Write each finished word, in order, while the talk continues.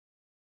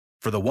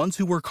For the ones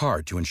who work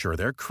hard to ensure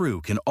their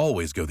crew can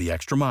always go the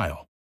extra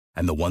mile,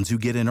 and the ones who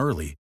get in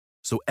early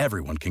so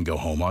everyone can go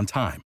home on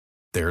time,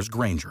 there's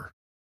Grainger,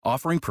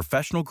 offering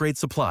professional-grade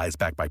supplies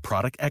backed by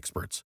product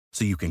experts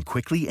so you can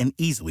quickly and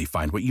easily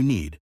find what you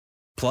need.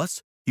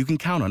 Plus, you can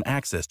count on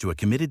access to a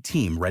committed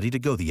team ready to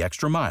go the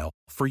extra mile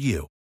for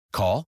you.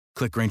 Call,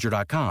 click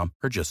Grainger.com,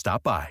 or just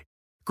stop by.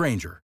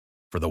 Grainger,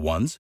 for the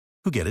ones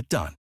who get it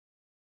done.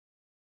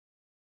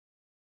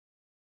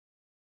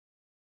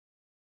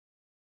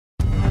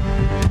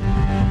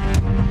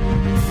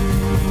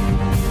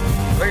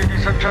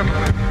 Ladies and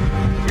gentlemen,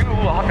 you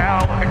are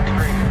now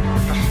entering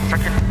the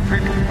Second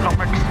Print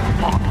Comics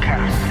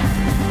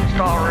Podcast,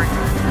 starring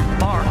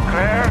Mark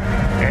Claire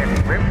and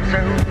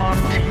Remzo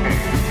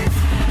Martinez.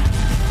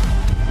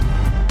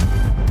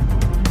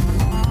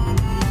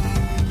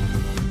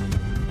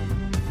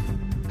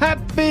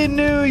 Happy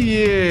New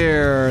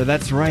Year!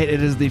 That's right,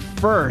 it is the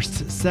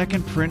first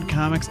Second Print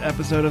Comics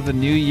episode of the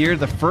new year,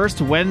 the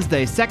first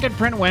Wednesday, Second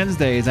Print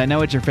Wednesdays. I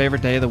know it's your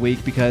favorite day of the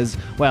week because,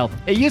 well,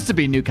 it used to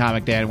be New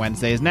Comic Day on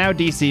Wednesdays. Now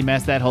DC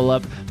messed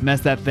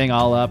that thing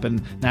all up,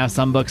 and now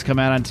some books come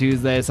out on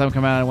Tuesday, some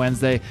come out on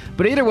Wednesday.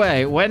 But either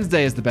way,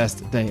 Wednesday is the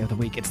best day of the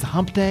week. It's the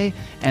hump day,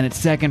 and it's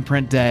Second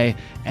Print Day,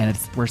 and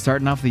we're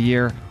starting off the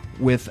year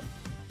with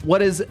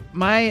what is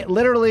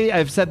literally,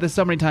 I've said this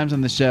so many times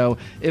on the show,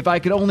 if I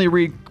could only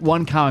read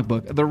one comic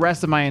book the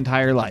rest of my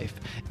entire life,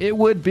 it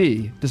would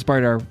be,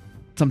 despite our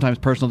sometimes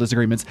personal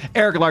disagreements,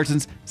 Erik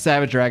Larsen's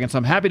Savage Dragon. So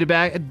I'm happy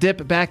to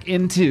dip back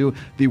into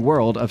the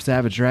world of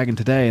Savage Dragon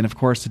today. And of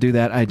course, to do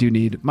that, I do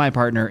need my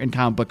partner in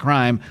comic book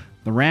crime,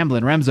 the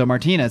Ramblin' Remzo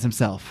Martinez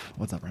himself.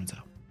 What's up, Remzo?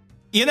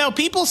 You know,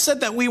 people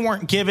said that we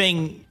weren't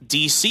giving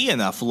DC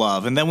enough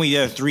love, and then we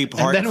did a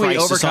 3-part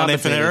Crisis on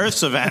Infinite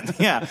Earths event.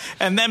 Yeah,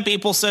 and then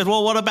people said,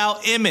 well, what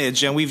about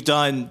Image? And we've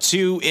done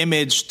 2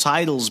 Image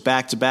titles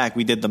back-to-back.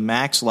 We did the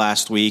Max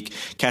last week,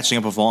 catching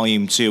up with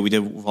Volume 2. We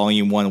did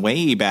Volume 1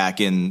 way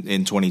back in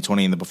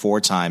 2020 in the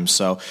before times.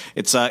 So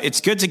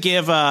it's good to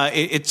give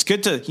it's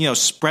good to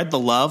spread the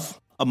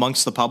love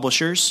amongst the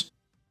publishers,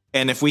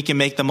 and if we can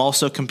make them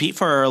also compete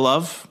for our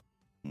love,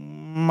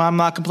 I'm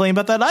not complaining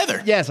about that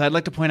either. Yes, I'd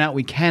like to point out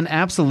we can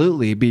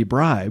absolutely be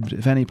bribed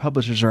if any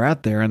publishers are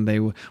out there and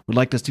they would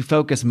like us to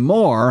focus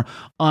more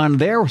on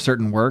their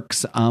certain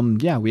works.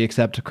 We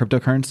accept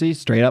cryptocurrency,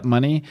 straight up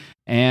money,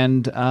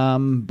 and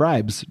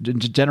bribes,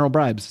 general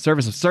bribes,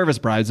 service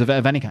bribes of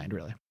any kind,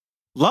 really.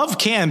 Love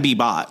can be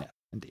bought. Yeah.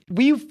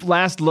 We've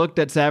last looked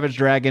at Savage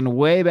Dragon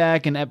way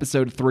back in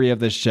episode 3 of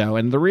this show,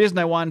 and the reason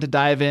I wanted to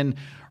dive in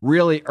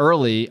really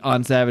early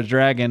on Savage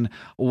Dragon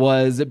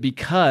was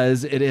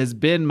because it has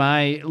been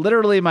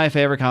literally my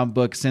favorite comic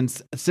book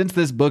since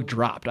this book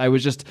dropped. I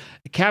was just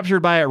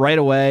captured by it right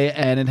away,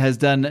 and it has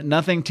done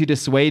nothing to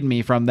dissuade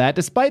me from that,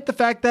 despite the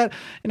fact that,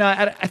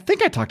 I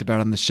think I talked about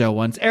it on the show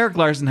once, Erik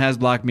Larsen has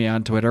blocked me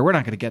on Twitter. We're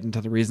not going to get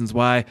into the reasons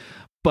why,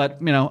 but,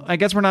 I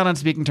guess we're not on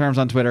speaking terms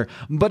on Twitter.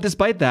 But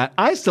despite that,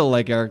 I still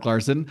like Erik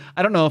Larsen.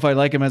 I don't know if I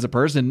like him as a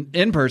person,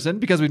 in person,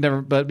 because we've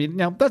never, but,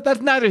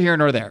 that's neither here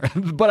nor there.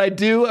 But I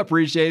do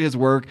appreciate his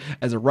work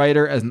as a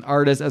writer, as an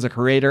artist, as a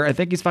creator. I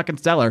think he's fucking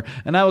stellar.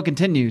 And I will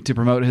continue to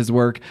promote his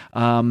work,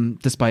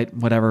 despite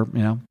whatever,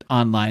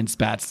 online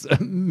spats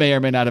may or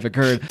may not have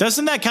occurred.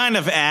 Doesn't that kind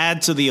of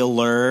add to the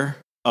allure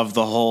of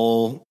the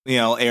whole,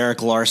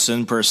 Erik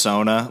Larsen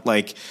persona?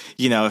 Like,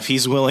 if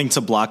he's willing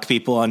to block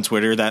people on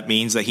Twitter, that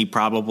means that he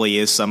probably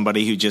is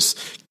somebody who just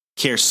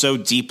cares so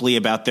deeply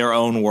about their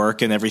own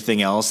work and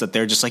everything else that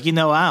they're just like, I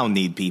don't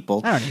need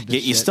people. I don't need this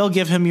Yet you shit. still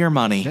give him your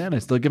money. Yeah, and I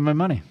still give him my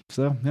money.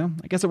 So,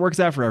 I guess it works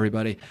out for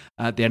everybody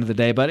at the end of the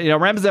day. But,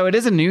 Remzo, it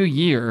is a new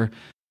year,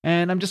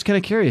 and I'm just kind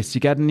of curious.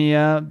 You got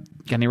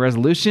any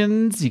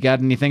resolutions? You got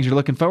any things you're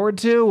looking forward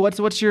to?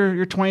 What's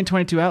your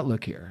 2022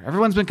 outlook here?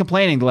 Everyone's been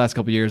complaining the last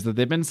couple of years that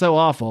they've been so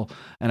awful,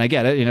 and I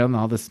get it,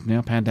 all this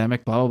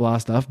pandemic, blah blah blah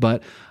stuff.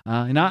 But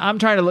I'm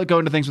trying to go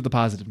into things with a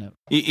positive note.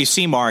 You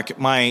see, Mark,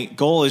 my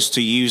goal is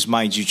to use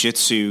my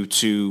jujitsu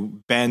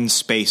to bend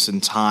space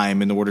and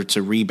time in order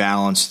to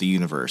rebalance the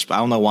universe. But I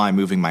don't know why I'm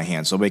moving my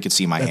hands. So nobody can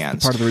see my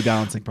hands. Part of the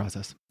rebalancing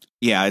process.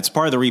 Yeah, it's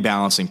part of the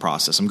rebalancing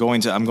process. I'm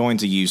going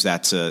to use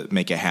that to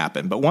make it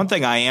happen. But one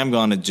thing I am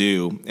going to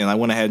do, and I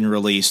went ahead and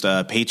released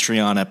a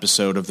Patreon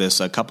episode of this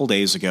a couple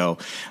days ago.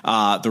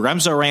 The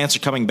Remzo rants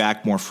are coming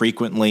back more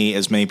frequently.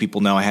 As many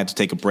people know, I had to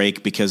take a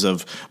break because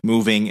of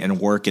moving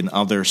and work and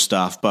other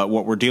stuff. But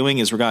what we're doing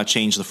is we're going to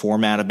change the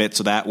format a bit,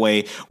 so that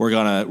way we're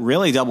going to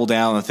really double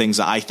down on the things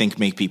that I think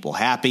make people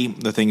happy,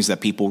 the things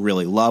that people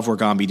really love. We're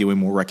going to be doing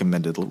more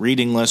recommended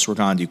reading lists. We're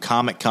going to do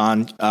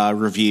Comic-Con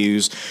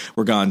reviews.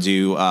 We're going to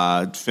do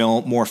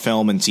more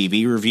film and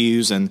TV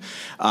reviews, and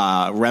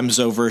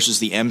Remzo versus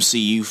the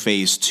MCU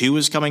Phase 2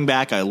 is coming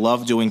back. I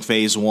love doing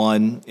Phase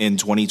 1 in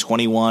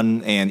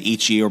 2021, and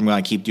each year I'm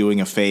going to keep doing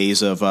a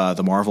phase of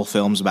the Marvel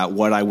films about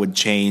what I would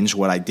change,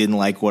 what I didn't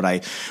like, what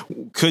I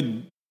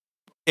could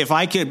if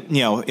I could,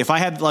 if I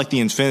had like the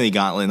Infinity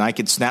Gauntlet and I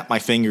could snap my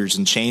fingers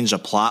and change a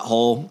plot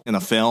hole in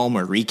a film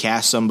or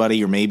recast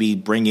somebody or maybe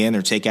bring in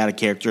or take out a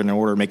character in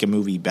order to make a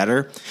movie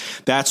better,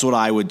 that's what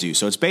I would do.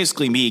 So it's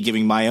basically me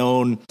giving my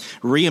own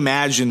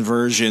reimagined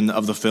version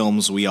of the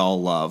films we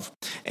all love.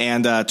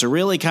 And to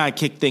really kind of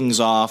kick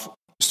things off,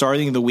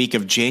 starting the week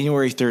of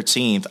January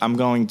 13th, I'm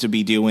going to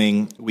be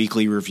doing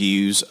weekly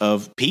reviews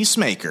of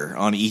Peacemaker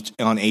on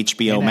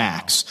HBO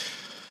Max.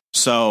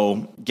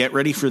 So get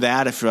ready for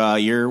that if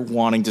you're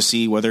wanting to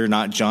see whether or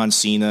not John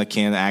Cena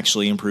can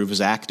actually improve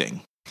his acting.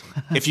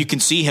 If you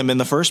can see him in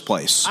the first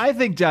place. I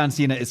think John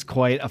Cena is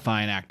quite a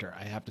fine actor,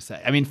 I have to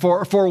say. I mean,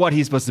 for what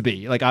he's supposed to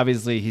be. Like,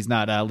 obviously, he's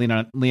not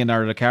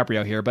Leonardo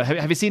DiCaprio here, but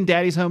have you seen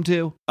Daddy's Home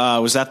 2?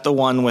 Was that the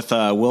one with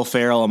Will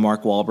Ferrell and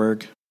Mark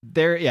Wahlberg?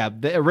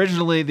 The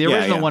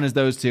original one is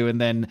those two,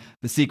 and then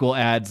the sequel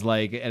adds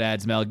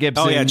Mel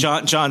Gibson. Oh yeah,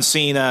 John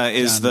Cena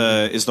is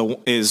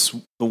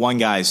the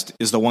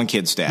one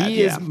kid's dad.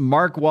 He is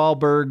Mark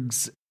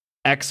Wahlberg's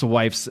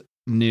ex-wife's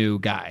new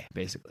guy,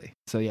 basically.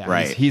 So yeah,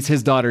 right. He's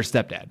his daughter's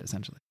stepdad,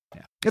 essentially.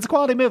 Yeah, it's a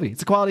quality movie.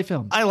 It's a quality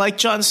film. I like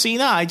John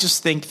Cena. I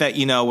just think that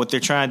what they're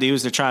trying to do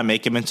is they're trying to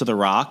make him into The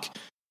Rock.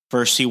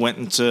 First, he went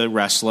into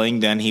wrestling.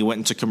 Then he went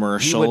into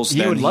commercials.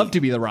 He would love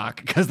to be The Rock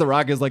because The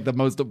Rock is like the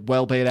most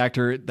well-paid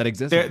actor that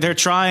exists. They're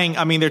trying.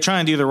 I mean, they're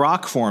trying to do the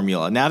Rock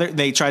formula. Now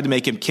they tried to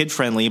make him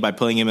kid-friendly by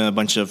putting him in a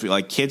bunch of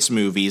like kids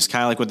movies,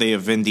 kind of like what they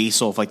have Vin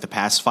Diesel with like The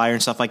Pacifier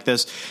and stuff like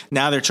this.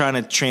 Now they're trying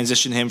to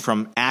transition him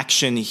from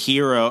action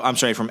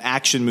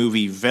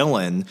movie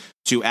villain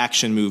to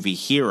action movie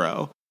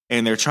hero.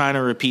 And they're trying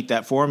to repeat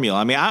that formula.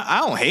 I mean, I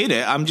don't hate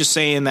it. I'm just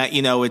saying that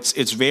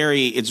it's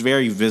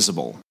very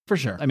visible. For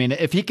sure. I mean,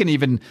 if he can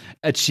even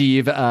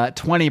achieve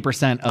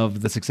 20%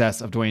 of the success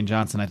of Dwayne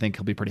Johnson, I think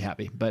he'll be pretty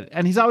happy.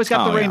 And he's always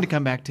got the ring to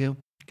come back to.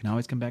 He can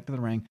always come back to the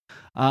ring.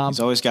 He's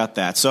always got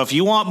that. So if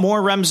you want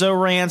more Remzo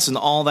rants and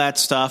all that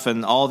stuff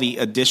and all the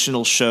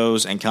additional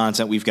shows and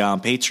content we've got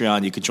on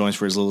Patreon, you can join us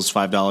for as little as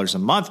 $5 a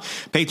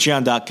month.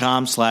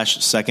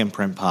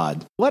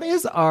 Patreon.com/secondprintpod. What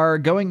is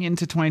going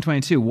into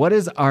 2022? What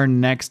is our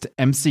next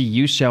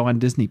MCU show on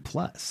Disney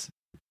Plus?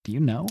 Do you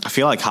know? I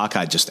feel like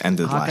Hawkeye just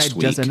ended last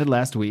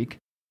week.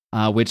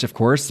 Which, of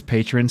course,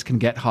 patrons can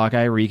get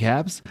Hawkeye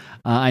recaps.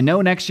 I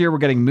know next year we're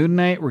getting Moon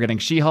Knight, we're getting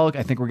She-Hulk.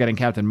 I think we're getting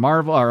Captain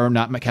Marvel, or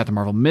not Captain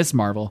Marvel, Miss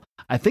Marvel.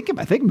 I think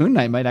Moon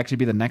Knight might actually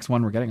be the next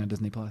one we're getting on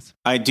Disney Plus.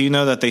 I do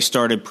know that they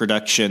started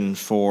production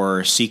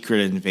for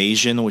Secret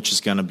Invasion, which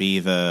is going to be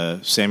the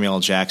Samuel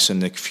L. Jackson,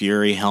 Nick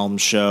Fury helm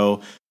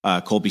show.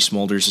 Colby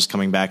Smulders is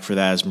coming back for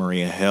that as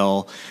Maria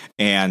Hill,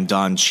 and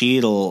Don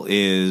Cheadle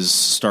is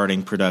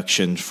starting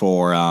production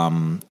for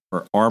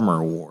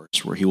Armor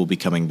Wars, where he will be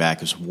coming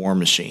back as War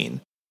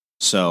Machine.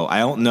 So I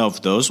don't know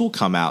if those will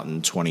come out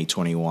in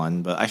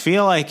 2021, but I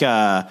feel like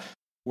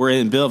we're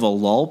in a bit of a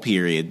lull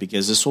period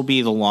because this will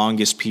be the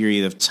longest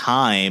period of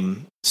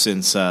time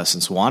since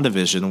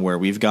WandaVision, where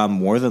we've gone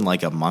more than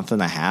like a month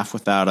and a half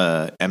without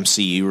a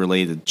MCU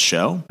related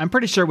show. I'm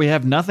pretty sure we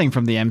have nothing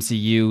from the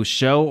MCU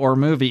show or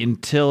movie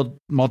until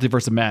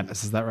Multiverse of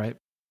Madness. Is that right?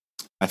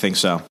 I think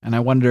so. And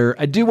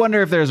I do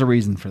wonder if there's a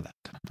reason for that.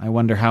 I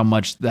wonder how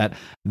much that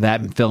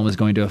film is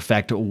going to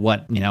affect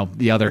what,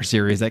 the other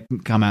series that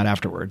come out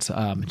afterwards.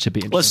 It should be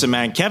interesting. Listen,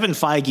 man, Kevin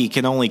Feige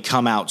can only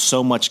come out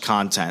so much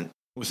content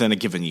within a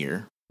given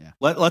year. Yeah.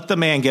 Let the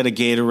man get a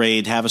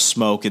Gatorade, have a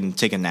smoke, and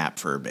take a nap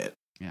for a bit.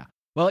 Yeah.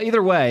 Well,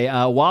 either way,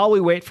 while we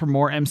wait for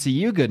more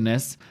MCU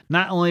goodness,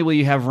 not only will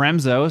you have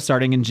Remzo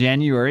starting in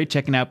January,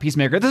 checking out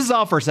Peacemaker. This is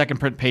all for Second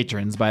Print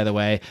patrons, by the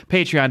way.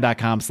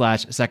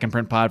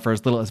 Patreon.com/secondprintpod for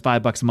as little as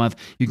 $5 a month.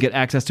 You get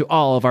access to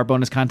all of our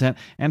bonus content.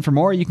 And for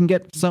more, you can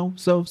get so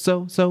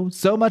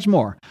much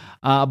more.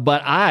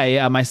 But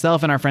I,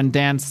 myself and our friend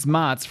Dan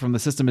Smots from the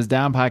System Is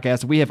Down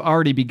podcast, we have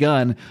already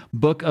begun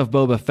Book of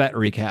Boba Fett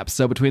recaps.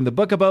 So between the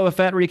Book of Boba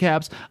Fett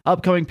recaps,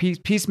 upcoming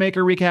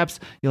Peacemaker recaps,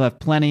 you'll have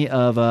plenty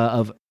of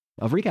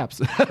recaps.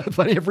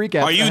 Plenty of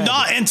recaps. Are you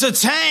not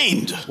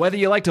entertained? Whether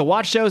you like to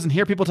watch shows and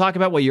hear people talk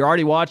about what you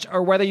already watched,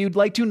 or whether you'd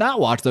like to not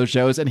watch those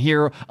shows and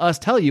hear us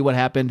tell you what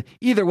happened,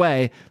 either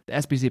way, the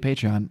SBC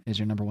Patreon is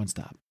your number one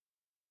stop.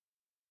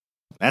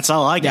 That's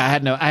all I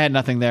got. Yeah, I had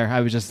nothing there.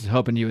 I was just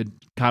hoping you would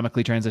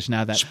comically transition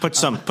out of that.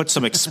 Just put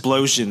some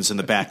explosions in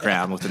the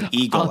background with an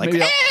eagle. Maybe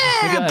I'll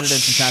edit in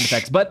some sound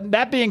effects. But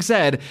that being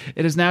said,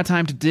 it is now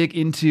time to dig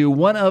into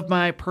one of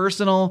my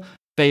personal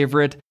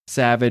favorite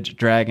Savage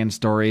Dragon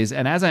stories.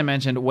 And as I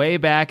mentioned way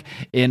back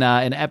in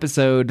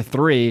episode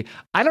 3,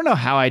 I don't know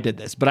how I did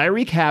this, but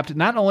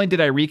not only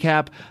did I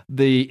recap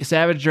the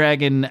Savage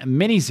Dragon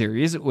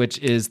miniseries, which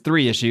is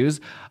 3 issues,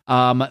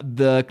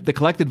 the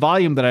collected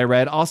volume that I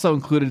read also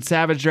included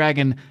Savage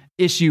Dragon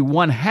issue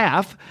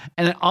 1/2,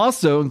 and it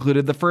also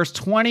included the first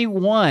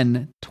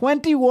 21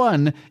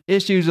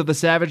 issues of the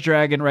Savage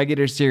Dragon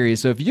regular series.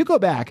 So if you go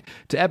back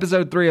to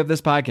episode 3 of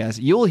this podcast,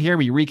 you'll hear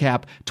me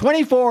recap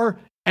 24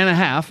 and a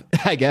half,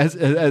 I guess,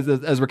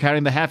 as we're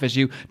counting the half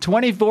issue,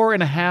 24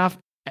 and a half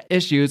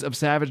issues of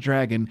Savage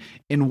Dragon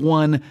in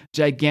one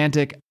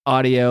gigantic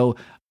audio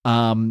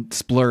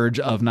splurge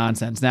of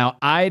nonsense. Now,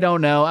 I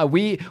don't know.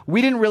 We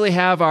didn't really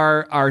have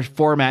our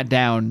format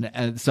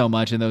down so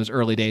much in those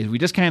early days. We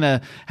just kind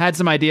of had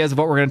some ideas of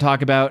what we're going to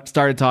talk about,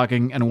 started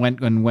talking, and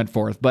went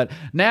forth. But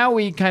now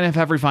we kind of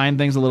have refined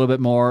things a little bit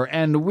more,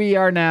 and we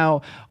are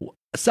now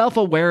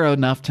self-aware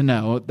enough to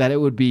know that it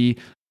would be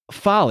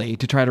folly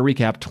to try to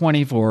recap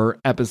 24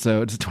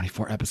 episodes.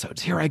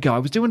 Here I go. I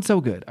was doing so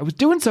good.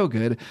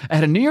 I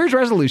had a New Year's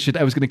resolution.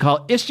 I was going to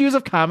call issues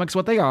of comics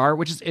what they are,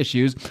 which is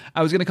issues.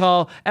 I was going to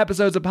call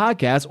episodes of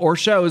podcasts or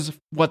shows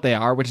what they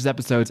are, which is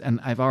episodes. And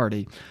I've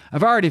already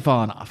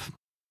fallen off.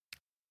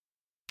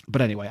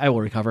 But anyway, I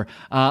will recover.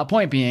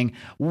 Point being,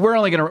 we're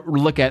only going to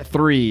look at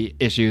 3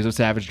 issues of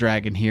Savage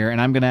Dragon here,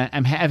 and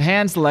I've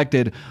hand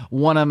selected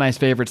one of my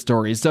favorite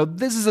stories. So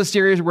this is a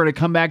series we're going to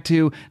come back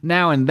to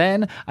now and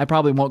then. I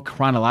probably won't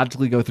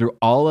chronologically go through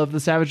all of the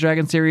Savage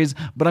Dragon series,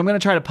 but I'm going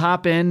to try to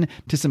pop in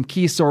to some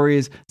key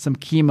stories, some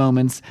key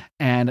moments,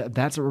 and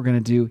that's what we're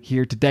going to do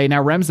here today.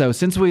 Now, Remzo,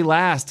 since we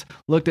last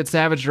looked at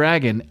Savage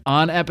Dragon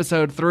on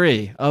episode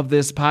 3 of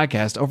this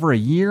podcast over a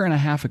year and a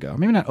half ago,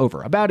 maybe not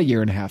over, about a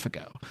year and a half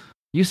ago,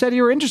 you said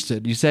you were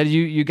interested. You said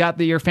you got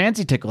your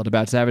fancy tickled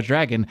about Savage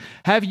Dragon.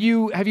 Have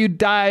you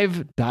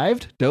dove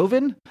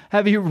in?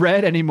 Have you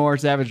read any more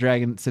Savage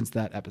Dragon since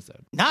that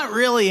episode? Not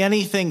really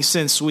anything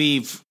since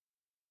we've,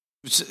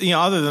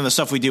 other than the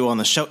stuff we do on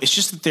the show. It's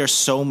just that there's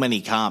so many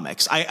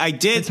comics. I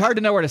did. It's hard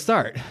to know where to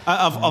start.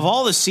 Of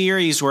all the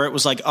series where it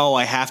was like, oh,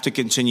 I have to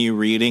continue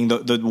reading.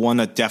 The one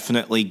that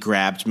definitely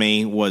grabbed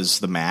me was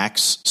the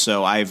Max.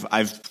 So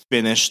I've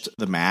finished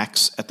the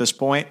Max at this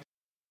point.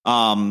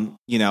 In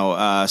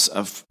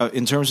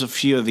terms of a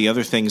few of the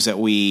other things that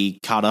we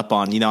caught up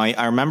on,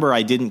 I remember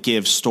I didn't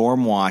give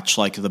Stormwatch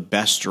like the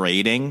best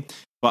rating,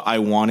 but I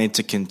wanted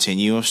to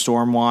continue a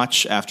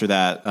Stormwatch after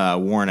that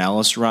Warren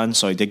Ellis run,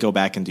 so I did go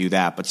back and do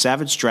that. But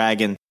Savage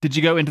Dragon, did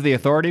you go into the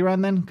Authority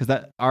run then? Because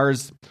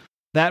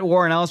that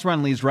Warren Ellis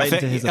run leads right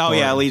into his Authority. Oh,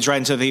 yeah, it leads right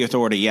into the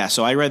Authority, yeah.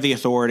 So I read the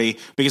Authority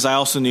because I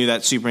also knew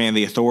that Superman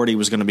the Authority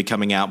was going to be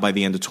coming out by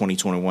the end of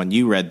 2021.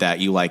 You read that.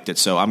 You liked it.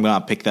 So I'm going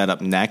to pick that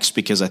up next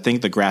because I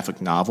think the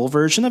graphic novel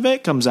version of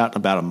it comes out in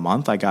about a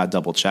month. I got to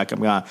double check. I'm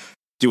going to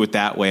do it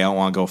that way. I don't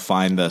want to go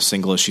find the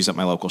single issues at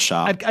my local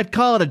shop. I'd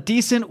call it a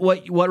decent,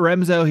 what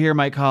Remzo here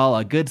might call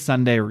a good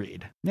Sunday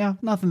read. Yeah,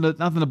 nothing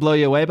to blow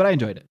you away, but I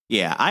enjoyed it.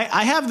 Yeah,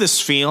 I have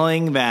this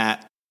feeling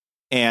that,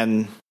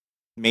 and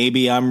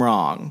maybe I'm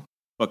wrong,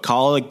 but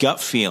call it a gut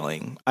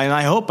feeling, and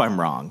I hope I'm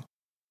wrong.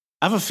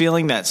 I have a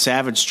feeling that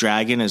Savage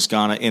Dragon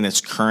in its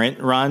current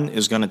run,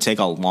 is gonna take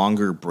a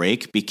longer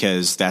break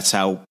because that's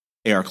how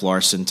Eric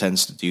Larson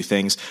tends to do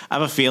things. I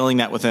have a feeling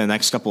that within the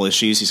next couple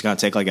issues, he's gonna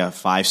take like a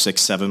 5,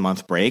 6, 7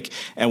 month break,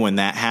 and when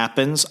that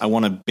happens, I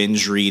want to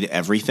binge read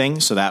everything,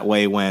 so that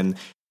way when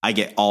I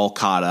get all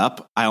caught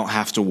up, I don't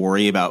have to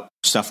worry about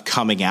stuff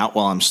coming out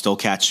while I'm still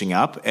catching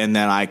up, and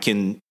then I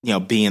can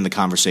be in the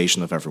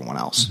conversation with everyone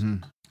else.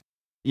 Mm-hmm.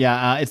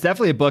 Yeah, it's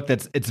definitely a book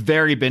it's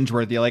very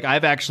binge-worthy. Like,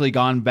 I've actually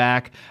gone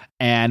back,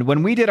 and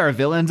when we did our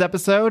villains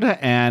episode,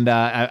 and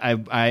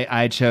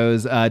I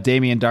chose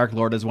Damien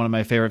Darklord as one of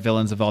my favorite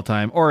villains of all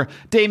time, or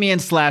Damien /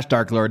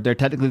 Darklord. They're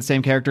technically the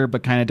same character,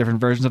 but kind of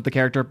different versions of the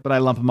character, but I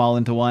lump them all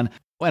into one.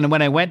 And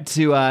when I went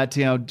to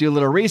do a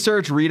little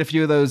research, read a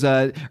few of those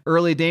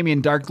early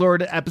Damien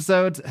Darklord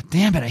episodes,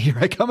 damn it, here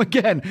I come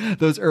again.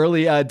 Those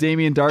early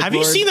Damien Darklord. Have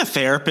you seen a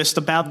therapist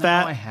about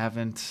that? No,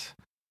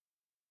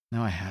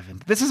 I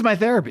haven't. This is my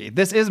therapy.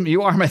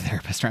 You are my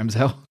therapist,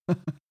 Remzo.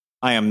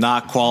 I am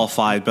not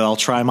qualified, but I'll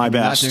try my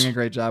best. You're not doing a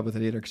great job with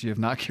it either because you have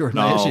not cured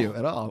my issue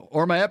at all.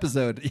 Or my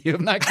episode. You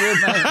have not cured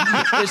my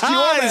issue.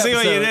 I see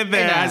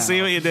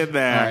what you did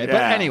there. All right, yeah.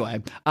 But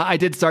anyway, I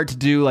did start to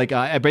do,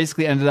 I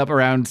basically ended up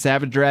around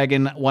Savage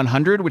Dragon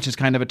 100, which is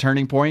kind of a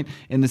turning point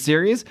in the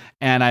series.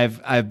 And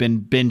I've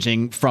been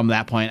binging from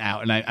that point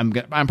out. And I'm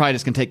probably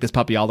just going to take this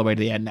puppy all the way to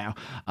the end now.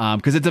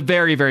 Because it's a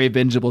very, very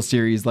bingeable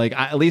series.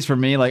 At least for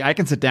me, I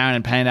can sit down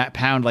and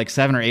pound like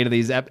 7 or 8 of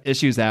these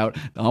issues out.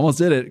 Almost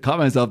did it. Caught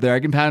myself there. I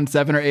can pound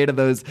 7 or 8 of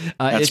those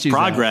That's issues.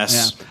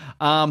 Progress.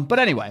 Yeah. But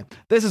anyway,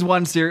 this is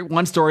one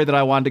story that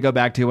I wanted to go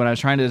back to when I was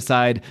trying to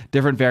decide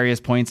different various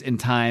points in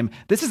time.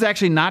 This is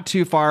actually not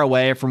too far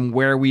away from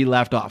where we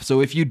left off. So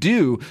if you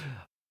do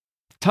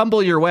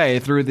tumble your way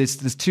through this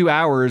 2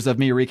 hours of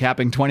me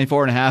recapping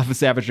 24 and a half of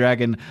Savage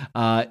Dragon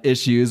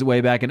issues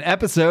way back in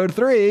episode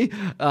 3.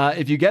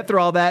 If you get through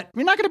all that,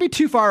 you're not going to be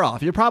too far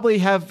off. You probably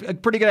have a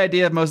pretty good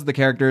idea of most of the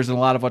characters and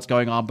a lot of what's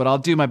going on, but I'll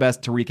do my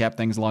best to recap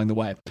things along the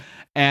way.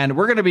 And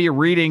we're going to be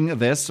reading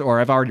this,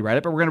 or I've already read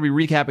it, but we're going to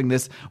be recapping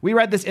this. We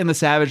read this in the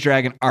Savage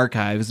Dragon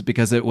archives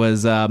because it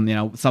was,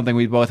 something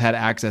we both had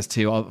access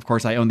to. Of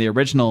course, I own the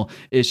original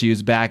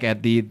issues back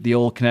at the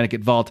old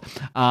Connecticut Vault.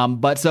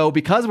 But so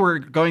because we're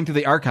going through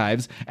the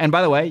Archives. And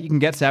by the way, you can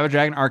get Savage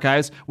Dragon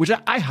Archives, which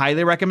I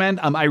highly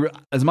recommend.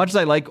 As much as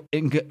I like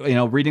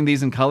reading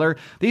these in color,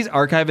 these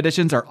archive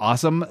editions are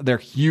awesome. They're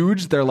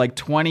huge. They're like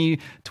 23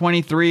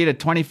 to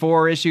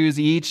 24 issues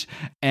each,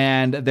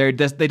 and they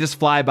just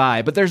fly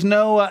by. But there's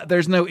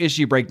no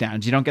issue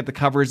breakdowns. You don't get the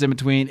covers in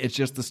between. It's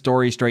just the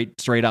story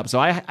straight up. So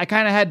I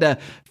kind of had to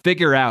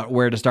figure out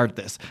where to start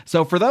this.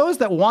 So for those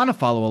that want to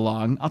follow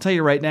along, I'll tell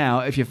you right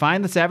now, if you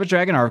find the Savage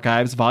Dragon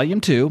Archives Volume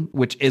 2,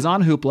 which is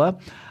on Hoopla,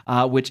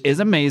 which is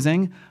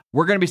amazing,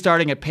 we're going to be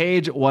starting at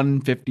page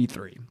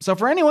 153. So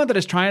for anyone that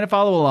is trying to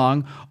follow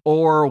along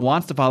or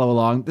wants to follow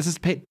along, this is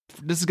going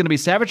to be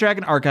Savage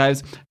Dragon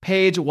Archives,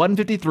 page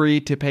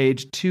 153 to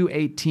page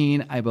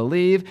 218, I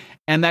believe,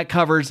 and that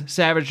covers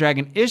Savage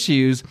Dragon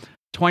issues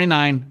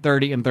 29,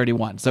 30, and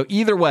 31. So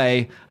either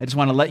way, I just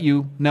want to let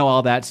you know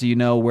all that so you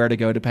know where to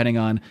go depending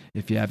on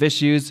if you have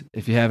issues,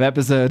 if you have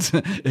episodes,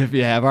 if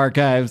you have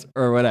archives,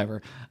 or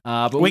whatever.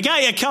 But we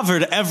got you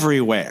covered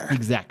everywhere.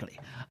 Exactly.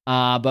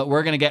 But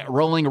we're going to get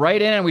rolling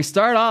right in, and we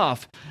start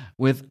off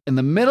with, in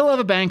the middle of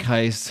a bank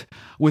heist,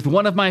 with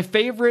one of my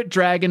favorite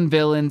dragon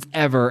villains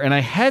ever, and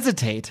I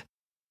hesitate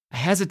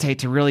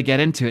to really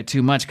get into it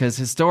too much because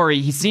his story,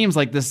 he seems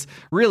like this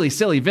really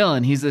silly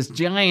villain. He's this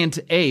giant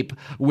ape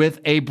with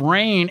a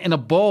brain in a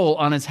bowl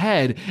on his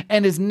head,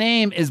 and his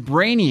name is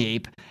Brainy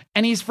Ape,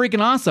 and he's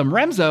freaking awesome.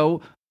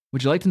 Remzo,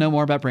 would you like to know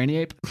more about Brainy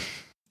Ape?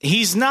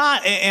 He's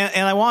not,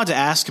 and I wanted to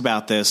ask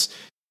about this.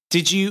 Do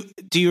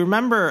you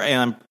remember,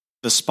 and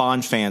the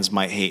Spawn fans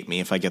might hate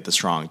me if I get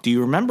this wrong, do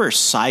you remember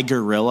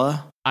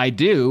Cygorilla? I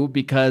do,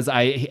 because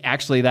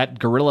that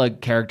gorilla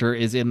character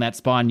is in that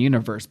Spawn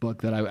universe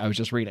book that I was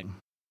just reading.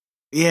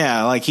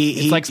 Yeah, like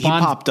he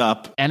popped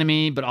up.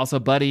 Enemy, but also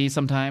buddy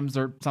sometimes,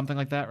 or something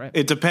like that, right?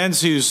 It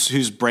depends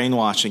who's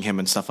brainwashing him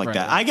and stuff like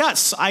that. I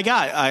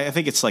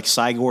think it's like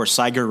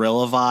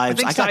Cygorilla vibes. I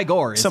think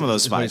Cygor some of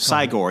those vibes.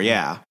 Cygor,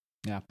 yeah.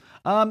 Yeah.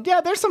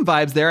 There's some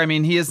vibes there. I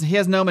mean, he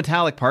has no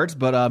metallic parts,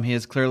 but he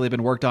has clearly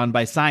been worked on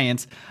by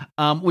science.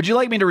 Would you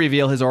like me to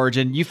reveal his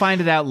origin? You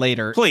find it out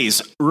later.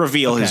 Please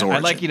reveal his origin.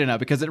 I'd like you to know,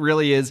 because it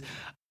really is.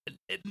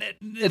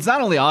 It's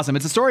not only awesome.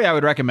 It's a story I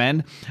would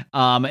recommend.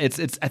 I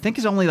think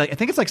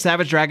it's like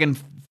Savage Dragon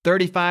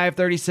 35,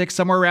 36,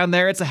 somewhere around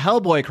there. It's a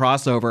Hellboy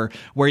crossover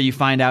where you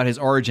find out his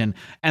origin.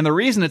 And the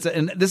reason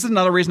and this is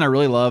another reason I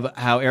really love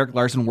how Eric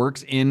Larson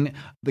works in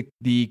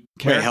the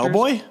characters.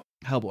 Wait,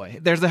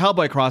 Hellboy. There's the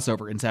Hellboy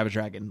crossover in Savage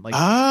Dragon. It's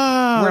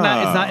not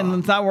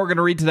what we're going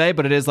to read today,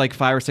 but it is like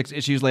 5 or 6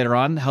 issues later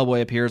on.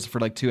 Hellboy appears for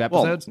like 2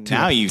 episodes. Well,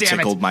 now you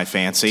tickled my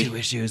fancy. 2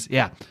 issues.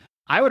 Yeah.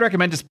 I would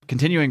recommend just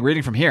continuing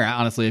reading from here,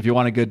 honestly, if you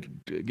want a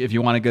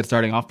good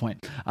starting off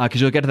point, because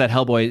you'll get to that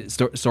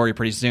Hellboy story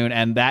pretty soon,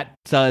 and that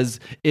is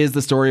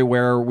the story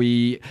where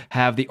we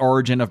have the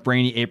origin of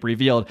Brainy Ape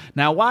revealed.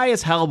 Now, why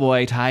is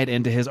Hellboy tied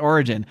into his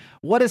origin?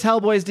 What is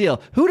Hellboy's deal?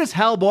 Who does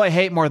Hellboy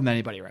hate more than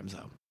anybody,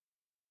 Remzo?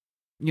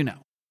 You know.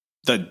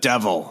 The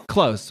devil.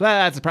 Close.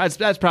 Well,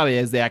 that's probably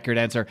is the accurate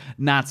answer.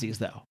 Nazis,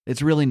 though.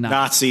 It's really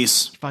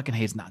Nazis. He fucking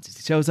hates Nazis.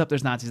 He shows up,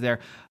 there's Nazis there.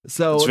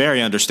 So it's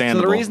very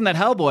understandable. So the reason that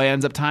Hellboy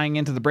ends up tying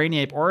into the Brainy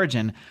Ape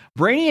origin,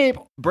 Brainy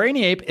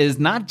Ape is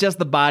not just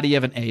the body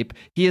of an ape.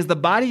 He is the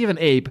body of an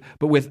ape,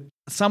 but with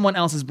someone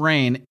else's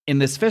brain in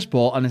this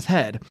fishbowl on his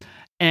head.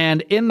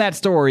 And in that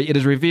story, it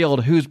is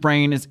revealed whose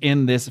brain is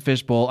in this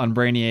fishbowl on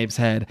Brainy Ape's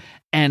head.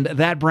 And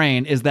that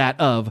brain is that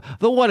of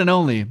the one and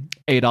only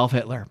Adolf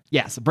Hitler.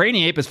 Yes,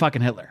 Brainy Ape is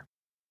fucking Hitler.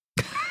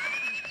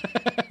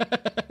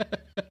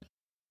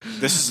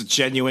 This is a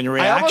genuine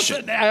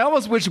reaction. I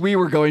almost wish we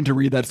were going to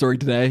read that story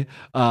today,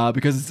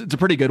 because it's a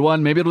pretty good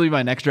one. Maybe it'll be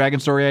my next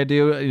Dragon story I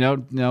do,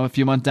 a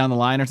few months down the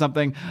line or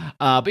something.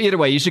 But either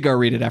way, you should go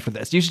read it after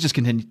this. You should just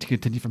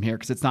continue from here,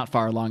 because it's not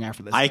far along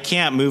after this. I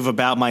can't move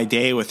about my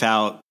day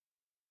without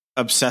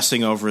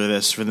obsessing over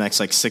this for the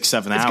next 6-7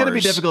 hours. It's going to be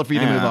difficult for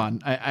you to move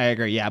on. I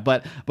agree. Yeah,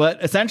 but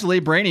essentially,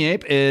 Brainy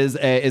Ape is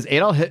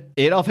Adolf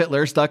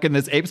Hitler stuck in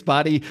this ape's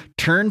body,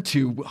 turned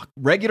to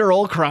regular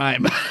old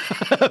crime,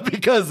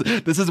 because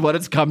this is what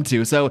it's come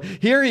to. So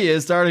here he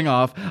is, starting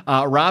off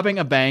robbing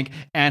a bank,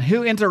 and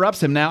who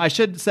interrupts him? Now, I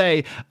should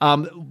say,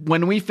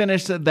 when we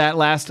finished that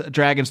last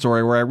Dragon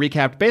story where I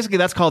recapped, basically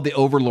that's called the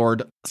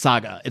Overlord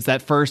saga. It's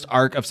that first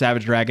arc of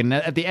Savage Dragon.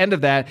 At the end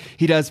of that,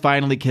 he does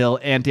finally kill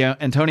Antonio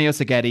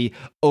Seghetti,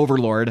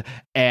 Overlord,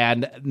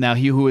 and now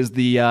he who is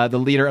the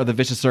leader of the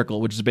Vicious Circle,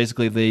 which is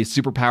basically the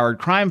superpowered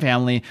crime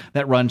family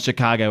that runs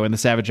Chicago in the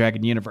Savage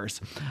Dragon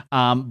universe.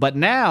 But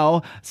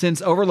now,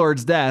 since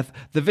Overlord's death,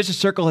 the Vicious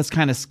Circle has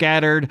kind of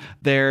scattered.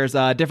 There's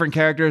different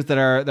characters that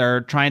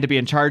are trying to be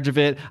in charge of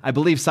it. I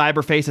believe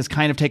Cyberface has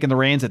kind of taken the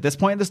reins at this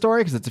point in the story,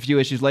 because it's a few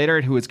issues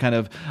later, who is kind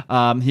of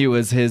he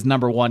was his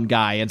number one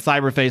guy, and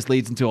Cyberface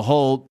leads into a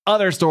whole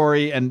other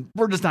story, and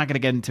we're just not going to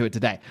get into it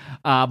today.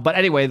 But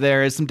anyway,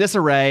 there is some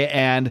disarray,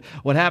 and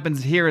what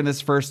happens here in this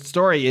first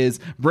story is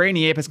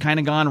Brainy Ape has kind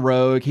of gone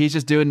rogue. He's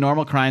just doing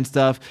normal crime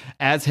stuff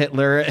as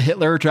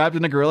Hitler trapped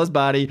in a gorilla's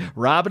body,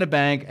 robbing a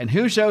bank, and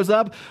who shows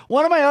up?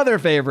 One of my other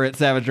favorite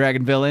Savage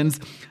Dragon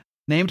villains,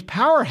 named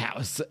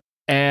Powerhouse.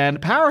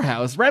 and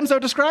Powerhouse. Remso,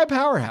 describe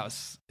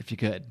Powerhouse, if you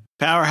could.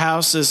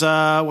 Powerhouse is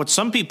what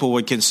some people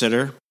would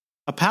consider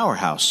a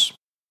powerhouse.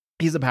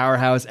 He's a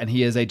powerhouse, and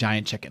he is a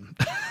giant chicken.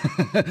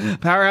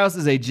 Powerhouse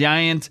is a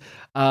giant...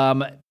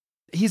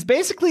 he's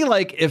basically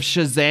like if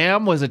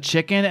Shazam was a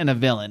chicken and a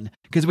villain,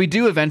 because we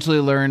do eventually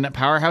learn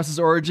Powerhouse's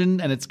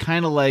origin, and it's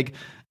kind of like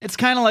a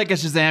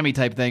Shazam-y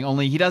type thing,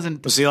 only he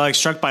doesn't... Was he like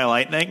struck by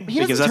lightning?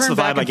 Because that's the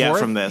vibe I get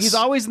from this. He's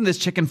always in this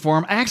chicken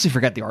form. I actually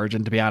forget the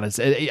origin, to be honest.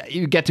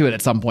 You get to it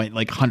at some point,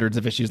 like hundreds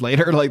of issues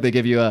later. Like they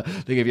give you a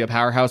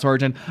Powerhouse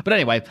origin. But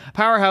anyway,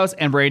 Powerhouse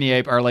and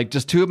Brainiape are like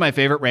just two of my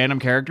favorite random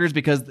characters,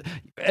 because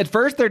at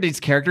first they're these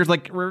characters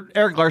like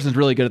Eric Larson's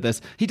really good at this.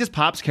 He just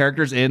pops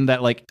characters in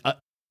that like...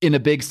 in a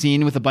big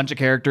scene with a bunch of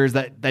characters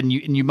that then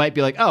you might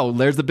be like, oh,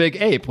 there's the big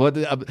ape.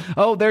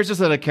 There's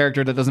just a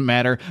character that doesn't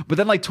matter. But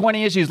then like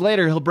 20 issues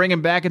later, he'll bring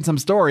him back in some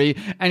story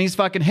and he's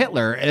fucking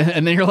Hitler.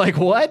 And then you're like,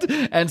 what?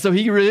 And so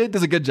he really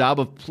does a good job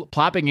of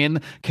plopping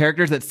in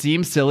characters that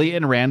seem silly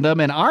and random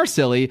and are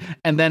silly,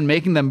 and then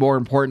making them more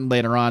important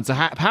later on. So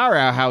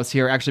Powerhouse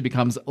here actually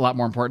becomes a lot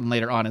more important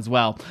later on as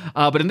well.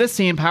 But in this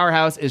scene,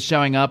 Powerhouse is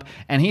showing up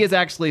and he is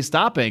actually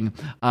stopping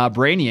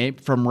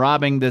Brainiape from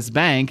robbing this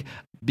bank,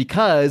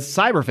 because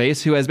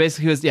Cyberface, who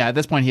at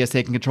this point he has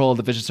taken control of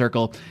the Vicious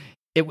Circle,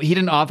 he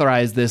didn't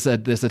authorize this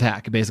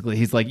attack. Basically,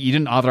 he's like, you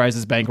didn't authorize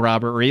this bank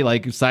robbery.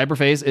 Like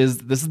Cyberface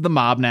this is the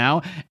mob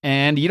now,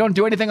 and you don't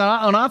do anything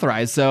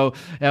unauthorized. So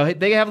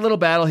they have a little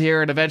battle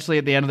here, and eventually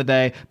at the end of the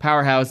day,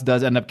 Powerhouse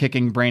does end up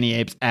kicking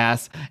Brainiape's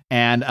ass.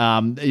 And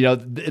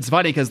it's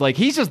funny because like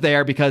he's just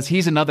there because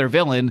he's another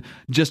villain,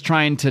 just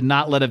trying to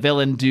not let a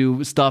villain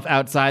do stuff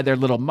outside their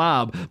little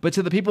mob. But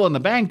to the people in the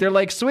bank, they're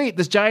like, sweet,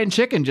 this giant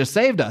chicken just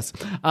saved us.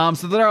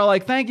 So they're all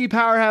like, thank you,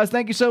 Powerhouse,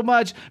 thank you so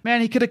much,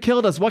 man. He could have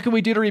killed us. What can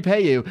we do to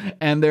repay you?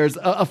 And there's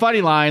a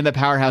funny line that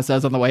Powerhouse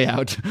says on the way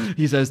out.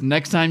 He says,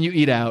 next time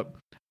you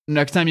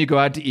go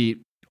out to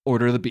eat,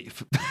 order the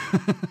beef.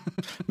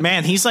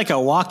 Man, he's like a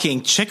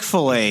walking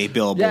Chick-fil-A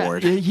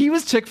billboard. Yeah, he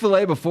was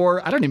Chick-fil-A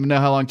before. I don't even know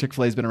how long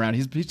Chick-fil-A's been around.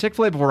 He's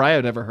Chick-fil-A before I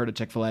had ever heard of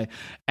Chick-fil-A.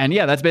 And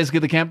yeah, that's basically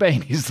the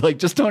campaign. He's like,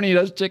 just don't eat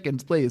us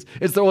chickens, please.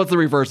 It's the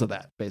reverse of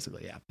that,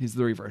 basically. Yeah, he's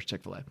the reverse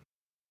Chick-fil-A.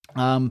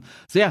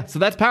 So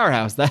that's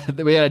Powerhouse.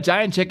 We had a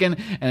giant chicken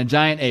and a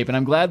giant ape, and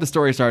I'm glad the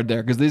story started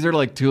there, because these are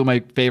like two of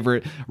my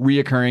favorite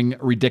reoccurring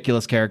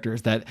ridiculous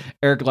characters that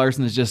Eric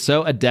Larson is just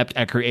so adept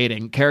at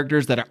creating.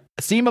 Characters that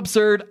seem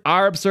absurd,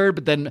 are absurd,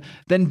 but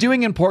then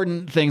doing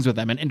important things with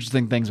them and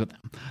interesting things with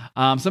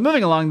them. So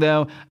moving along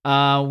though,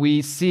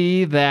 we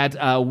see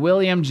that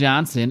William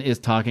Johnson is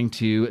talking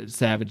to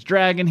Savage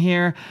Dragon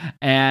here,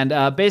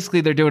 and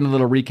basically they're doing a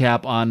little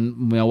recap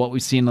on what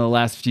we've seen in the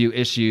last few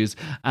issues.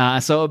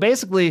 So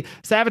basically,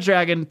 Savage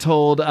Dragon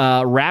told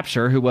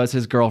Rapture, who was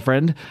his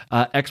girlfriend,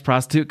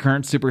 ex-prostitute,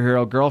 current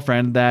superhero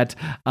girlfriend, that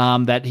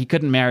he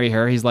couldn't marry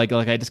her. He's like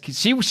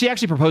she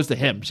actually proposed to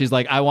him. She's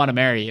like, I want to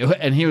marry you,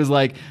 and he was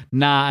like,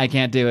 nah, I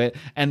can't do it.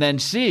 And then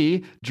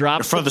she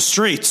drops from the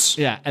streets.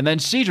 Yeah, and then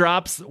she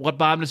drops, what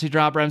bomb does she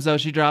drop, Remso?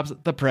 She drops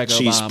the Prego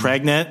bomb. She's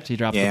pregnant. She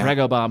drops the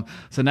Prego bomb.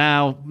 So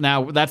now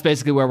that's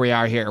basically where we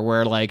are here,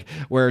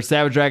 where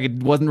Savage Dragon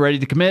wasn't ready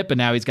to commit, but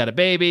now he's got a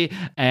baby,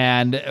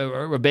 and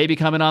a baby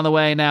coming on the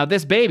way. Now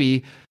this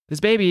baby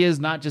is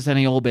not just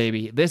any old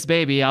baby. This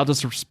baby, I'll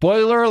just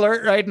spoiler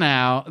alert right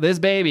now, this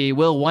baby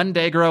will one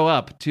day grow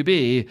up to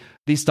be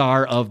the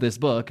star of this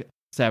book,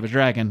 Savage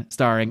Dragon,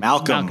 starring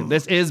Malcolm.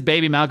 This is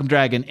baby Malcolm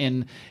Dragon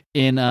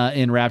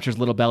in Rapture's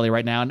little belly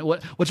right now. And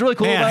what's really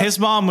cool about his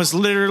mom was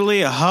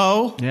literally a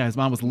hoe. Yeah, his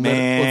mom was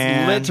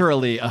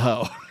literally a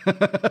hoe.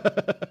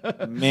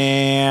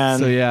 Man.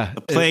 So yeah.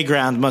 The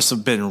playground must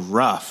have been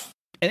rough.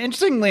 And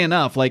interestingly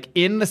enough, like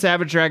in the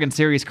Savage Dragon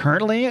series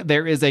currently,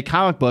 there is a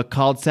comic book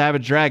called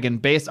Savage Dragon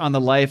based on the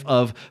life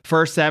of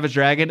first Savage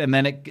Dragon, and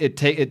then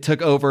it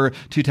took over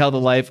to tell the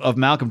life of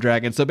Malcolm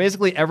Dragon. So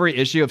basically every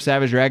issue of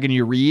Savage Dragon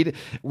you read,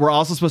 we're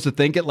also supposed to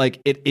think it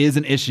like it is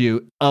an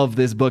issue of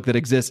this book that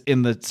exists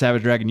in the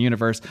Savage Dragon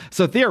universe.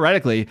 So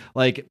theoretically,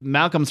 like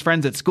Malcolm's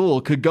friends at school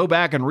could go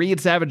back and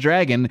read Savage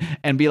Dragon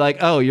and be like,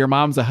 oh, your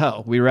mom's a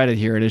hoe. We read it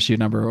here at issue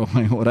number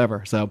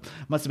whatever. So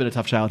must have been a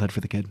tough childhood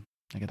for the kid,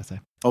 I gotta say.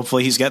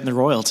 Hopefully he's getting the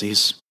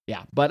royalties.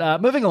 Yeah,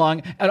 but moving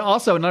along, and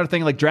also another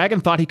thing, like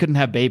Dragon thought he couldn't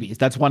have babies.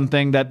 That's one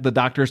thing that the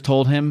doctors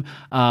told him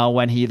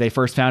when they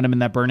first found him in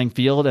that burning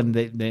field, and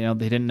they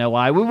didn't know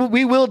why.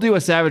 We will do a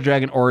Savage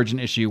Dragon origin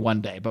issue one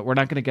day, but we're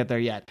not going to get there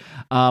yet.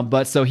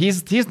 But so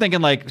he's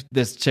thinking like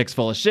this chick's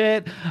full of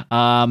shit,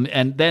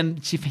 and then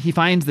he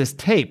finds this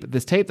tape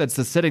that's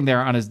just sitting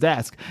there on his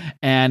desk,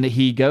 and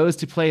he goes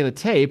to play the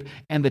tape,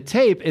 and the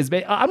tape is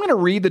I'm going to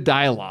read the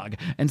dialogue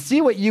and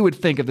see what you would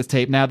think of this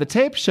tape. Now the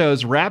tape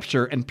shows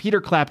Rapture and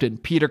Peter Clapton.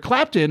 Peter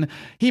Clapton,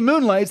 he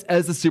moonlights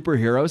as the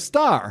superhero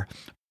star.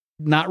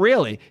 not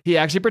really. He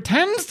actually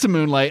pretends to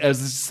moonlight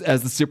as the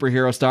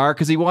superhero Star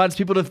because he wants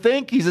people to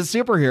think he's a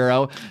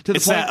superhero.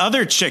 It's that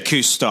other chick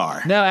who's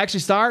Star. No,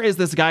 actually, Star is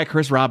this guy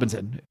Chris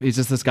Robinson. He's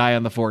just this guy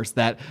on the Force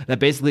that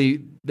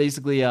basically.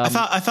 I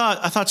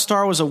thought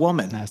Star was a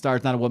woman. No,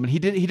 Star's not a woman. He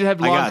did have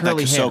long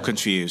curly hair. So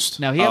confused.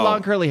 No, he had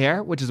long curly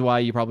hair, which is why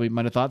you probably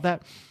might have thought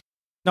that.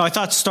 No, I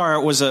thought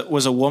Star was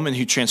a woman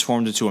who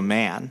transformed into a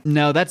man.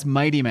 No, that's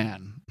Mighty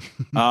Man.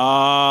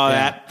 Oh,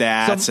 yeah.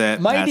 That's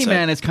it. Mighty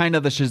Man is kind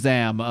of the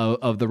Shazam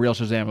of the real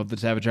Shazam of the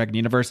Savage Dragon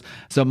universe.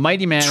 So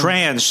Mighty Man,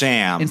 Trans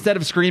Sham. Instead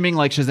of screaming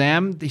like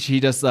Shazam, she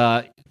just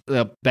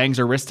bangs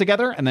her wrists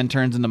together and then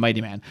turns into Mighty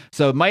Man.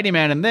 So Mighty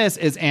Man in this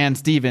is Ann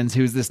Stevens,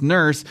 who's this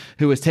nurse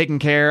who was taking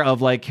care of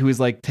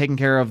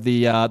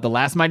the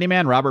last Mighty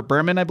Man, Robert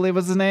Berman, I believe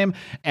was his name,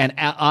 and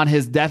on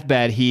his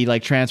deathbed he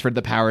transferred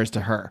the powers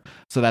to her.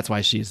 So that's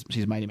why she's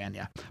Mighty Man,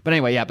 yeah. But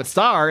anyway, yeah. But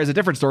Star is a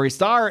different story.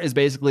 Star is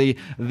basically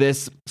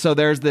this. So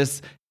there's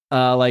this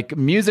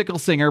musical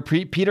singer,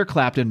 Peter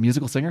Clapton.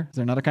 Musical singer? Is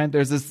there another kind?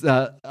 There's this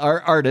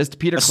artist,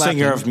 Peter Clapton,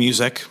 singer of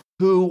music,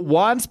 who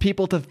wants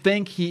people to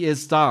think he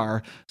is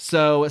Star.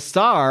 So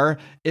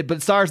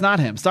but Star's not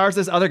him. Star's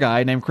this other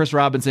guy named Chris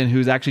Robinson,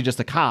 who's actually just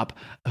a cop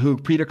who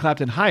Peter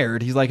Clapton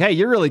hired. He's like, hey,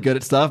 you're really good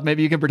at stuff.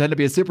 Maybe you can pretend to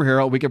be a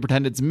superhero. We can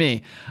pretend it's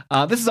me.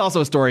 This is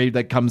also a story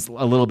that comes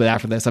a little bit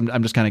after this.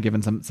 I'm just kind of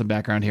giving some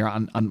background here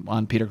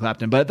on Peter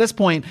Clapton. But at this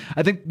point,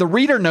 I think the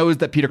reader knows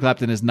that Peter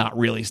Clapton is not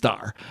really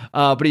Star.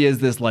 But he is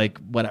this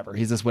whatever.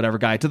 He's this whatever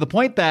guy, to the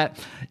point that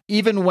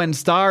even when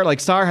Star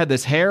had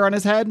this hair on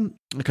his head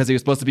because he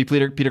was supposed to be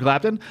Peter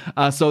Clapton.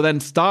 So then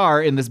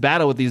Star in this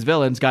battle with these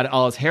villains got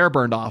all his hair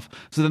burned off.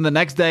 So then the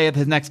next day at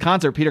his next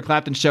concert, Peter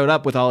Clapton showed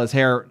up with all his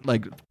hair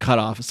cut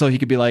off, so he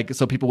could be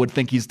so people would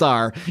think he's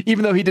Star,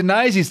 even though he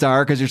denies he's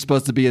Star because you're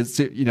supposed to be a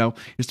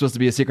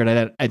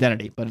secret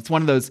identity. But it's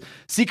one of those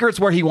secrets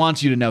where he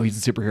wants you to know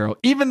he's a superhero,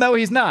 even though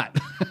he's not.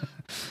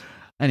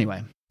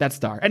 Anyway. That's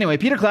Star. Anyway,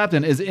 Peter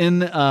Clapton is in,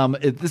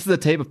 this is a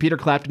tape of Peter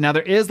Clapton. Now,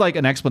 there is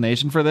an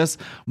explanation for this,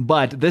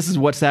 but this is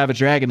what Savage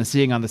Dragon is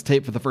seeing on this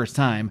tape for the first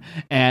time.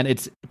 And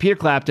it's Peter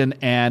Clapton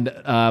and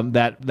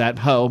that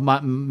hoe,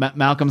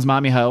 Malcolm's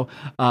mommy hoe,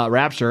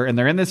 Rapture, and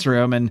they're in this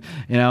room, and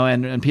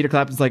Peter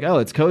Clapton's like, oh,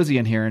 it's cozy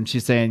in here. And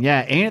she's saying,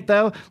 yeah, ain't it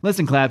though?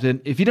 Listen, Clapton,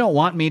 if you don't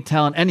want me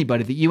telling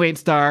anybody that you ain't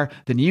Star,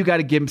 then you got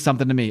to give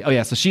something to me. Oh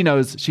yeah, so she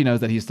knows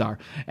that he's Star.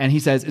 And he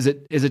says, is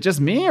it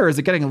just me, or is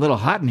it getting a little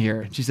hot in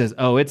here? And she says,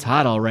 oh, it's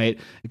hot all right.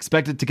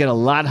 Expect it to get a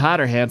lot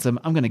hotter, handsome.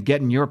 I'm going to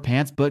get in your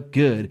pants, but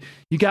good.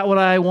 You got what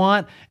I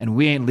want, and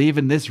we ain't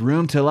leaving this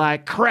room till I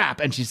crap.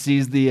 And she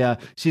sees the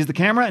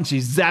camera, and she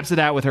zaps it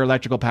out with her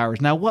electrical powers.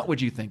 Now, what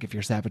would you think if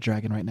you're Savage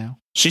Dragon right now?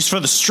 She's for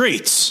the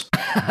streets.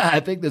 I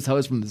think this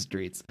hoe's from the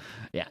streets.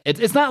 Yeah,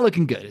 it's not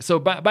looking good. So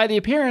by the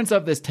appearance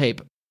of this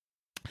tape,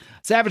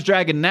 Savage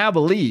Dragon now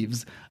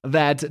believes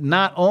that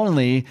not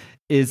only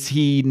is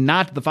he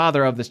not the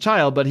father of this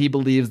child, but he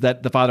believes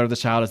that the father of this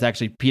child is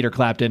actually Peter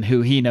Clapton,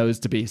 who he knows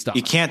to be Star.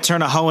 You can't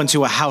turn a hoe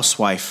into a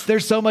housewife.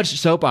 There's so much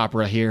soap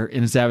opera here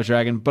in Savage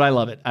Dragon, but I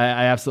love it. I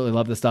absolutely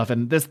love this stuff.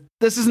 And this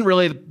isn't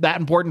really that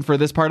important for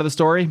this part of the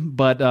story,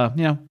 but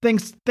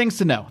things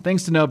to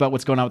know about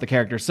what's going on with the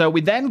characters. So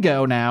we then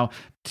go now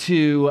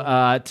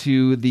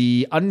to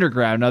the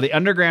underground. Now the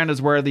underground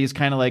is where these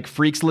kind of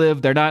freaks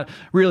live. They're not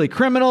really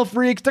criminal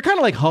freaks. They're kind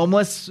of like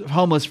homeless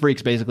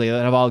freaks basically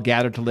that have all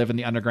gathered to live in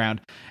the underground.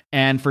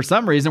 And for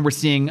some reason, we're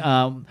seeing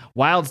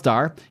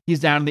Wildstar.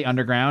 He's down in the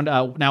underground.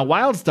 Now,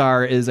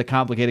 Wildstar is a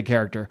complicated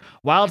character.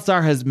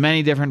 Wildstar has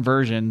many different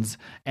versions,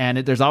 and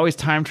there's always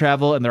time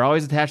travel, and they're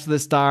always attached to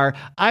this star.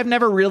 I've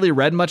never really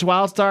read much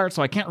Wildstar,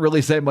 so I can't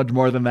really say much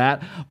more than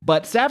that.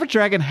 But Savage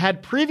Dragon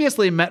had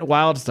previously met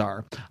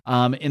Wildstar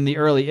in the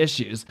early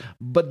issues,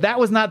 but that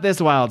was not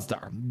this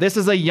Wildstar. This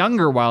is a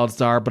younger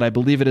Wildstar, but I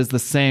believe it is the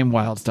same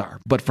Wildstar,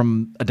 but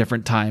from a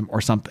different time or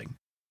something.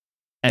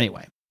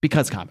 Anyway.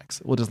 Because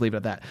comics. We'll just leave it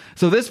at that.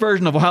 So this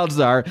version of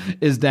Wildstar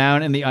is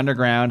down in the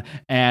underground,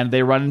 and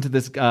they run into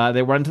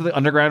the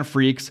underground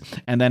freaks,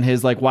 and then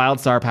his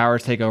Wildstar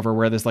powers take over,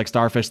 where this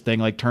starfish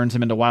thing turns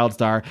him into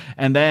Wildstar.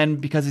 And then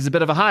because he's a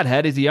bit of a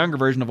hothead, he's a younger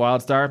version of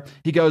Wildstar,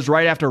 he goes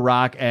right after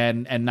Rock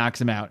and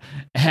knocks him out.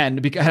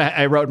 And because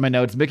I wrote in my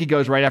notes, Mickey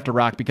goes right after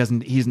Rock because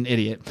he's an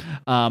idiot.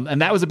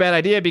 And that was a bad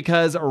idea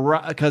because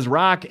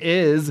Rock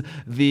is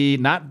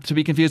not to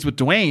be confused with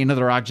Dwayne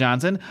The Rock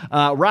Johnson.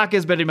 Rock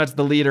is pretty much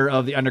the leader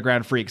of the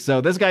underground freaks.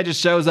 So this guy just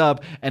shows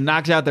up and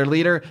knocks out their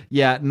leader.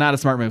 Yeah, not a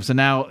smart move. So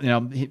now,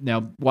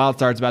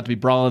 Wildstar's about to be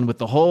brawling with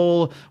the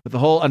whole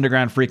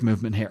underground freak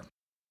movement here.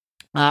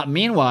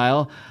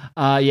 Meanwhile,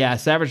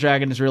 Savage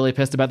Dragon is really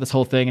pissed about this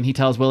whole thing, and he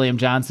tells William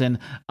Johnson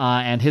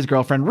and his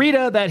girlfriend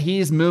Rita that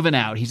he's moving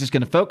out. He's just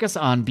going to focus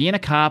on being a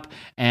cop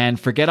and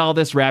forget all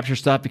this Rapture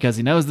stuff because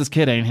he knows this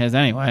kid ain't his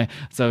anyway.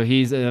 So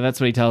that's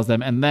what he tells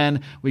them. And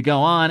then we go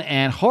on,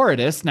 and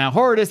Horridus. Now,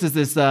 Horridus is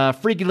this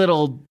freaky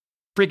little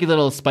freaky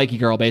little spiky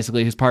girl,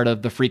 basically, who's part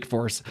of the Freak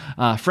Force,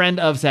 friend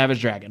of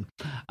Savage Dragon.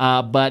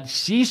 But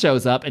she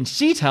shows up and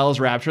she tells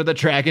Rapture that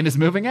Dragon is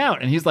moving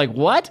out. And he's like,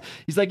 what?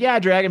 He's like, yeah,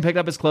 Dragon picked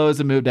up his clothes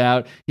and moved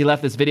out. He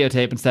left this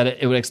videotape and said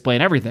it would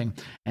explain everything.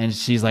 And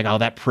she's like, oh,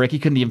 that prick. He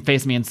couldn't even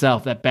face me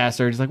himself, that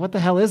bastard. He's like, what the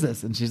hell is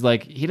this? And she's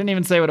like, he didn't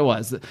even say what it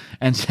was.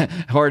 And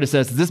Horridus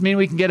says, does this mean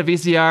we can get a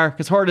VCR?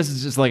 Because Horridus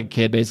is just like a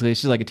kid, basically.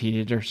 She's like a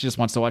teenager. She just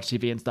wants to watch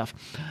TV and stuff.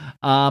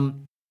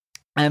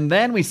 And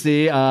then we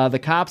see the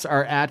cops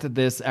are at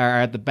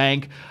the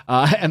bank,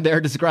 and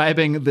they're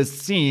describing this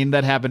scene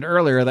that happened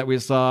earlier that we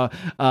saw,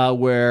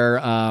 where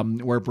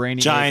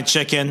Brainy giant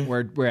chicken,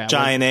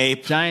 giant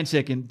ape, giant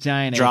chicken,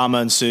 giant drama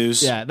ape.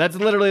 ensues. Yeah, that's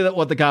literally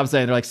what the cops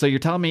say. They're like, so you're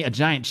telling me a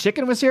giant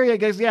chicken was here? I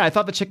guess, yeah, I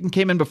thought the chicken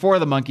came in before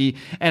the monkey,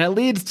 and it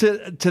leads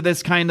to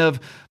this kind of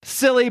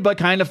silly but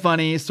kind of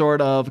funny sort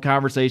of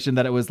conversation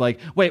that it was like,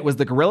 wait, was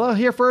the gorilla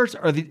here first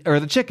or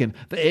the chicken,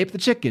 the ape, the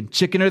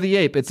chicken or the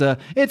ape? It's a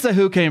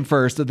who came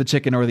first, the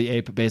chicken or the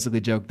ape,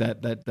 basically joke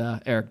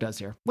that Eric does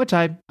here, which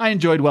I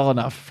enjoyed well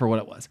enough for what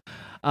it was.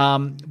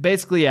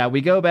 Basically, yeah, we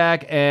go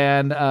back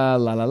and la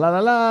la la la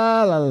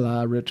la la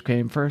la. Rich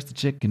came first, the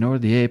chicken or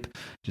the ape.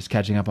 Just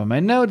catching up on my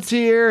notes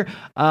here.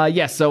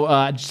 Yes,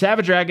 so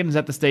Savage Dragon is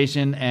at the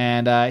station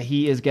and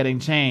he is getting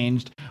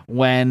changed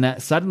when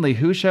suddenly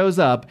who shows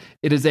up?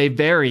 It is a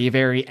very,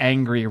 very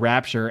angry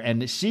Rapture,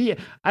 and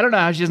I don't know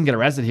how she doesn't get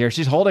arrested here.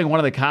 She's holding one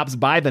of the cops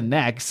by the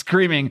neck,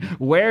 screaming,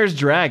 "Where's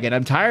Dragon?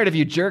 I'm tired of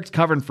you jerks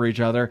covering for each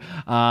other."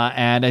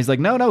 And he's like,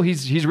 no,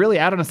 he's really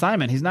out on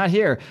assignment. He's not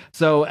here.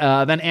 So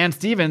then Ann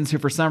Stevens, who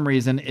for some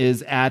reason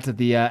is at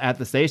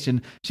the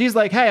station, she's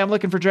like, "Hey, I'm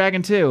looking for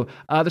Dragon too.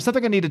 There's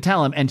something I need to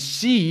tell him," and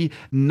she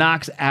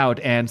knocks out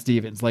Ann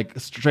Stevens like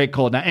straight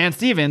cold. Now Ann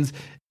Stevens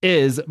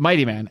is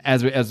Mighty Man,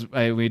 as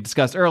we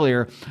discussed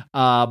earlier,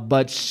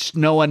 but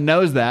no one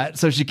knows that,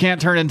 so she can't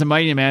turn into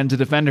Mighty Man to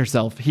defend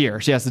herself here.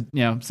 She has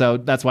to, so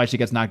that's why she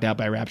gets knocked out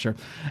by Rapture.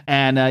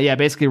 And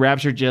basically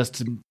Rapture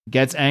just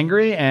gets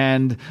angry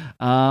and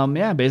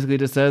basically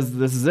just says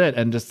this is it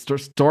and just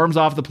storms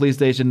off the police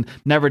station.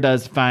 Never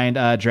does find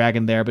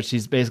Dragon there, but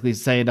she's basically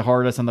saying to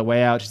Horridus on the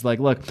way out, she's like,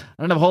 look,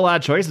 I don't have a whole lot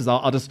of choices.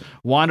 I'll just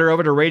wander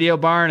over to Radio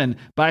Barn and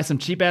buy some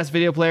cheap ass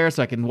video player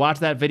so I can watch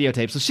that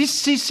videotape. So she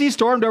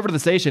stormed over to the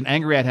station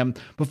angry at him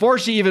before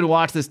she even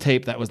watched this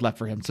tape that was left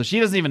for him. So she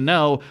doesn't even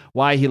know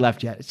why he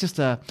left yet. It's just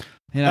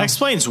that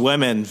explains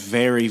women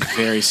very,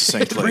 very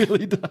succinctly. It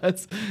really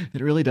does.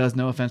 It really does.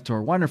 No offense to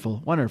our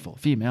wonderful, wonderful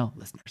female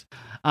listeners.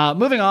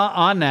 Moving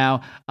on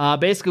now.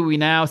 Basically,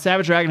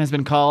 Savage Dragon has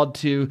been called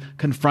to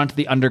confront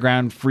the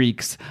underground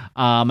freaks.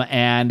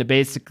 And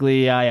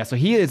basically, so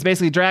it's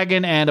basically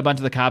Dragon and a bunch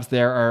of the cops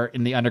there are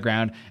in the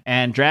underground.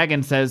 And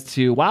Dragon says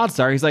to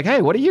Wildstar, he's like,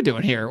 "Hey, what are you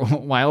doing here?"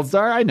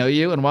 Wildstar, "I know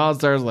you." And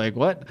Wildstar's like,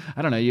 "What?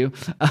 I don't know you."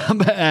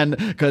 And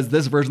because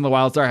this version of the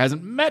Wildstar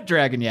hasn't met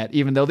Dragon yet,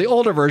 even though the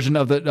older version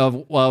of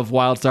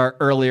Wildstar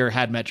earlier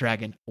had met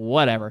Dragon.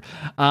 Whatever.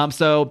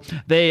 So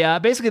they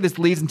basically this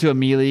leads into a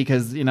melee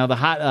because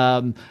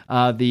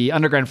the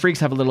underground freaks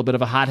have a little bit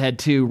of a hothead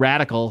too.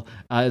 Radical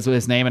is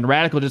his name, and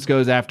Radical just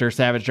goes after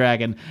Savage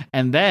Dragon,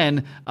 and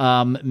then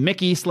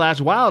Mickey /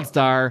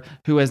 Wildstar,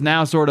 who has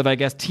now sort of, I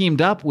guess,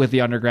 teamed up with the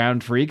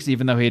underground freaks,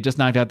 even though he had just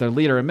knocked out their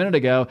leader a minute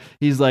ago.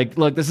 He's like,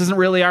 "Look, this isn't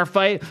really our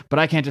fight, but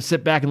I can't just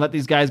sit back and let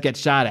these guys get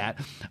shot at."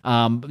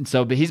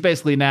 But he's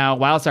basically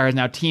Wildstar has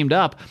now teamed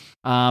up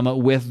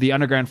with the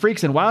underground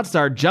freaks, and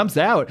Wildstar jumps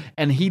out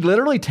and he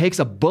literally takes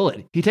a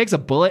bullet. He takes a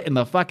bullet in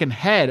the fucking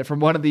head from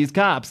one of these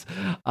cops.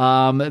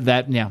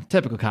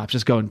 Typical cops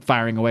just going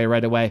firing away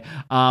right away.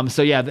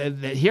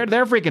 Here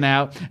they're freaking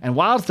out, and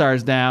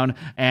Wildstar's down,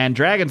 and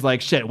Dragon's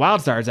like, "Shit,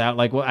 Wildstar's out.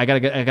 Like, well, I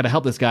gotta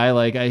help this guy.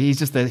 Like, he's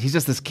just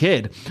this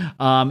kid.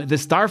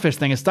 This starfish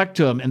thing is stuck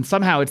to him, and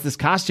somehow it's this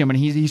costume, and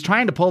he's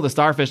trying to pull the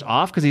starfish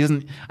off because he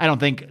doesn't. I don't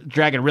think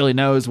Dragon really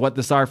knows what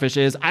the starfish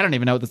is. I don't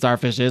even know what the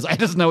starfish is. I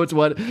just know it's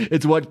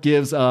what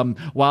gives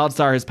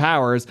Wildstar his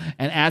powers.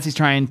 And as he's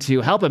trying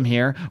to help him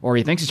here, or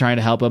he thinks he's trying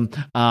to help him,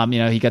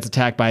 he gets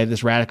attacked by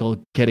this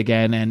Radical kid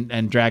again,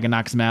 and Dragon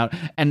knocks him out.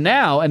 And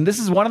this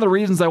is one of the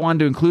reasons I wanted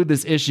to include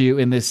this issue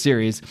in this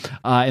series,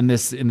 in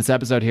this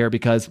episode here,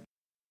 because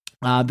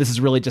this is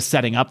really just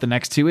setting up the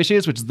next two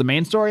issues, which is the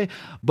main story.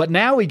 But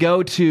now we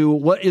go to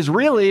what is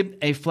really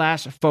a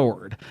flash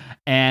forward,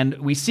 and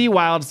we see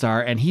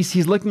Wildstar, and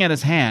he's looking at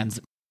his hands.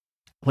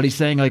 But he's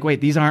saying, like,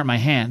 wait, these aren't my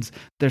hands.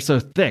 They're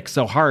so thick,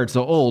 so hard,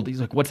 so old. He's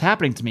like, what's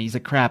happening to me? He's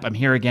like, crap, I'm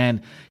here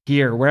again,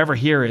 wherever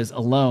here is,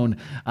 alone.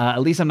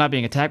 At least I'm not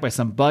being attacked by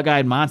some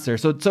bug-eyed monster.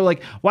 So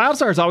like,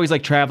 Wildstar is always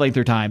like traveling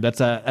through time.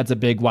 That's a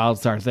big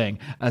Wildstar thing,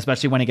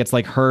 especially when he gets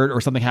like hurt or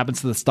something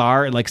happens to the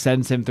star, it like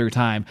sends him through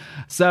time.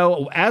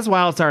 So as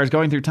Wildstar is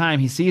going through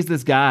time, he sees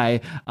this guy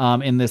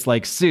in this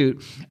like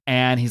suit,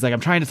 and he's like,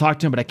 I'm trying to talk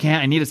to him, but I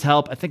can't. I need his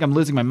help. I think I'm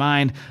losing my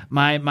mind.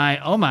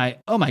 Oh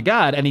my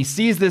God. And he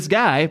sees this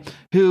guy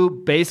who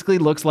basically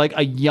looks like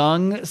a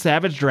young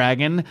Savage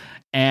Dragon,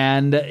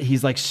 and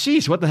he's like,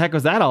 sheesh, what the heck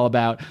was that all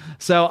about?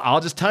 So I'll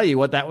just tell you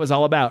what that was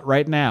all about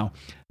right now.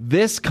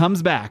 This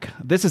comes back.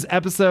 This is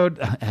episode.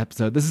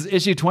 This is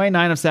issue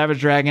 29 of Savage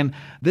Dragon.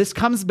 This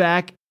comes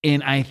back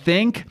in, I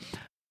think,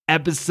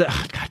 episode.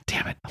 God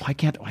damn it! Why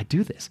can't I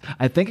do this?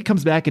 I think it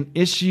comes back in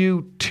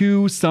issue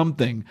 2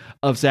 something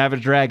of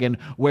Savage Dragon,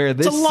 where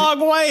this. It's a long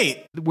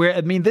wait. Where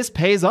this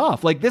pays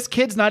off. Like, this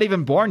kid's not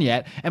even born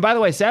yet. And by the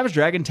way, Savage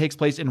Dragon takes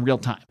place in real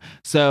time.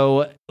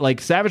 So,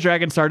 like, Savage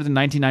Dragon started in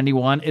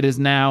 1991. It is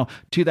now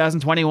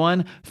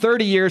 2021.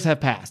 30 years have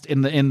passed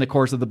in the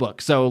course of the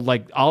book. So,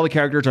 like, all the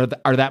characters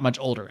are that much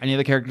older. Any of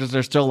the characters that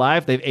are still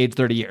alive, they've aged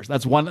 30 years.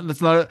 That's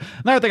another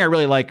thing I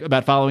really like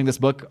about following this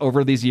book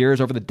over these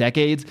years, over the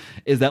decades,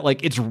 is that,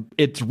 like,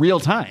 it's real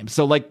time.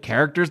 So, like,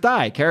 characters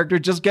die, characters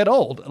just get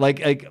old.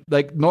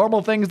 Like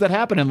normal things that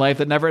happen in life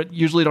that never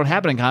usually don't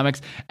happen in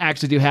comics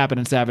actually do happen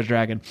in Savage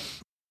Dragon.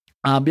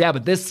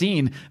 But this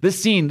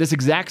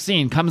exact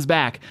scene comes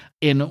back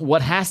in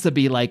what has to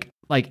be like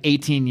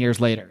 18 years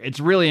later. It's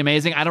really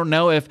amazing. I don't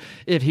know if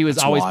he was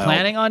always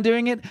planning on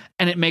doing it,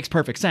 and it makes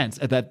perfect sense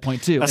at that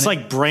point too. That's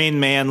like Rain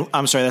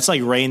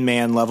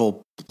Man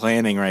level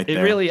planning right there.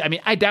 It really,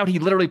 I doubt he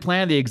literally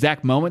planned the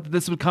exact moment that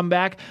this would come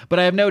back, but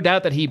I have no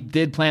doubt that he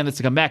did plan this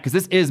to come back, because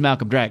this is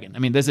Malcolm Dragon.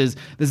 This is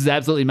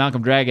absolutely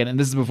Malcolm Dragon, and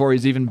this is before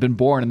he's even been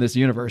born in this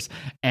universe.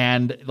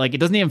 And like, it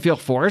doesn't even feel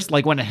forced.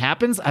 Like, when it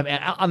happens,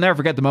 I'll never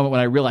forget the moment when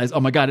I realized, oh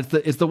my God,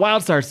 it's the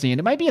Wildstar scene.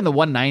 It might be in the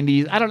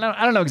 190s. I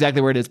don't know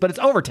exactly where it is, but it's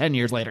over 10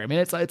 years later.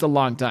 It's a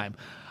long time.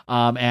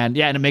 And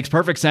it makes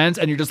perfect sense,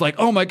 and you're just like,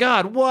 oh my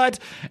God, what?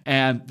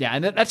 And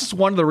that's just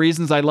one of the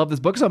reasons I love this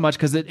book so much,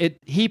 because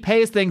he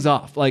pays things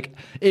off. Like,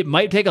 it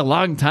might take a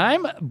long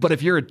time, but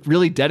if you're a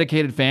really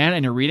dedicated fan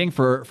and you're reading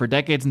for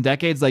decades and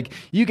decades, like,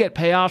 you get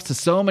payoffs to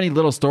so many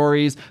little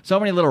stories, so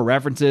many little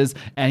references,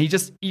 and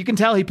you can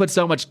tell he put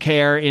so much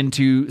care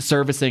into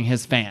servicing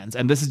his fans.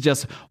 And this is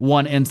just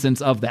one instance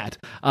of that.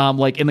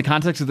 Like, in the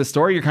context of the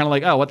story, you're kind of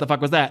like, oh, what the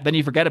fuck was that? Then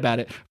you forget about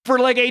it for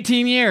like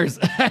 18 years.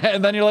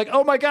 And then you're like,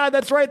 oh my God,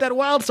 that's right. That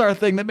Wildstar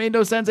thing that made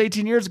no sense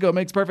 18 years ago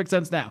makes perfect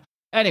sense now.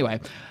 Anyway,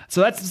 so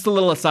that's just a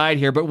little aside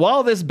here. But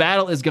while this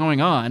battle is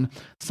going on,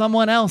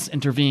 someone else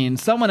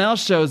intervenes. Someone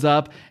else shows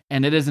up,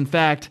 and it is, in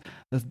fact,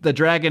 the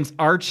dragon's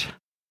arch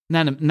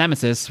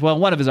nemesis. Well,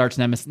 one of his arch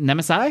nemesis. Not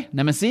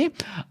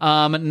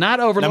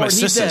Overlord.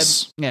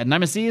 Nemesis. He did. Yeah,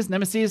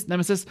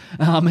 Nemesis.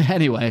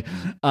 Anyway,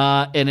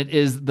 and it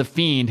is the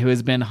Fiend, who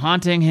has been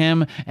haunting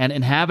him and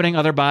inhabiting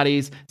other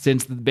bodies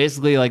since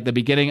basically like the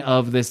beginning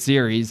of this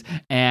series.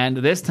 And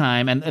this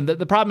time, and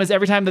the problem is,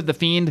 every time that the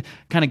Fiend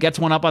kind of gets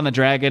one up on the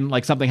dragon,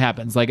 like, something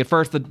happens. Like, at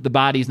first, the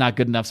body's not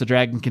good enough, so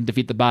dragon can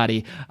defeat the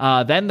body.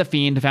 Then the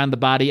Fiend found the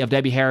body of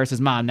Debbie Harris's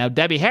mom. Now,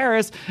 Debbie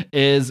Harris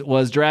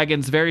was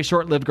Dragon's very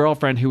short-lived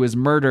girlfriend who was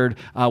murdered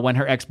when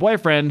her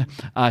ex-boyfriend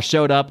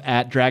showed up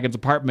at Dragon's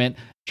apartment,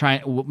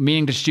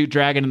 meaning to shoot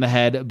Dragon in the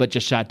head, but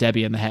just shot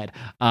Debbie in the head.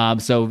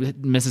 So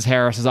Mrs.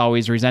 Harris has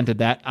always resented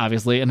that,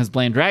 obviously, and has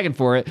blamed Dragon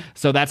for it.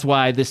 So that's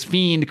why this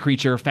Fiend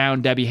creature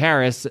found Debbie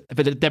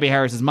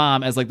Harris's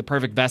mom, as like the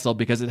perfect vessel,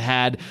 because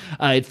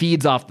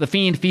the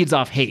Fiend feeds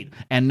off hate,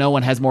 and no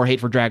one has more hate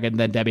for Dragon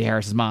than Debbie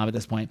Harris's mom at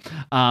this point.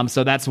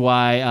 So that's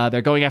why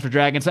they're going after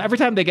Dragon. So every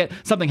time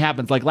something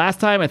happens, like last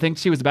time, I think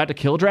she was about to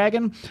kill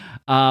Dragon,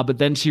 but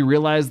then she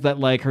realized that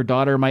like her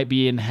daughter might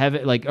be in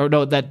heaven,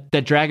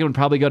 that Dragon would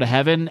probably go to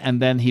heaven,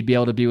 and then he'd be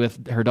able to be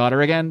with her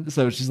daughter again.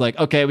 So she's like,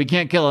 okay, we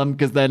can't kill him,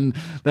 because then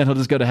he'll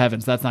just go to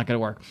heaven. So that's not going to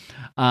work.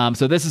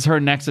 So this is her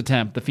next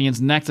attempt, the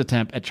Fiend's next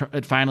attempt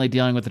at finally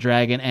dealing with the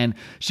dragon. And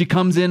she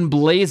comes in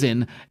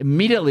blazing,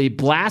 immediately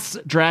blasts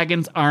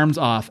Dragon's arms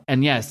off.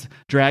 And yes,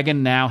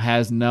 Dragon now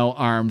has no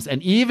arms.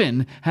 And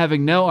even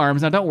having no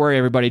arms, now don't worry,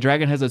 everybody,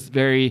 Dragon has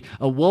a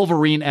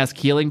Wolverine-esque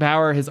healing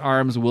power. His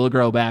arms will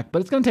grow back,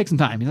 but it's going to take some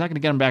time. He's not going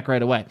to get them back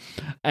right away.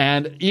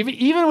 And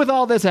even with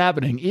all this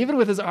happening, even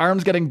with his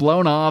arms getting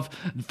blown off,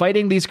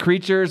 fighting these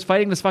creatures,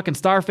 fighting this fucking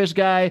starfish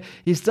guy,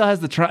 he still has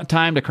the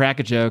time to crack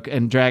a joke.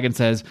 And Dragon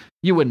says,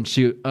 "You wouldn't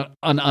shoot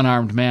an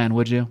unarmed man,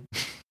 would you?"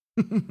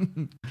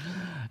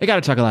 It got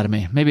a chuckle out of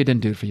me. Maybe it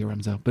didn't do it for you,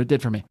 Remzo, but it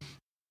did for me.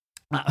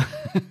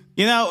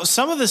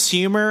 Some of this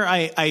humor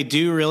I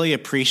do really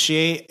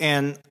appreciate,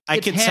 and I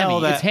could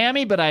tell that it's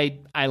hammy, but I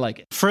like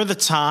it. For the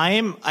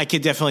time, I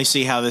could definitely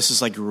see how this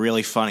is like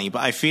really funny,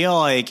 but I feel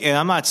like, and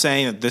I'm not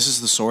saying that this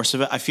is the source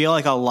of it, I feel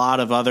like a lot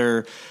of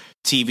other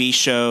TV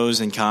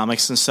shows and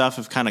comics and stuff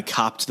have kind of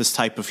copped this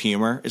type of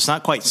humor. It's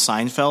not quite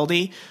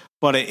Seinfeld-y,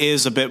 but it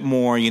is a bit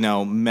more,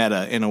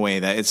 meta in a way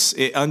that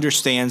it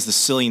understands the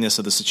silliness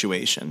of the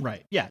situation.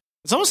 Right. Yeah.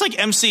 It's almost like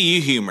MCU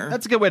humor.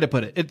 That's a good way to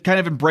put it. It kind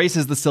of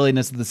embraces the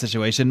silliness of the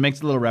situation, makes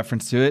a little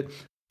reference to it,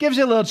 gives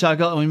you a little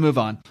chuckle, and we move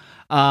on.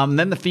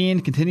 Then the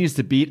Fiend continues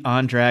to beat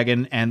on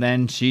Dragon, and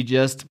then she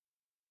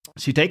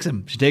takes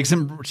him. She takes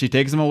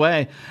him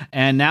away.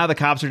 And now the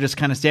cops are just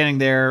kind of standing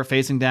there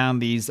facing down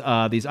these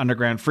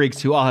underground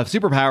freaks who all have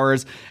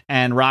superpowers.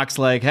 And Rock's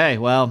like, hey,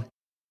 well,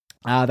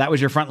 That was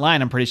your front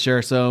line, I'm pretty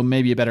sure, so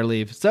maybe you better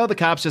leave. So the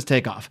cops just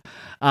take off.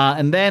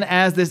 And then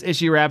as this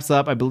issue wraps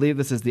up, I believe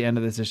this is the end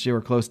of this issue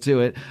or close to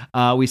it,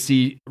 we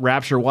see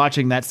Rapture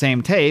watching that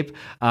same tape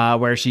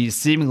where she's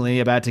seemingly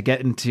about to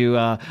get into...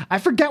 I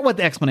forget what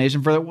the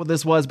explanation for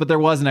this was, but there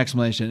was an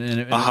explanation.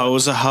 And a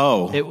hoe's a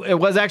hoe. It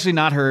was actually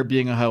not her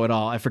being a hoe at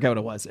all. I forget what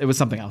it was. It was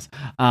something else.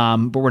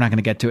 But we're not going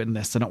to get to it in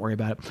this, so don't worry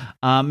about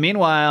it.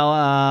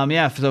 Meanwhile,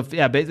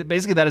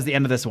 basically that is the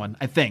end of this one,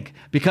 I think.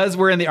 Because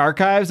we're in the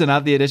archives and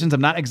not the editions, I'm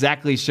not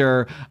exactly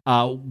sure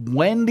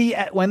when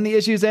the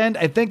issues end.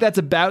 I think that's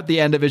about the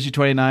end of issue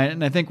 29,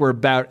 and I think we're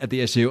about at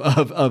the issue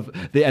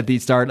at the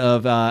start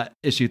of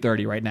issue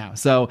 30 right now.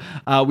 So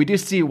we do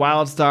see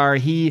Wildstar.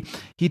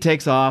 He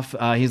takes off.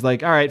 He's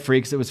like, all right,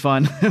 freaks, it was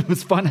fun. It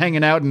was fun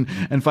hanging out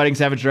and fighting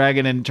Savage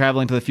Dragon and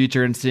traveling to the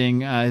future and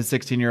seeing his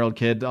 16-year-old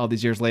kid all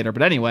these years later.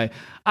 But anyway,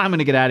 I'm going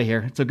to get out of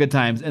here. So good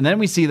times. And then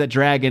we see that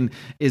Dragon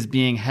is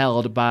being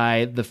held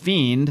by the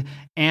Fiend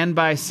and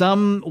by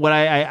what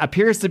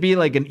appears to be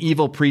like an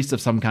evil priest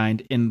of some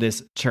kind in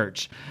this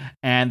church.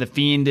 And the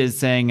Fiend is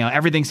saying,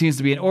 everything seems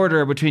to be in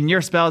order. Between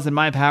your spells and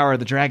my power,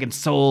 the dragon's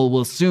soul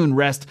will soon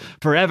rest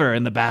forever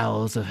in the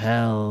bowels of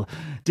hell.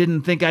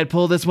 Didn't think I'd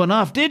pull this one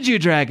off, did you,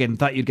 dragon?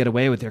 Thought you'd get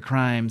away with your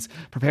crimes.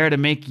 Prepare to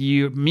meet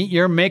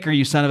your maker,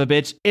 you son of a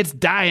bitch. It's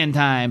dying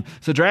time.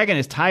 So Dragon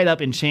is tied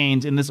up in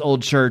chains in this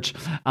old church,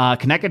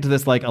 connected to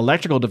this like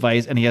electrical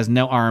device, and he has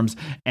no arms.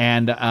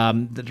 And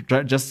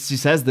just as she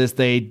says this,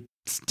 they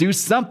do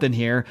something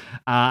here.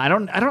 I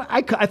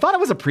thought it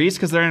was a priest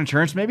because they're in a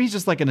church. Maybe he's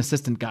just like an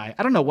assistant guy.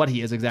 I don't know what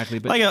he is exactly,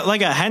 but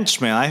like a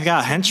henchman. I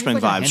got henchman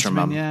vibes from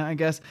him. Yeah, I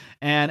guess.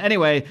 And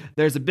anyway,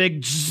 there's a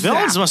big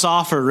villains must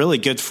offer really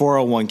good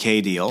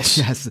 401k deals.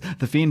 Yes,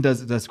 the Fiend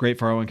does great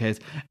 401ks.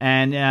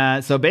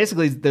 And so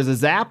basically, there's a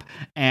zap,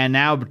 and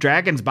now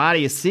Dragon's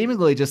body is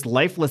seemingly just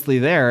lifelessly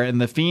there. And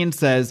the Fiend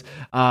says,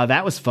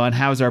 "That was fun.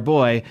 How's our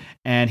boy?"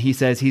 And he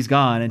says he's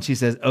gone. And she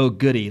says, "Oh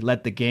goody,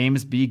 let the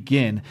games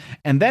begin."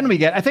 And then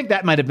I think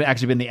that might have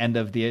actually been the end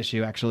of the issue,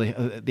 the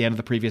end of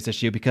the previous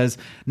issue, because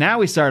now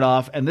we start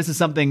off, and this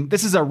is a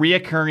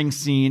reoccurring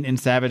scene in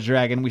Savage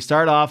Dragon. We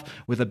start off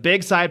with a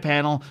big side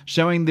panel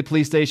showing the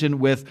police station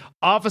with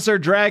Officer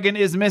Dragon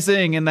is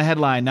missing in the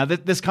headline. Now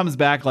this comes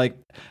back like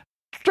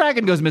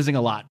Dragon goes missing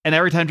a lot. And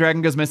every time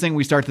Dragon goes missing,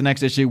 we start the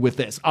next issue with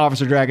this.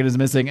 Officer Dragon is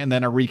missing, and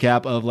then a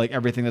recap of like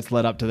everything that's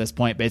led up to this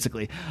point,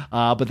 basically.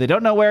 But they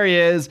don't know where he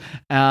is.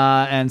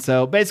 And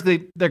so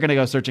basically they're going to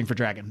go searching for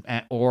Dragon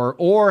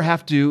or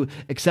have to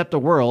accept a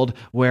world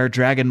where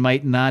Dragon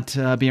might not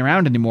be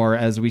around anymore,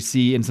 as we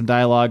see in some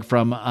dialogue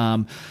from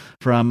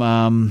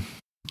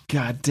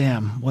God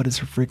damn, what is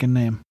her freaking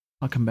name?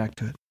 I'll come back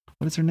to it.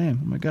 What is her name?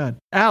 Oh my God.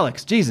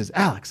 Alex. Jesus.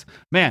 Alex.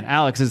 Man,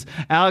 Alex,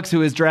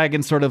 who is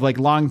Dragon's sort of like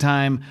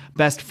longtime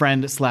best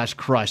friend /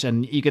 crush.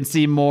 And you can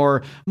see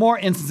more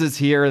instances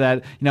here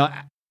that,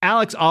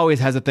 Alex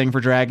always has a thing for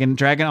Dragon.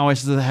 Dragon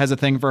always has a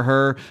thing for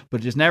her, but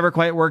it just never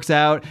quite works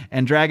out.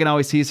 And Dragon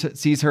always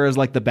sees her as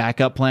like the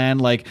backup plan.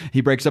 Like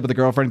he breaks up with the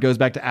girlfriend, goes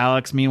back to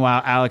Alex.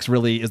 Meanwhile, Alex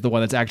really is the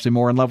one that's actually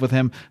more in love with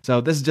him.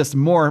 So this is just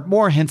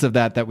more hints of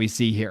that we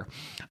see here.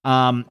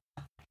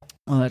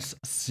 Let's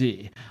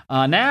see.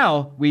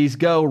 Now we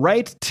go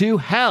right to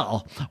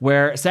hell,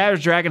 where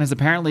Savage Dragon has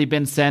apparently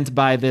been sent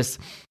by this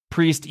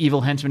priest,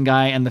 evil henchman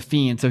guy, and the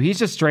Fiend. So he's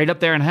just straight up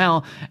there in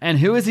hell. And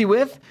who is he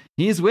with?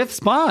 He's with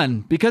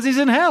Spawn, because he's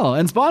in hell,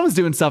 and Spawn was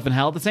doing stuff in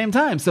hell at the same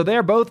time. So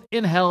they're both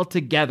in hell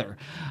together.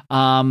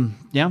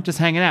 Just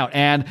hanging out.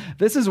 And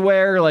this is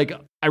where like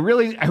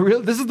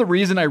this is the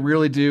reason I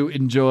really do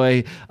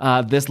enjoy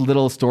this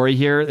little story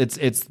here.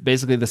 It's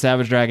basically the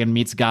Savage Dragon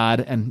meets God,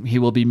 and he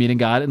will be meeting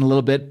God in a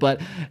little bit.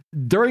 But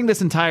during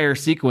this entire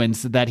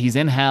sequence that he's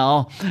in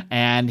hell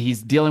and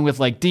he's dealing with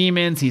like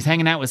demons, he's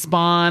hanging out with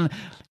Spawn.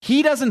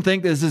 He doesn't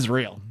think this is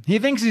real. He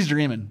thinks he's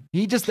dreaming.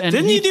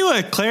 Didn't you do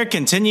a Claire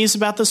Continues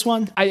about this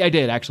one? I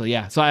did, actually,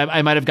 yeah. So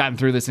I might have gotten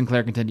through this in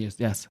Claire Continues,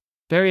 yes.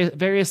 Very,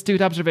 very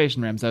astute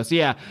observation, Remso. So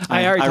yeah,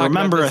 I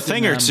remember a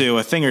thing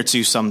or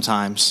two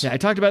sometimes. Yeah, I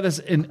talked about this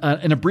in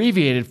an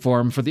abbreviated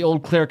form for the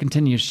old Claire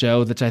Continues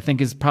show, which I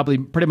think is probably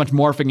pretty much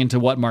morphing into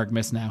what Mark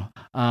missed now.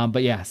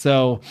 But yeah,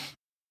 so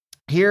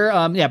here,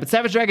 but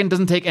Savage Dragon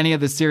doesn't take any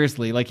of this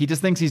seriously. Like, he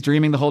just thinks he's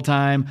dreaming the whole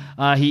time.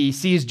 He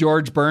sees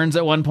George Burns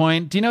at one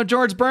point. Do you know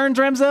George Burns,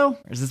 Remso?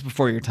 Or is this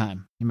before your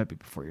time? He might be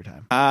before your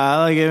time.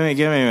 Give me a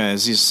minute.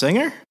 Is he a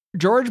singer?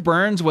 George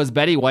Burns was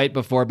Betty White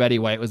before Betty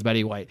White was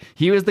Betty White.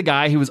 He was the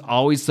guy who was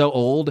always so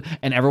old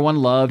and everyone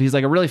loved. He's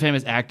like a really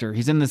famous actor.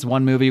 He's in this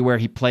one movie where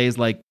he plays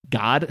like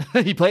God.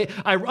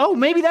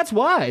 Maybe that's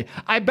why.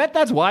 I bet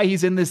that's why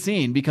he's in this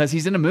scene, because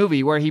he's in a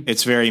movie where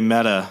it's very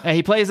meta.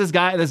 He plays this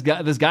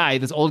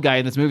old guy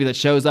in this movie that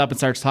shows up and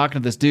starts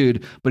talking to this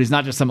dude, but he's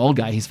not just some old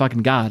guy. He's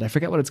fucking God. I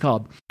forget what it's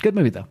called. Good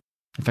movie though.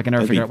 If I can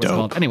ever figure out what it's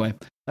called. Anyway,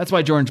 that's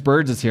why George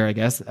Burns is here, I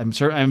guess. I'm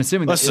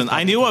assuming. Listen,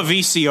 I knew what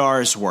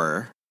VCRs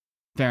were.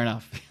 Fair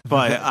enough.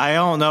 But I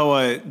don't know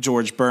what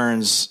George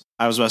Burns,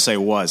 I was about to say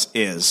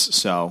is.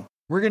 So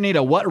We're gonna need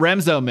a What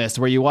Remzo Missed,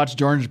 where you watch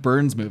George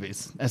Burns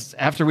movies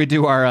after we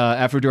do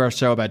our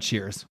show about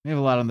Cheers. We have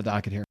a lot on the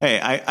docket here. Hey,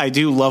 I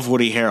do love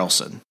Woody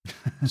Harrelson.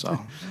 So,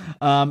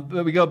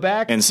 but we go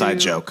back. Inside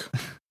joke.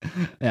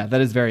 Yeah, that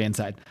is very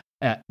inside.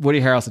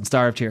 Woody Harrelson,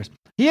 star of Cheers.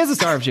 He is a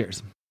star of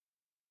Cheers.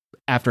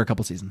 After a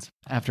couple seasons,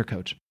 after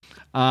Coach.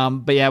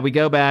 But yeah, we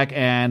go back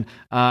and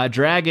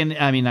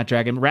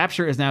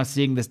Rapture is now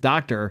seeing this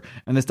doctor,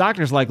 and this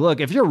doctor's like, look,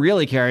 if you're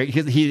really carrying,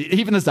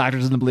 even this doctor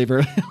doesn't believe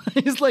her.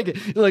 He's like,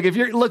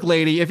 look,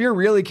 lady, if you're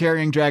really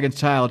carrying Dragon's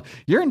child,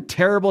 you're in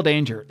terrible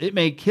danger. It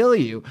may kill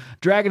you.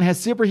 Dragon has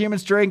superhuman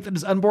strength, and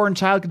his unborn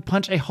child could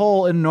punch a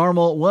hole in a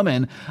normal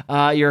woman.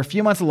 You're a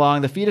few months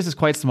along. The fetus is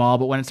quite small,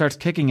 but when it starts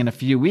kicking in a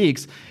few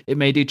weeks, it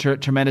may do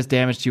tremendous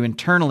damage to you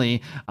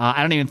internally.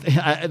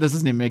 This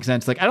doesn't even make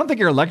sense. Like, I don't think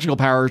your electrical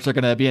powers are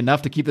going to be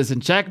enough to keep this in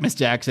check, Miss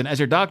Jackson. As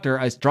your doctor,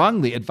 I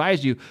strongly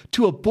advise you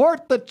to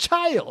abort the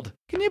child.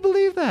 Can you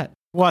believe that?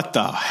 What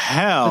the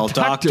hell, the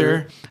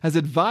doctor? Has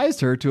advised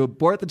her to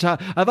abort the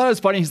child. I thought it was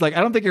funny. He's like, I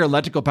don't think your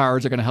electrical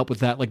powers are going to help with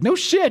that. Like, no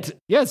shit.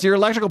 Yes, your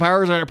electrical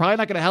powers are probably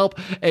not going to help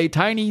a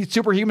tiny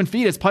superhuman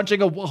fetus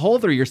punching a hole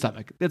through your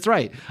stomach. That's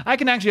right. I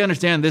can actually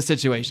understand this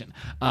situation.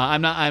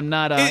 I'm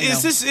not.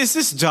 Is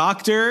this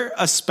doctor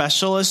a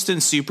specialist in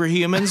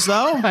superhumans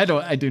though?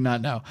 I do not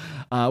know.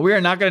 We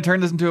are not going to turn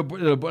this into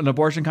an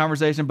abortion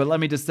conversation, but let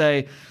me just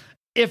say,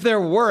 if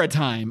there were a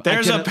time,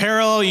 there's a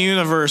parallel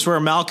universe where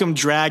Malcolm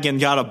Dragon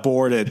got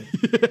aborted,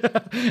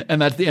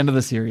 and that's the end of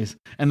the series.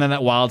 And then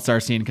that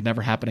Wildstar scene could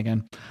never happen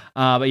again.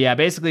 But yeah,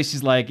 basically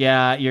she's like,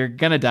 yeah, you're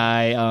gonna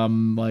die.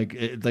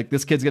 Like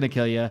this kid's gonna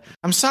kill you.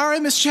 I'm sorry,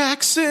 Miss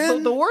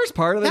Jackson. The worst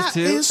part of this that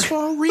is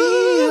for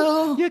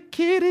real. Your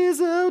kid is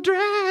a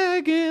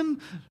dragon.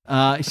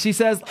 She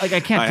says, like, I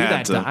can't do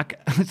that, Doc.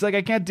 It's like,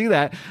 I can't do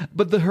that.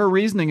 But her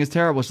reasoning is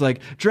terrible. She's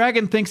like,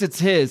 Dragon thinks it's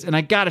his, and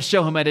I gotta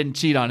show him I didn't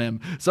cheat on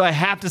him. So I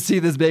have to see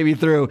this baby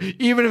through,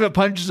 even if it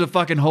punches a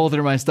fucking hole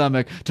through my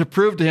stomach, to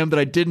prove to him that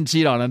I didn't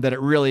cheat on him, that it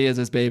really is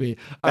his baby.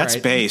 That's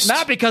based.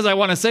 Not because I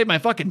want to save my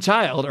fucking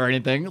child or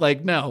anything.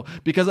 Like, no,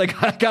 because I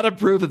gotta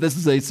prove that this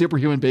is a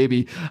superhuman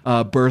baby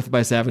birthed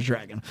by Savage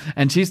Dragon.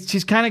 And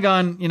she's kind of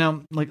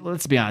gone, like,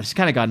 let's be honest, she's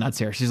kind of gone nuts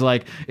here. She's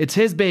like, it's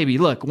his baby.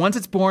 Look, once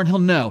it's born, he'll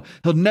know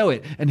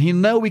it, and he'll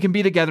know we can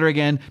be together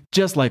again,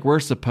 just like we're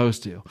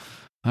supposed to.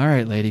 All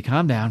right, lady,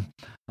 calm down.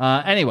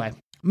 Anyway,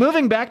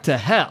 moving back to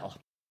hell.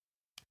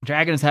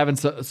 Dragon is having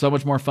so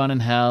much more fun in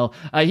hell.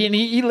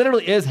 He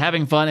literally is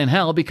having fun in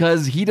hell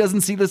because he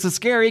doesn't see this as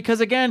scary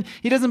because, again,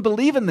 he doesn't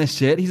believe in this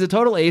shit. He's a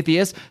total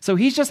atheist, so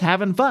he's just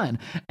having fun.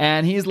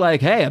 And he's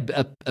like, hey,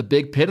 a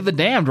big pit of the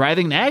damned,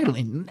 writhing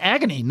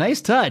agony.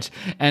 Nice touch.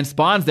 And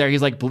Spawn's there.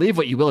 He's like, believe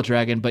what you will,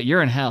 Dragon, but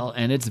you're in hell,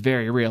 and it's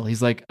very real.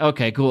 He's like,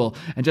 okay, cool.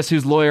 And just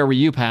whose lawyer were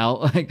you,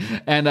 pal?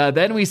 And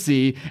then we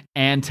see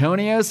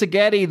Antonio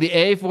Seghetti, the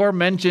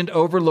aforementioned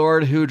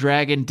overlord who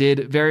Dragon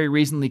did very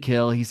recently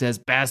kill. He says,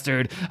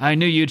 bastard, I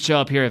knew you'd show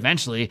up here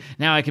eventually.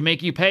 Now I can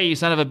make you pay, you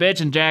son of a bitch.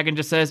 And Dragon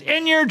just says,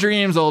 in your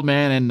dreams, old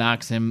man, and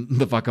knocks him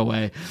the fuck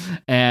away.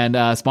 And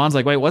Spawn's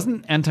like, wait,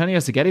 wasn't Antonio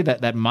Seghetti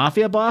that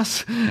mafia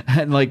boss?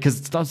 And like,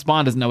 because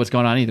Spawn doesn't know what's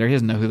going on either. He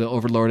doesn't know who the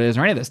Overlord is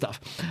or any of this stuff.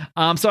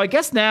 So I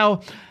guess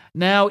now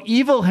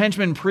evil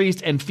henchman,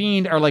 priest, and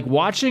fiend are like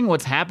watching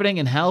what's happening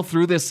in hell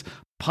through this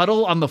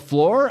puddle on the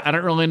floor. I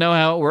don't really know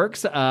how it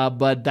works,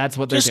 but that's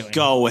what they're doing. Just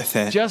go with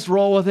it. Just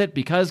roll with it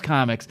because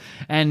comics.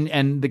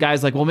 And the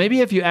guy's like, well,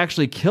 maybe if you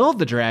actually killed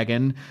the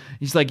dragon,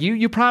 he's like,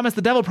 you promised,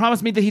 the devil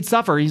promised me that he'd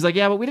suffer. He's like,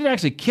 yeah, but we didn't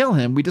actually kill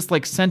him. We just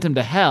like sent him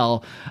to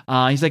hell.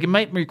 He's like, it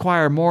might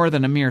require more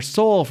than a mere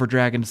soul for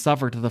Dragon to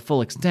suffer to the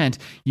full extent.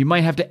 You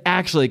might have to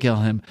actually kill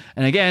him.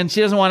 And again, she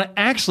doesn't want to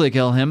actually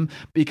kill him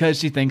because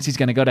she thinks he's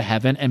going to go to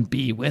heaven and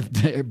be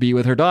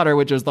with her daughter,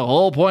 which was the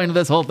whole point of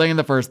this whole thing in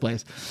the first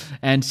place.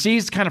 And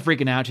she's kind of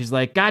freaking out. She's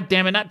like, God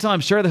damn it, not till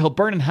I'm sure that he'll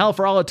burn in hell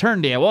for all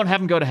eternity. I won't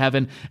have him go to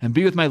heaven and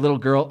be with my little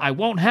girl. I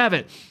won't have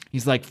it.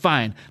 He's like,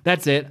 fine,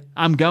 that's it.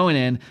 I'm going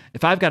in.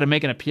 If I've got to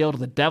make an appeal to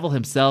the devil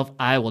himself,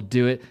 I will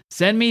do it.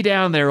 Send me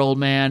down there, old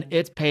man.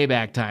 It's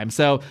payback time.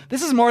 So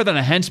this is more than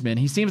a henchman.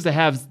 He seems to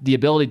have the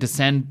ability to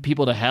send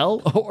people to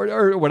hell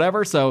or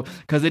whatever. So,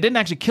 because they didn't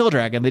actually kill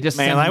Dragon. They just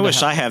Man, I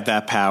wish I had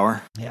that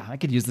power. Yeah, I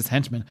could use this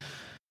henchman.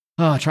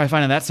 Oh, try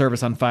finding that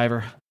service on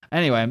Fiverr.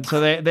 Anyway,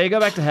 so they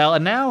go back to hell,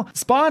 and now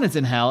Spawn is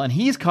in hell, and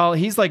he's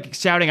like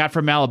shouting out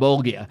for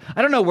Malabolgia.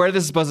 I don't know where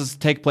this is supposed to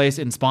take place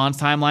in Spawn's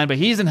timeline, but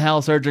he's in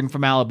hell searching for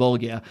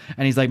Malabolgia,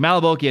 and he's like,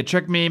 Malabolgia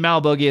tricked me.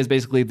 Malabolgia is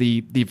basically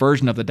the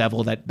version of the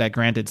devil that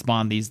granted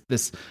Spawn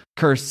this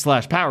curse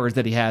 / powers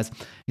that he has.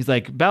 He's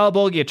like,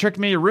 Malabolgia tricked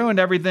me, ruined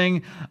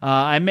everything.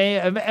 I may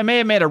have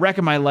made a wreck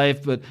of my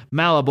life, but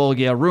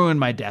Malabolgia ruined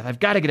my death. I've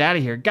got to get out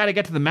of here. Got to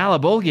get to the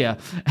Malabolgia.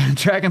 And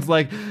Dragon's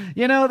like,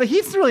 the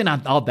heat's really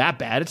not all that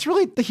bad. It's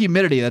really the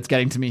humidity that's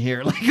getting to me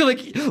here.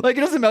 Like it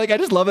doesn't matter. Like, I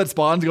just love that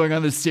Spawn's going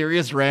on this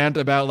serious rant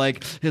about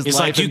like his It's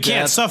life. like, you and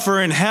can't death.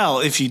 suffer in hell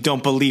if you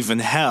don't believe in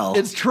hell.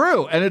 It's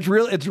true, and it's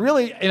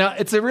really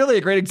it's a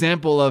really great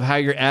example of how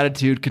your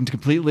attitude can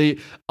completely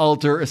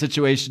alter a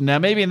situation. Now,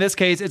 maybe in this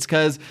case, it's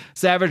because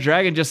Savage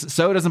Dragon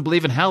so doesn't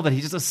believe in hell that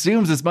he just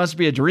assumes this must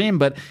be a dream,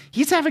 but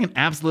he's having an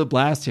absolute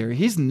blast here.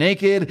 He's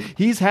naked,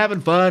 he's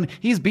having fun,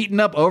 he's beating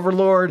up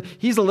Overlord,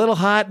 he's a little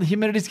hot, the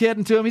humidity's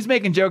getting to him, he's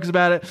making jokes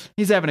about it,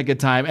 he's having a good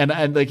time,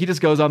 and like he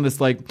just goes on this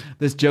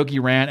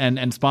jokey rant,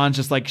 and Spawn's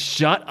just like,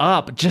 shut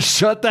up, just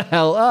shut the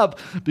hell up,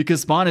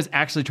 because Spawn is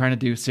actually trying to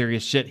do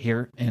serious shit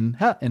here in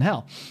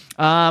hell.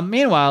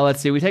 Meanwhile, let's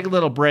see. We take a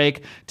little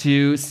break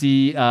to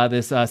see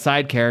this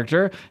side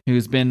character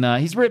who's been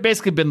he's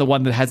basically been the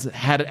one that has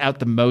had it out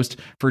the most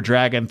for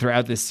Dragon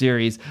throughout this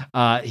series.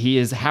 He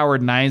is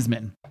Howard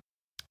Niseman.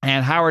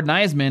 And Howard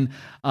Niseman,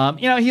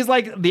 he's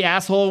like the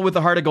asshole with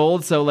the heart of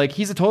gold. So like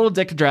he's a total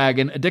dick to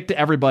Dragon, a dick to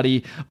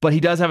everybody, but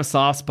he does have a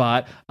soft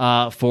spot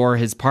for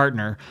his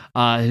partner,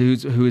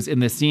 who's in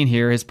this scene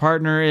here. His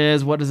partner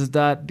is, what is his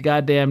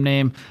goddamn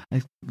name?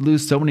 I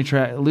lose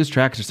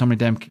tracks of so many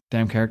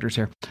damn characters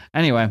here.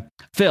 Anyway,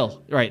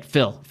 Phil, right?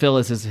 Phil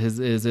is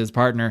his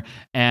partner,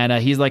 and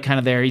he's like kind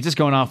of there. He's just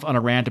going off on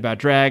a rant about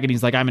Dragon.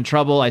 He's like, I'm in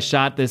trouble. I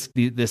shot this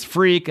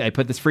freak. I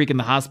put this freak in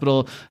the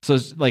hospital. So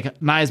it's like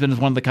Niseman is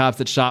one of the cops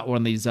that shot one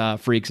of these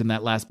freaks in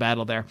that last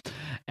battle there.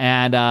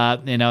 And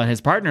his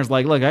partner's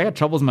like, look, I got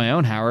troubles of my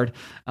own, Howard.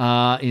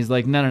 He's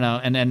like, no.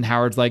 And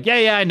Howard's like,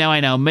 yeah, I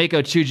know.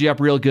 Mako chewed you up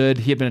real good.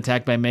 He had been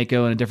attacked by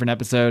Mako in a different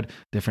episode,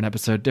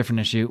 different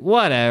issue,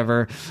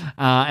 whatever.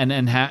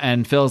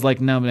 And Phil's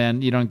like, no,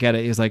 man, you don't get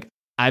it. He's like,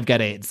 I've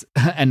got AIDS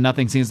and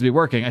nothing seems to be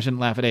working. I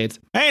shouldn't laugh at AIDS.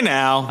 Hey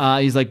now.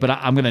 He's like, but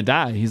I'm going to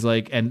die. He's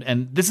like,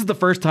 and this is the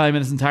first time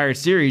in this entire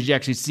series you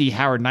actually see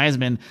Howard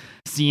Niseman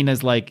seen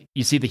as like,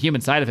 you see the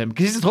human side of him,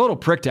 because he's a total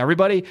prick to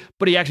everybody,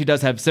 but he actually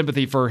does have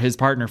sympathy for his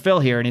partner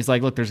Phil here. And he's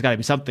like, look, there's got to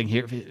be something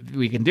here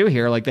we can do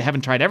here. Like, they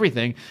haven't tried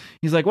everything.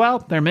 He's like, well,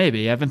 there may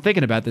be. I've been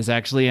thinking about this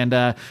actually. And,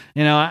 I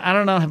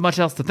don't know, have much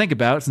else to think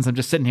about since I'm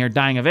just sitting here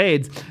dying of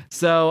AIDS.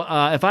 So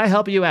if I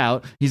help you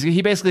out,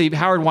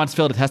 Howard wants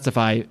Phil to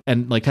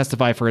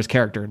testify for his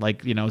character.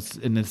 Like, in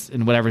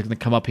whatever's going to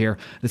come up here,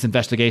 this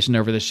investigation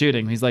over the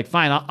shooting. He's like,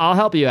 fine, I'll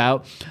help you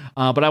out.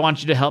 But I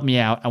want you to help me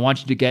out. I want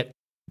you to get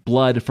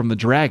blood from the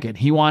dragon.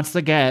 He wants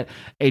to get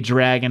a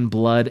dragon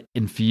blood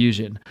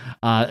infusion,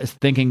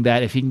 thinking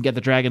that if he can get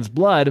the dragon's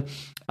blood,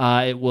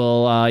 it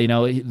will,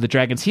 the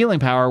dragon's healing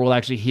power will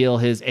actually heal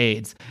his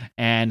AIDS.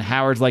 And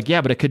Howard's like,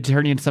 yeah, but it could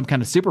turn you into some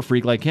kind of super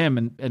freak like him.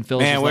 And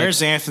Phil's man,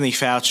 where's Anthony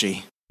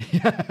Fauci?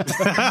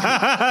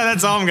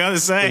 That's all I'm gonna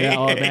say. Yeah,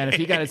 oh man, if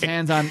he got his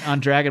hands on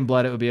dragon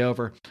blood, it would be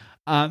over.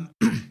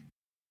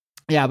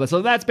 Yeah, but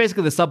so that's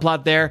basically the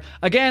subplot there.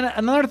 Again,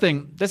 another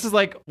thing, this is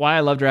like why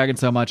I love Dragon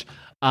so much.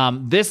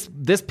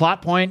 This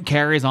plot point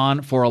carries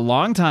on for a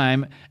long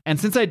time, and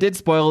since I did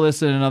spoil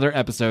this in another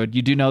episode,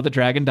 you do know that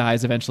Dragon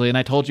dies eventually, and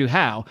I told you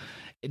how.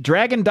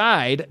 Dragon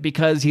died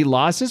because he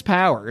lost his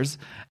powers,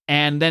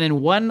 and then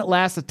in one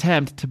last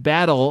attempt to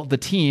battle the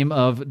team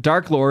of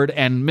Darklord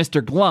and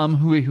Mr. Glum,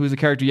 who's a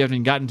character you haven't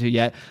even gotten to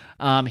yet,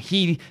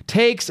 he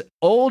takes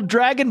old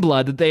dragon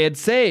blood that they had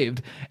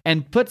saved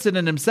and puts it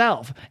in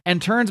himself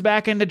and turns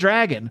back into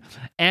dragon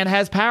and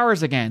has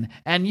powers again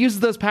and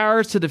uses those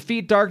powers to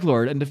defeat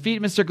Darklord and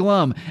defeat Mr.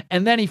 Glum.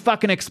 And then he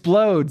fucking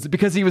explodes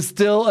because he was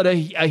still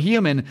a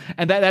human.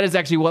 And that is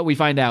actually what we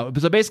find out.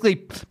 So basically,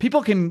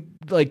 people can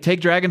like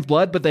take dragon's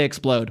blood, but they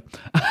explode.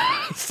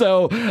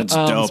 So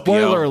dope,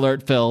 spoiler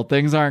alert, Phil,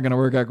 things aren't going to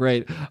work out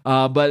great.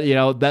 But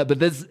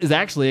this is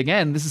actually,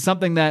 again, this is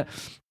something that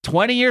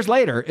 20 years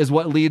later is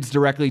what leads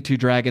directly to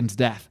Dragon's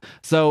death.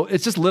 So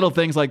it's just little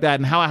things like that.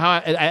 And how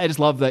I just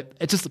love that.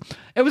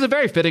 It was a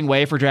very fitting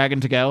way for Dragon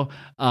to go,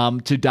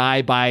 to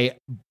die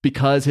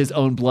because his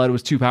own blood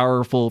was too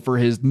powerful for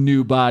his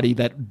new body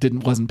that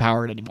wasn't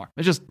powered anymore.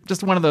 It's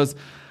just one of those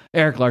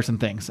Eric Larson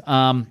things.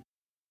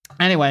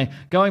 Anyway,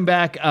 going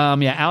back,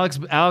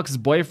 Alex's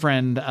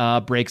boyfriend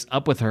breaks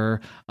up with her.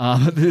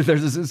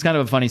 It's kind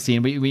of a funny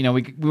scene. We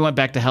went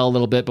back to hell a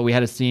little bit, but we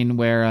had a scene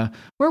where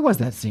was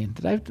that scene?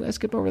 Did I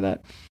skip over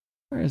that?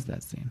 Where is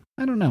that scene?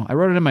 I don't know. I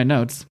wrote it in my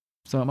notes,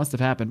 so it must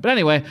have happened. But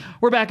anyway,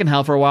 we're back in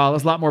hell for a while.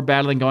 There's a lot more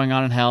battling going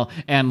on in hell,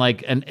 and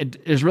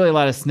there's really a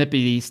lot of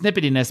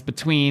snippitiness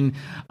between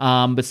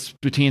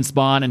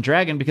Spawn and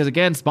Dragon, because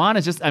again, Spawn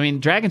is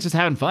Dragon's just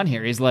having fun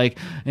here. He's like,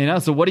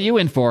 so what are you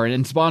in for?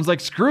 And Spawn's like,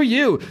 screw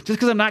you. Just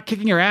because I'm not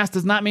kicking your ass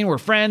does not mean we're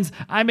friends.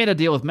 I made a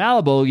deal with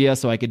Malabogia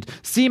so I could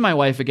see my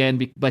wife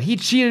again, but he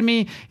cheated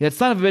me. That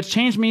son of a bitch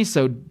changed me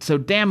so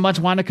damn much.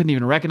 Wanda couldn't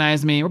even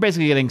recognize me. We're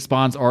basically getting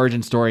Spawn's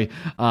origin story,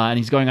 and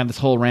he's going on this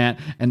whole rant,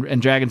 and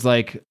Dragon's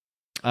like,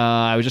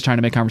 I was just trying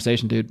to make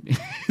conversation, dude.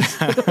 It's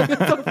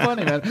so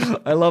funny, man.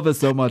 I love this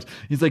so much.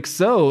 He's like,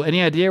 so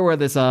any idea where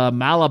this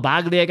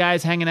Malabaglia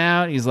guy's hanging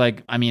out? He's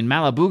like,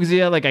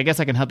 Malabugzia, I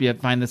guess I can help you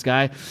find this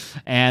guy.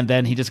 And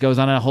then he just goes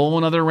on a whole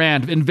another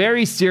rant in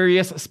very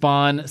serious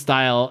Spawn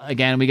style.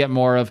 Again, we get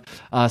more of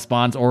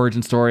Spawn's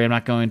origin story. I'm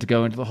not going to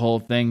go into the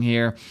whole thing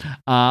here.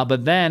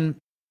 But then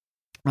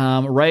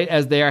Right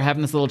as they are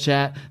having this little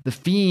chat, the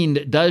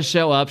Fiend does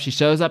show up. She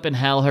shows up in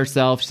hell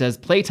herself. She says,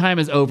 playtime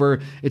is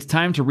over. It's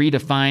time to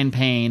redefine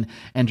pain.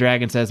 And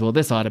Dragon says, well,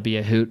 this ought to be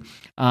a hoot.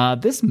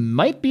 This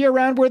might be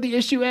around where the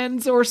issue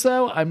ends or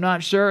so. I'm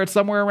not sure. It's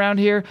somewhere around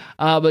here.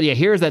 But yeah,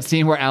 here's that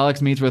scene where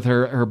Alex meets with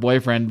her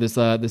boyfriend, this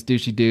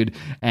douchey dude.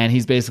 And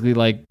he's basically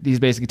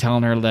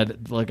telling her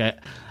that, like, I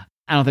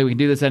don't think we can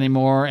do this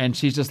anymore. And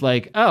she's just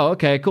like, oh,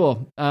 okay,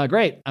 cool.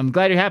 Great. I'm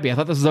glad you're happy. I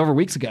thought this was over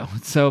weeks ago.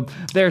 So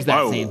there's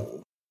that scene.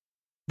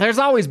 There's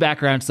always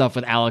background stuff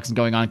with Alex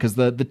going on because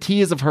the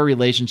tease of her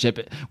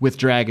relationship with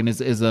Dragon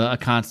is a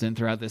constant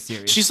throughout this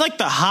series. She's like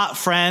the hot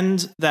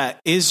friend that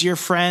is your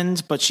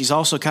friend, but she's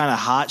also kind of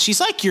hot.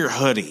 She's like your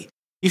hoodie.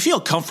 You feel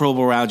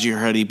comfortable around your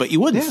hoodie, but you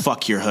wouldn't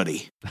fuck your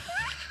hoodie.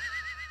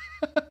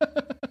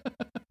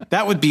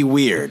 That would be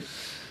weird.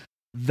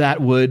 That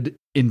would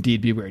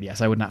indeed be weird.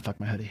 Yes, I would not fuck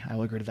my hoodie. I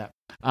will agree to that.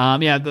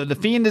 The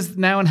Fiend is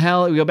now in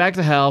hell. We go back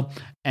to hell,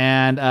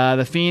 and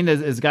the Fiend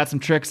has got some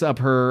tricks up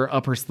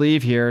her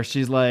sleeve here.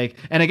 She's like,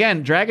 and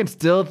again, Dragon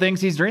still thinks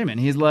he's dreaming.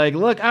 He's like,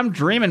 look, I'm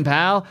dreaming,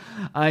 pal.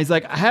 He's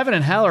like, heaven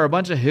and hell are a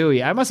bunch of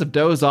hooey. I must have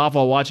dozed off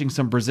while watching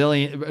some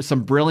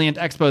brilliant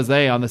expose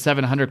on the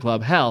 700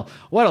 Club. Hell,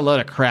 what a load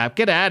of crap.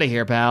 Get out of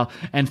here, pal.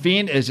 And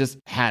Fiend is just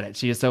had it.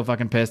 She is so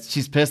fucking pissed.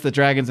 She's pissed that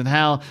Dragon's in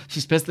hell.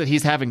 She's pissed that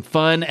he's having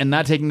fun and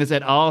not taking this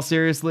at all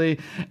seriously.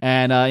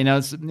 And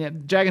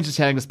Dragon's just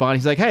chatting to Spawn.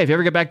 He's like, hey, if you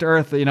ever get back to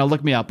Earth,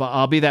 look me up.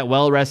 I'll be that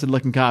well-rested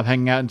looking cop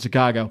hanging out in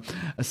Chicago.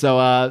 So,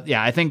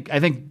 I think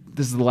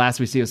this is the last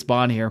we see of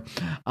Spawn here.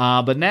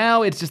 But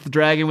now it's just the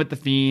Dragon with the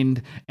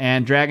Fiend,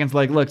 and Dragon's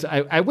like, look,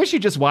 I wish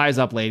you'd just wise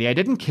up, lady. I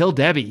didn't kill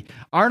Debbie.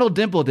 Arnold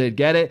Dimple did,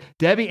 get it?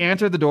 Debbie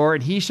answered the door,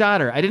 and he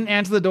shot her. I didn't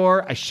answer the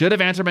door. I should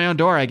have answered my own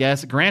door, I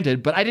guess,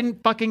 granted, but I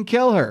didn't fucking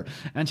kill her.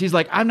 And she's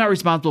like, I'm not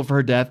responsible for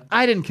her death.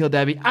 I didn't kill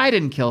Debbie. I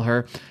didn't kill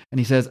her. And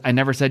he says, I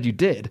never said you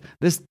did.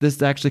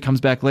 This actually comes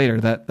back later,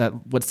 that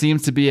what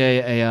seems to be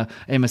a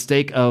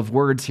mistake of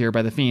words here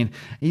by the Fiend.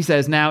 He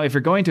says, now, if you're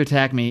going to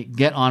attack me,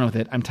 get on with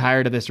it. I'm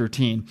tired of this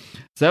routine.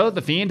 So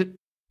the Fiend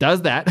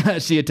does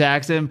that. She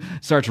attacks him,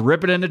 starts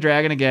ripping into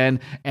Dragon again,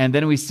 and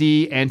then we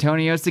see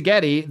Antonio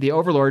Seghetti, the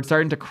Overlord,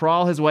 starting to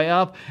crawl his way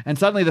up, and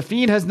suddenly the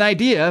Fiend has an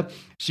idea.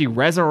 She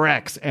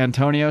resurrects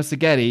Antonio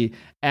Seghetti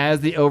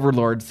as the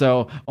Overlord.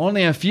 So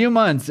only a few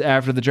months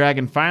after the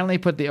Dragon finally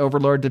put the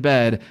Overlord to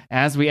bed,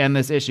 as we end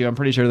this issue, I'm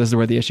pretty sure this is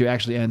where the issue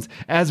actually ends.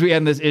 As we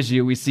end this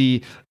issue, we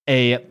see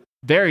a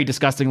very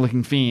disgusting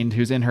looking Fiend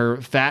who's in her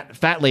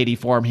fat lady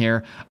form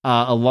here,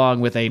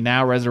 along with a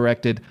now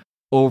resurrected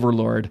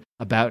Overlord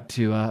about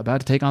to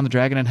take on the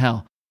Dragon in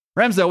hell.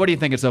 Remzo, what do you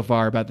think so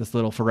far about this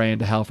little foray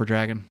into hell for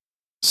Dragon?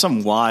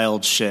 Some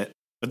wild shit.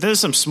 But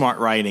there's some smart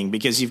writing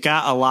because you've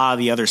got a lot of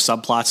the other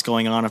subplots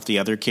going on of the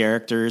other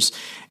characters.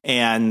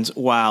 And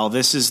while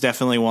this is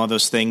definitely one of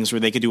those things where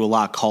they could do a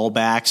lot of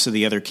callbacks to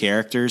the other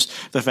characters,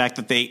 the fact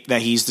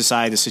that he's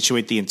decided to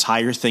situate the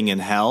entire thing in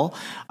hell,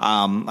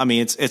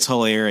 it's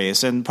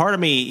hilarious. And part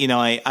of me,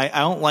 I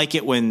don't like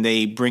it when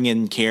they bring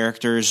in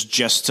characters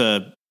just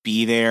to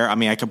be there. I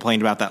mean, I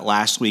complained about that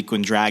last week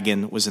when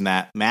Dragon was in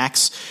that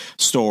Max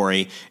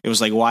story. It was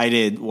like, why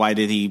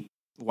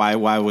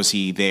was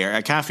he there?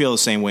 I kind of feel the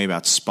same way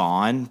about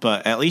Spawn,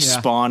 but at least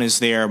Spawn is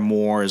there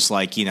more as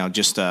like,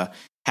 just a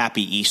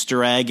happy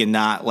Easter egg and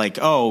not like,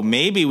 oh,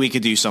 maybe we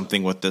could do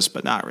something with this,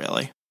 but not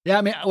really. Yeah,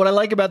 I mean, what I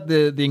like about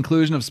the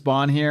inclusion of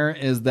Spawn here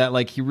is that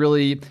like he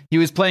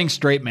was playing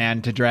straight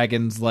man to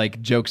Dragon's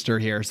like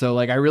jokester here. So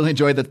like I really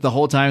enjoyed that the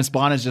whole time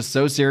Spawn is just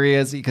so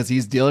serious because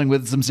he's dealing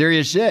with some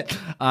serious shit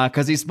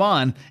because he's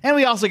Spawn. And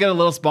we also get a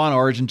little Spawn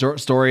origin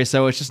story,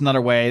 so it's just another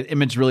way.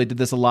 Image really did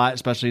this a lot,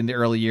 especially in the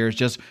early years,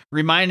 just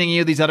reminding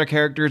you these other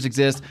characters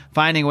exist,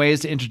 finding ways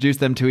to introduce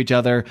them to each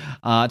other,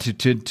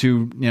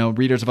 to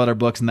readers of other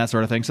books and that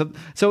sort of thing.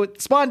 So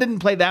Spawn didn't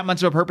play that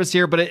much of a purpose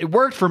here, but it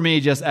worked for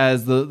me just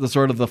as the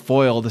sort of the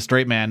foil, the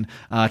straight man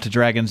to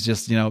Dragon's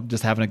just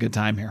having a good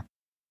time here.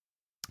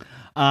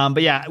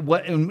 But yeah,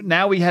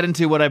 now we head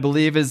into what I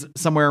believe is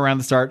somewhere around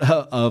the start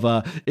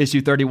of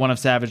issue 31 of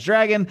Savage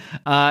Dragon.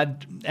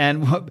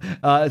 And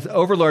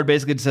Overlord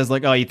basically says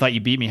like, oh, you thought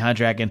you beat me, huh,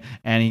 Dragon?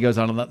 And he goes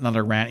on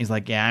another rant. He's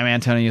like, yeah, I'm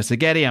Antonio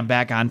Seghetti. I'm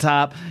back on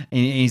top. And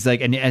he's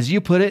like, and as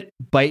you put it,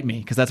 bite me.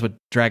 Because that's what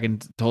Dragon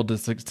told to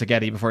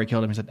Seghetti before he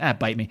killed him. He said,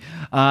 bite me.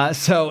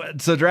 So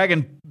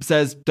Dragon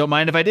says, don't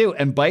mind if I do,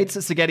 and bites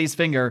Seghetti's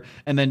finger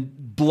and then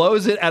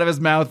blows it out of his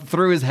mouth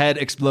through his head,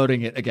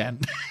 exploding it again.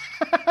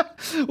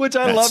 Which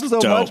I love so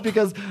much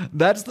because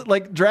that's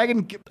like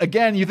Dragon,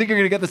 again, you think you're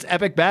going to get this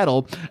epic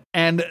battle.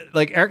 And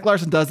like Eric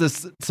Larson does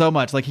this so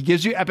much. Like he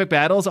gives you epic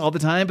battles all the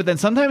time, but then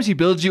sometimes he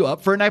builds you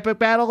up for an epic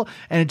battle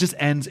and it just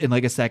ends in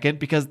like a second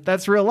because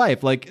that's real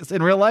life. Like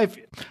in real life,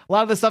 a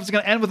lot of this stuff's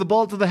going to end with a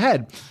bullet to the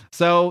head.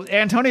 So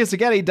Antonio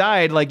Seghetti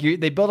died. Like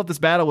they built up this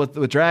battle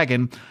with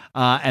Dragon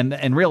and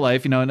in real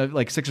life,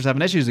 like 6 or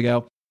 7 issues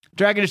ago.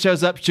 Dragon just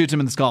shows up, shoots him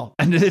in the skull,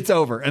 and it's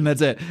over, and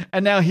that's it.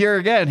 And now here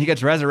again, he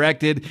gets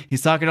resurrected.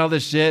 He's talking all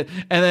this shit,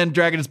 and then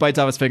Dragon just bites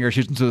off his finger,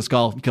 shoots him through the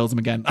skull, kills him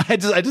again. I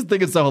just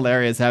think it's so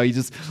hilarious how he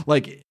just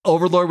like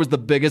Overlord was the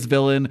biggest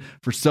villain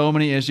for so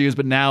many issues,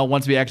 but now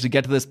once we actually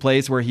get to this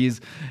place where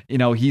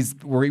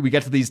where we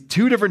get to these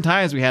two different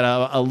times, we had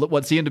a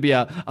what seemed to be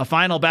a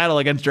final battle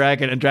against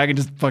Dragon, and Dragon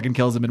just fucking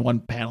kills him in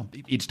one panel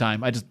each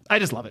time. I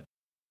just love it.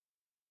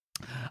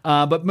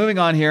 But moving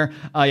on here,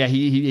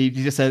 he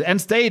just says, and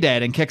stay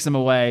dead, and kicks him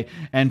away.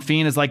 And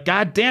Fiend is like,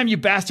 God damn you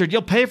bastard,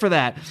 you'll pay for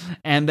that.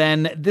 And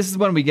then this is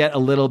when we get a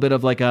little bit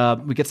of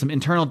we get some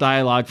internal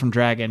dialogue from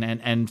Dragon,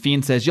 and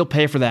Fiend says, you'll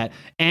pay for that,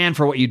 and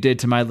for what you did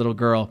to my little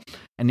girl.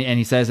 And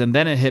he says, and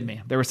then it hit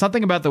me. There was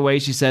something about the way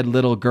she said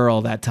little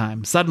girl that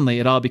time. Suddenly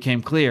it all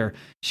became clear.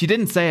 She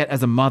didn't say it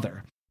as a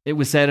mother. It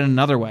was said in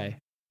another way.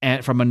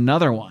 And from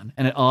another one,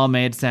 and it all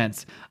made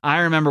sense. I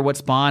remember what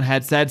Spawn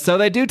had said, so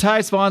they do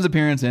tie Spawn's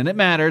appearance in. It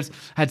matters,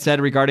 had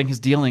said regarding his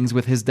dealings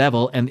with his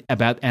devil and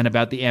about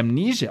the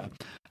amnesia.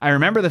 I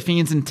remember the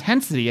Fiend's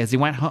intensity as he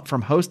went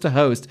from host to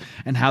host,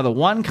 and how the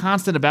one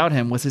constant about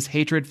him was his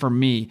hatred for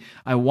me.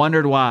 I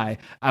wondered why.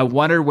 I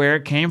wondered where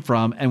it came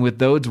from, and with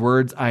those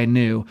words I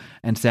knew.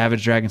 And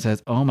Savage Dragon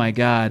says, oh my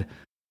God,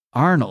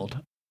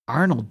 Arnold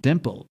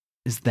Dimple.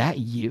 Is that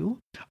you?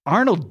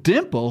 Arnold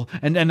Dimple?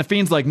 And the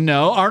Fiend's like,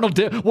 no,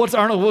 what's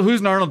Arnold?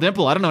 Who's an Arnold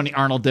Dimple? I don't know any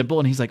Arnold Dimple.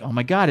 And he's like, oh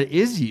my God, it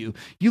is you.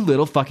 You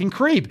little fucking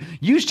creep.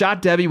 You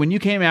shot Debbie when you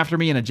came after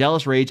me in a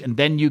jealous rage, and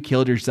then you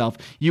killed yourself.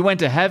 You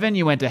went to heaven,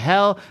 you went to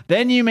hell,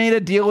 then you made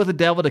a deal with the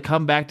devil to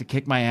come back to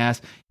kick my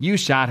ass. You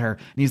shot her.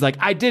 And he's like,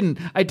 I didn't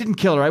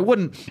kill her. I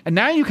wouldn't. And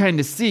now you kind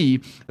of see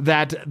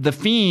that the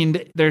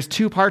Fiend, there's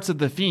two parts of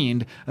the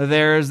Fiend.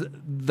 There's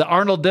the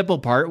Arnold Dimple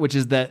part, which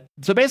is that,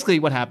 so basically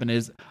what happened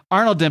is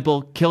Arnold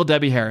Dimple killed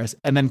Debbie Harris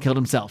and then killed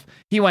himself.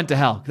 He went to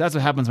hell. That's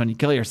what happens when you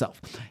kill yourself.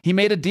 He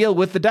made a deal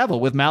with the devil,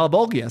 with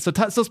Malabolgia.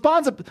 So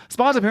Spawn's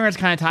appearance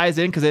kind of ties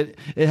in because it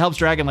helps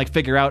Dragon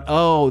figure out,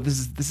 oh,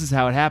 this is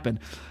how it happened.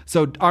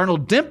 So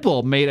Arnold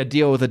Dimple made a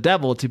deal with the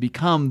devil to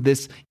become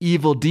this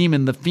evil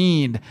demon, the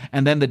Fiend,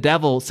 and then the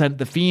devil sent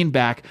the Fiend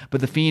back,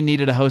 but the Fiend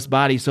needed a host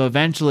body, so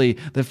eventually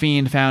the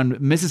Fiend found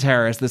Mrs.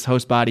 Harris, this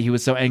host body. He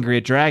was so angry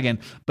at Dragon,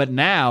 but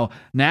now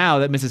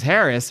that Mrs.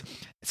 Harris...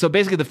 So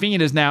basically the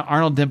Fiend is now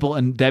Arnold Dimple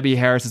and Debbie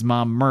Harris's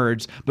mom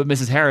merged, but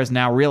Mrs. Harris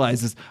now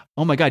realizes,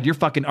 oh my God, you're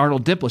fucking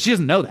Arnold Dimple. She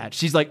doesn't know that.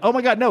 She's like, oh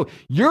my God, no,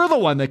 you're the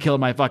one that killed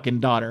my fucking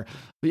daughter.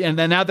 And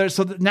then now they're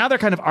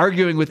kind of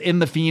arguing within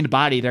the Fiend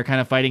body. They're kind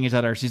of fighting each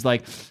other. She's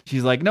like,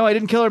 no, I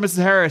didn't kill her,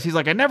 Mrs. Harris. He's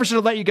like, I never should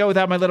have let you go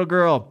without my little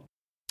girl.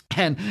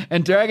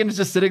 And Dragon is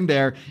just sitting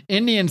there,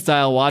 Indian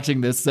style,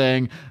 watching this,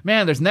 saying,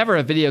 man, there's never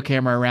a video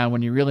camera around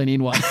when you really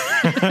need one.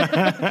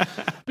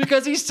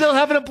 Because he's still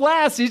having a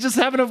blast. He's just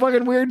having a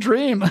fucking weird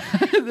dream.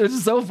 It's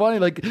just so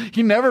funny.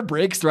 He never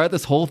breaks throughout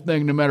this whole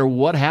thing. No matter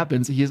what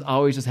happens, he's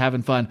always just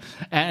having fun.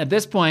 And at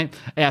this point,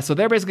 so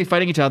they're basically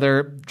fighting each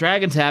other.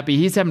 Dragon's happy.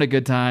 He's having a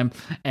good time.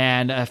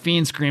 And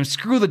Fiend screams,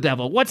 screw the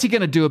devil. What's he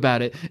going to do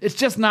about it? It's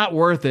just not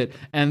worth it.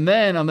 And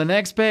then on the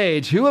next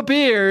page, who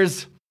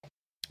appears?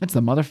 It's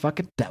the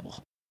motherfucking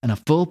devil. And a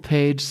full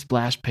page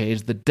splash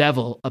page. The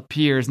devil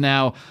appears.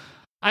 Now,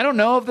 I don't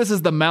know if this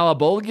is the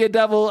Malabolgia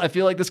devil. I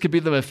feel like this could be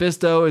the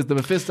Mephisto. Is the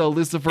Mephisto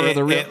Lucifer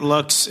the real? It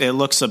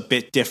looks a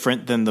bit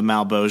different than the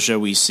Malbolgia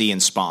we see in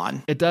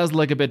Spawn. It does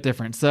look a bit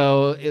different.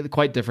 So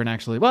quite different,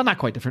 actually. Well, not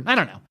quite different. I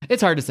don't know.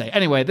 It's hard to say.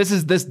 Anyway, this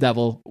is this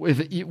devil,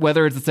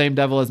 whether it's the same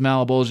devil as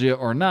Malabolgia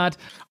or not.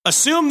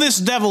 Assume this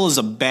devil is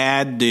a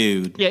bad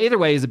dude. Yeah, either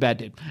way, he's a bad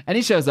dude. And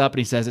he shows up and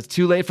he says, it's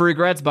too late for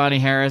regrets, Bonnie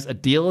Harris. A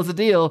deal is a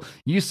deal.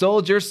 You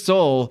sold your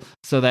soul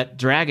so that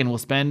Dragon will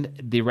spend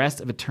the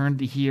rest of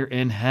eternity here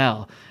in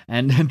hell.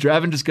 And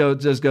Draven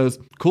just goes,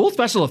 cool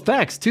special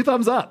effects. 2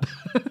 thumbs up.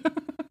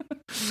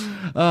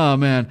 Oh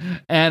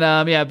man.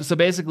 And so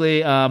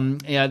basically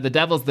the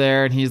devil's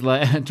there and he's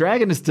like,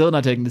 Dragon is still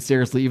not taking this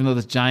seriously, even though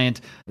this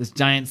giant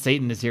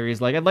Satan is here. He's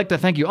like, I'd like to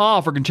thank you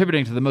all for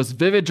contributing to the most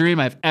vivid dream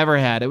I've ever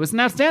had. It was an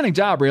outstanding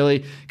job,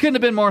 really. Couldn't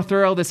have been more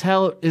thorough. This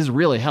hell is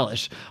really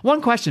hellish.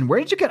 One question, where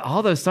did you get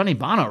all those Sonny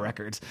Bono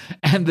records?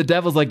 And the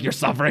devil's like, your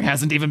suffering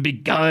hasn't even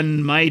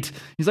begun, mate.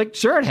 He's like,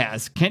 sure it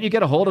has. Can't you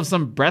get a hold of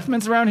some breath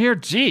mints around here?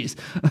 Jeez.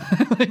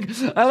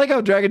 I like how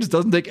Dragon just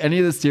doesn't take any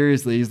of this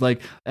seriously. He's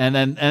like, and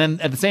then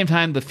at the same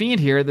time, the Fiend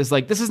here, this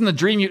isn't a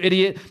dream, you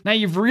idiot. Now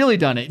you've really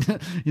done it.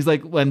 He's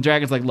like, when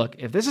Dragon's like, look,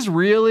 if this is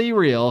really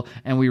real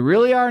and we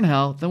really are in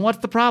hell, then what's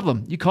the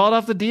problem? You called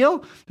off the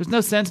deal? There's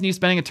no sense in you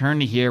spending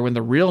eternity here when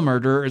the real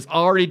murderer is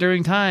already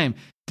doing time.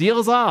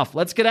 Deal's off.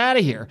 Let's get out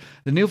of here.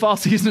 The new fall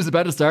season is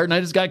about to start and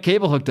I just got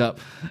cable hooked up.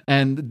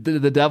 And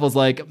the devil's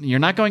like, you're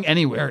not going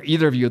anywhere,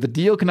 either of you. The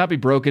deal cannot be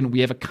broken.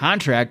 We have a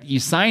contract. You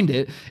signed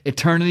it.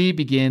 Eternity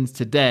begins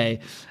today.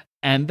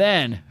 And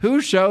then, who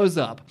shows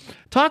up?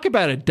 Talk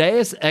about a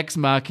Deus Ex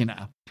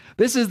Machina.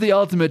 This is the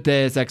ultimate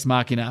Deus Ex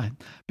Machina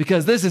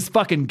because this is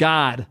fucking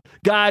God.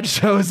 God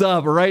shows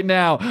up right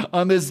now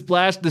on this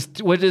splash,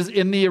 which is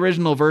in the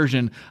original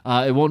version.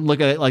 It won't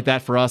look at it like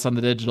that for us on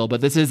the digital,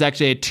 but this is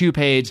actually a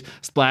 2-page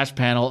splash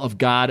panel of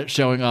God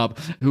showing up,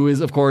 who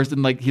is, of course,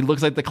 and he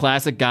looks like the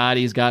classic God.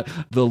 He's got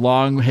the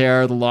long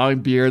hair, the long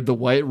beard, the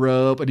white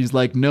robe, and he's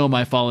like, no,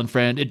 my fallen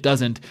friend, it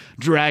doesn't.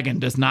 Dragon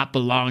does not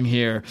belong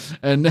here.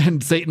 And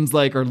then Satan's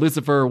like, or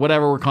Lucifer, or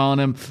whatever we're calling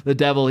him, the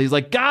devil, he's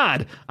like,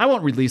 God, I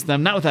won't release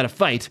them, not without a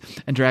fight.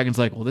 And Dragon's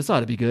like, well, this ought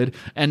to be good.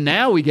 And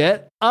now we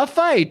get a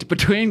fight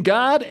between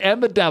God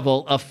and the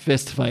devil, a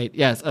fist fight.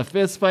 Yes, a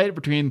fist fight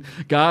between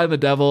God and the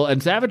devil.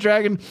 And Savage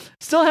Dragon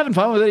still having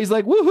fun with it. He's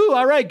like, woohoo,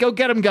 all right, go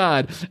get him,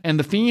 God. And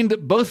the Fiend,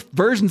 both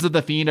versions of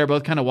the Fiend are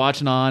both kind of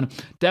watching on.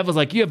 Devil's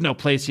like, you have no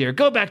place here.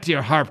 Go back to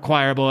your harp,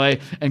 choir boy,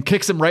 and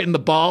kicks him right in the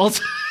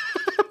balls.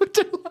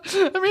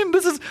 I mean,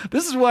 this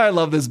is why I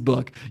love this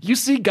book. You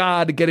see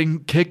God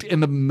getting kicked in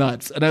the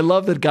nuts, and I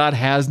love that God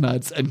has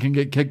nuts and can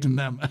get kicked in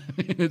them.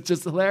 It's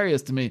just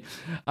hilarious to me.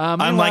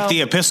 Unlike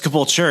the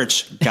Episcopal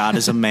Church, God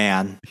is a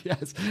man.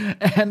 Yes,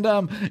 and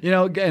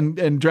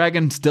and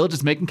Dragon still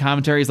just making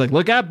commentary. He's like,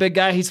 "Look out, big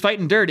guy! He's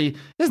fighting dirty.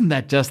 Isn't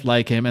that just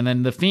like him?" And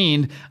then the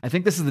Fiend, I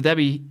think this is the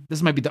Debbie.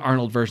 This might be the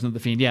Arnold version of the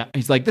Fiend. Yeah,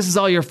 he's like, "This is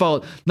all your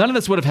fault. None of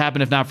this would have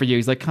happened if not for you."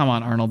 He's like, "Come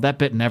on, Arnold, that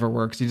bit never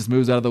works." He just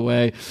moves out of the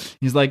way.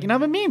 He's like, I've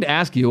been meaning to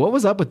ask you, what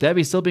was up with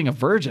Debbie still being a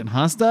virgin,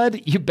 huh,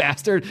 stud? You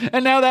bastard.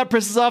 And now that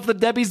pisses off the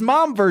Debbie's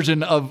mom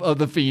version of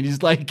the Fiend.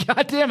 He's like,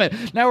 God damn it.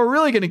 Now we're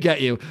really going to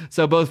get you.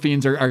 So both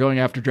Fiends are going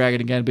after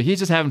Dragon again, but he's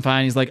just having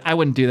fun. He's like, I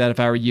wouldn't do that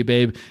if I were you,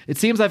 babe. It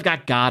seems I've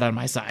got God on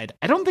my side.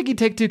 I don't think he'd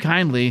take too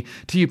kindly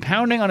to you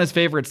pounding on his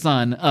favorite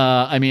son.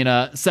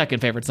 Second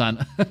favorite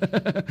son.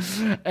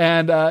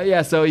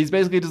 And so he's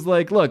basically just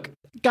like, look,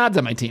 God's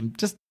on my team.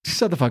 Just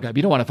shut the fuck up.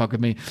 You don't want to fuck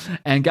with me.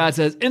 And God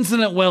says,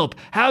 insolent whelp,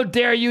 how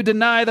dare you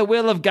deny the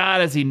will of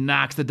God, as he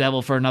knocks the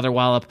devil for another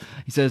wallop.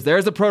 He says,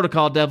 there's a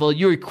protocol, devil.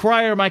 You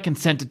require my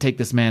consent to take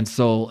this man's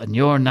soul, and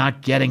you're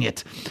not getting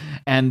it.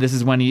 And this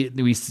is when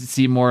we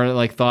see more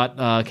like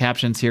thought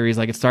captions here. He's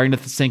like, it's starting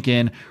to sink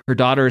in. Her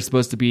daughter is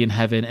supposed to be in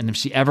heaven, and if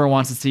she ever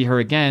wants to see her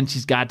again,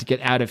 she's got to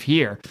get out of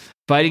here.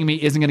 Fighting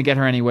me isn't going to get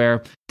her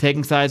anywhere.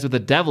 Taking sides with the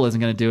devil isn't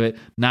going to do it.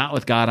 Not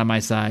with God on my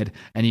side.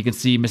 And you can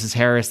see Mrs.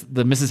 Harris,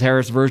 the Mrs.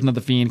 Harris version of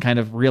the Fiend, kind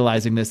of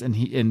realizing this.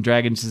 And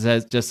Dragon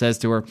just says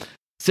to her,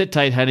 sit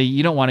tight, honey.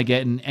 You don't want to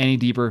get in any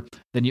deeper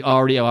than you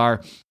already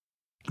are.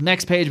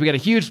 Next page, we got a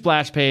huge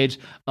splash page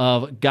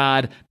of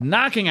God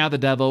knocking out the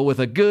devil with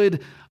a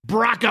good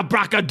braka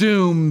braka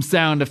doom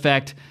sound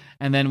effect.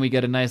 And then we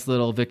get a nice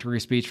little victory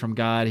speech from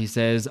God. He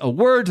says, a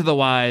word to the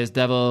wise,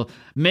 devil.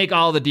 Make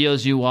all the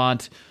deals you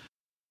want.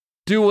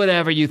 Do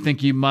whatever you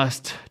think you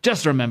must.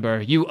 Just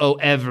remember, you owe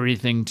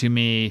everything to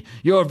me.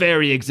 Your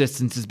very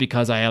existence is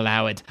because I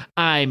allow it.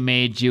 I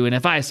made you, and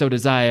if I so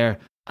desire,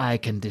 I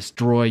can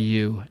destroy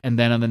you. And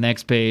then on the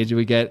next page,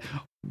 we get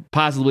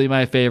possibly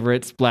my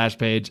favorite splash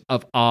page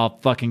of all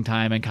fucking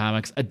time in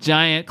comics. A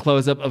giant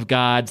close-up of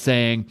God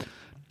saying,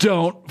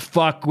 don't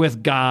fuck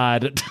with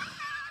God.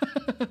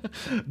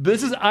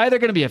 This is either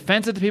going to be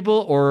offensive to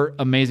people or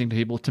amazing to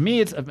people. To me,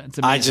 it's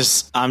amazing.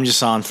 I'm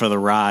just on for the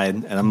ride,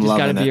 and I'm loving it. Just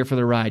got to be here for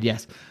the ride,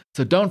 yes.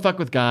 So don't fuck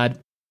with God.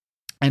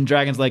 And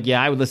Dragon's like,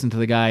 yeah, I would listen to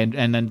the guy.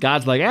 And then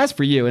God's like, as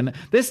for you. And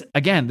this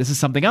is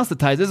something else that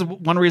ties. This is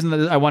one reason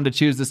that I wanted to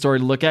choose this story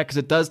to look at, because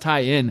it does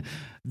tie in.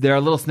 There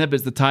are little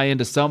snippets that tie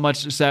into so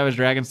much Savage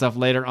Dragon stuff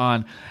later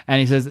on. And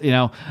he says,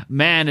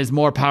 man is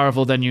more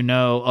powerful than you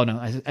know. Oh,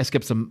 no, I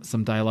skipped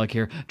some dialogue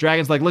here.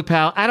 Dragon's like, look,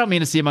 pal, I don't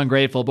mean to seem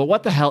ungrateful, but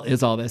what the hell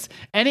is all this?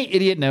 Any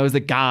idiot knows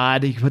that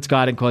God, he puts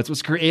God in quotes,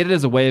 was created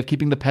as a way of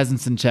keeping the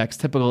peasants in checks.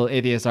 Typical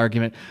atheist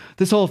argument.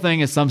 This whole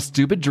thing is some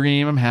stupid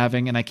dream I'm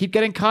having, and I keep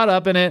getting caught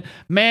up in it.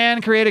 Man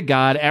created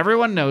God.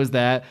 Everyone knows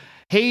that.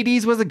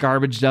 Hades was a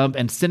garbage dump,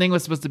 and sinning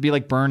was supposed to be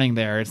like burning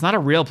there. It's not a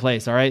real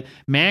place, all right?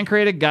 Man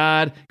created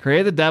God,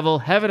 created the devil,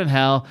 heaven and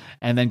hell,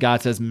 and then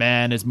God says,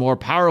 man is more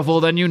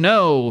powerful than you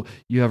know.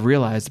 You have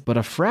realized but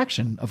a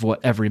fraction of what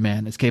every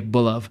man is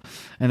capable of.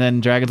 And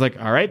then Dragon's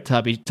like, all right,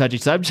 touchy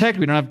subject.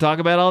 We don't have to talk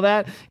about all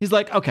that. He's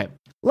like, okay,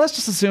 let's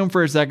just assume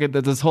for a second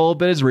that this whole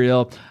bit is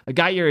real. I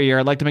got your ear.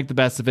 I'd like to make the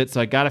best of it,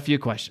 so I got a few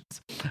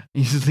questions.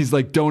 He's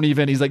like, don't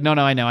even. He's like, no,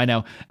 I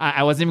know.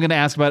 I wasn't even going to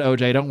ask about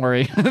OJ. Don't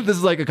worry. This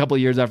is like a couple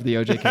of years after the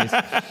OJ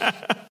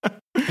case.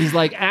 He's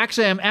like,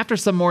 actually, I'm after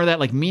some more of that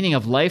like meaning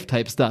of life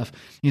type stuff.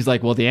 He's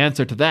like, well, the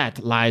answer to that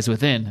lies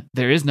within.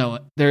 There is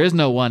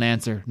no one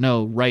answer,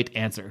 no right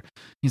answer.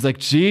 He's like,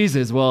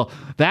 Jesus, well,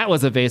 that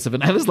was evasive.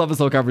 And I just love this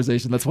whole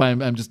conversation. That's why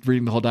I'm just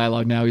reading the whole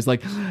dialogue now. He's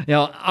like,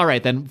 all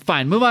right, then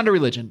fine, move on to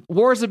religion.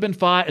 Wars have been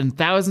fought and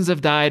thousands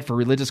have died for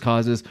religious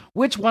causes.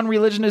 Which one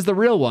religion is the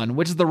real one?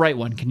 Which is the right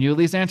one? Can you at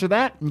least answer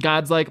that? And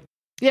God's like,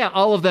 Yeah,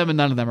 all of them and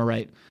none of them are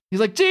right. He's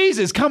like,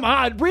 Jesus, come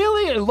on,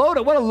 really? What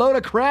a load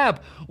of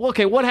crap. Well,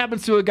 okay, what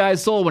happens to a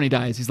guy's soul when he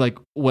dies? He's like,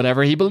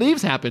 whatever he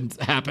believes happens.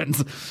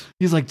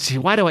 He's like, gee,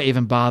 why do I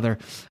even bother?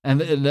 And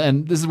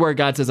this is where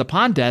God says,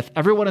 upon death,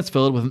 everyone is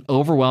filled with an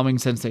overwhelming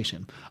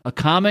sensation, a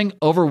calming,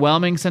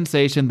 overwhelming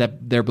sensation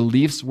that their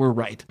beliefs were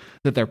right,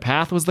 that their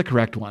path was the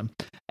correct one.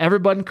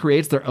 Everyone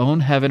creates their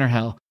own heaven or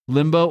hell,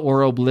 limbo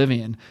or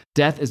oblivion.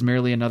 Death is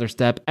merely another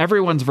step.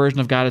 Everyone's version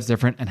of God is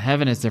different, and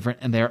heaven is different,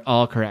 and they are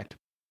all correct.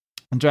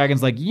 And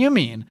Dragon's like, you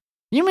mean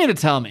to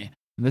tell me,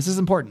 and this is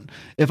important,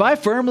 if I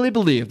firmly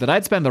believe that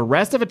I'd spend the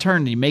rest of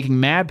eternity making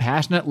mad,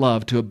 passionate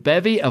love to a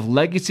bevy of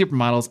leggy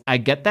supermodels, I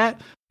get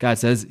that? God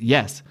says,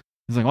 yes.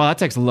 He's like, well, that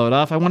takes a load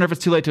off. I wonder if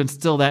it's too late to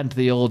instill that into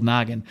the old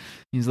noggin.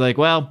 He's like,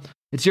 well,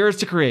 it's yours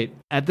to create.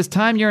 At this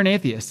time, you're an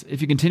atheist.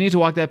 If you continue to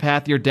walk that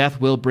path, your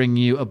death will bring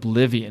you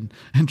oblivion.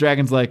 And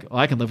Dragon's like, well,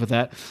 I can live with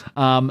that.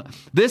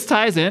 This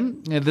ties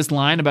in, this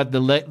line about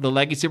the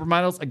leggy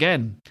supermodels,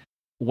 again,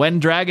 when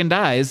Dragon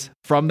dies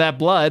from that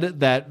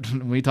blood that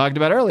we talked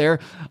about earlier,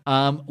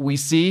 we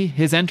see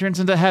his entrance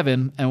into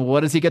heaven. And what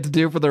does he get to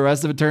do for the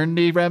rest of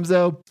eternity,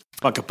 Remzo?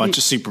 Fuck a bunch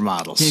of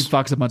supermodels. He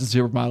fucks a bunch of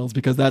supermodels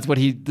because that's what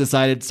he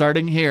decided.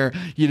 Starting here,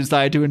 he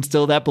decided to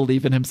instill that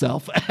belief in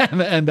himself.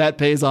 and that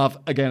pays off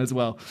again as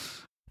well.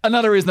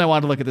 Another reason I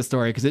wanted to look at this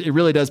story, because it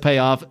really does pay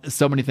off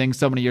so many things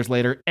so many years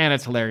later, and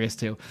it's hilarious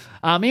too.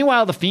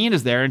 Meanwhile, the Fiend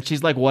is there, and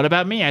she's like, what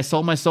about me? I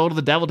sold my soul to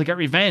the devil to get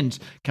revenge.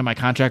 Can my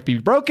contract be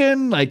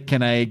broken? Like,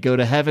 can I go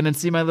to heaven and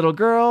see my little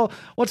girl?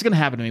 What's going to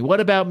happen to me? What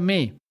about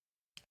me?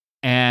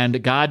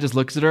 And God just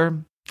looks at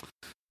her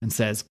and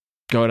says,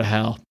 go to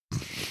hell.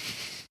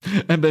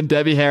 And then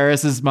Debbie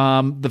Harris's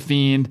mom, the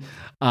Fiend,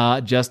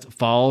 just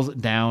falls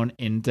down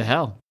into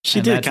hell. She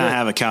did kind of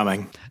have it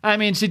coming. I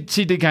mean, she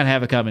did kind of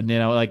have it coming, you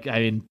know, like, I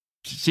mean,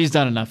 she's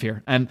done enough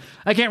here. And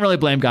I can't really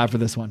blame God for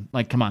this one.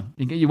 Like, come on,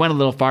 you went a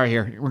little far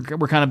here.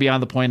 We're kind of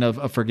beyond the point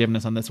of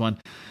forgiveness on this one.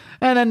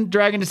 And then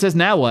Dragon just says,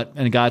 now what?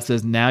 And God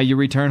says, now you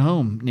return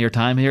home. Your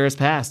time here is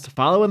past.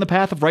 Follow in the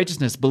path of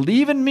righteousness.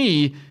 Believe in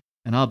me,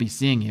 and I'll be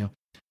seeing you.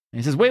 And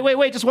he says,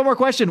 wait, just one more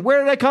question. Where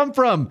did I come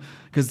from?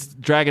 Because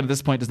Dragon at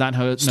this point does not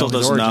know Still his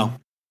doesn't origin. know.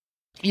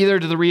 Either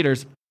do the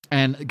readers.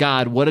 And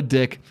God, what a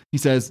dick. He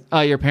says, oh,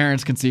 your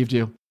parents conceived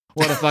you.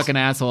 What a fucking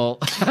asshole.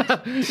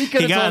 He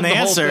got an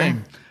answer.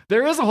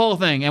 There is a whole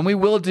thing. And we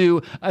will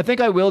do, I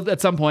think I will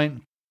at some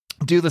point,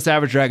 do the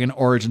Savage Dragon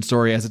origin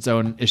story as its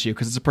own issue,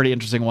 because it's a pretty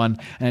interesting one,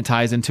 and it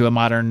ties into a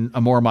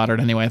more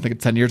modern anyway. I think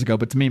it's 10 years ago,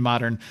 but to me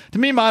modern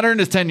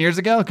is 10 years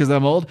ago because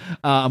I'm old.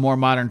 A more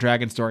modern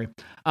dragon story.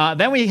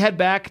 Then we head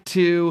back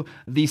to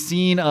the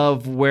scene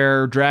of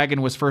where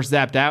Dragon was first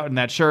zapped out in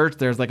that church.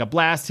 There's like a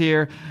blast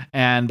here,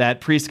 and that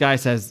priest guy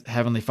says,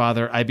 Heavenly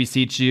Father, I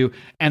beseech you.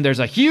 And there's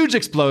a huge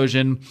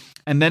explosion.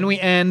 And then we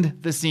end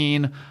the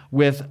scene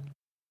with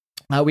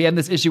we end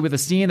this issue with a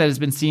scene that has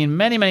been seen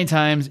many, many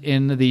times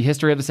in the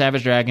history of the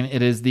Savage Dragon.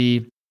 It's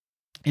the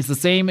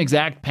same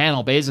exact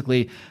panel,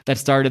 basically, that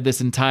started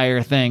this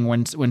entire thing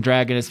when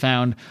Dragon is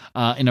found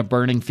in a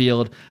burning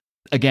field.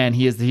 Again,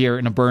 he is here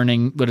in a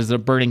burning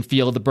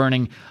field, the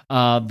burning,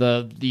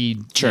 the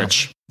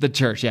church. The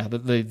church, yeah,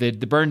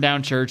 the burned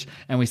down church,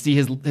 and we see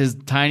his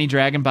tiny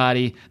dragon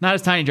body, not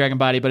his tiny dragon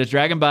body, but his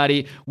dragon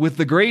body with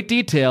the great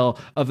detail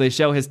of they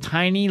show his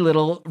tiny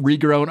little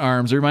regrown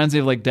arms. It reminds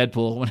me of like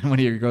Deadpool when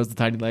he grows the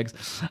tiny legs.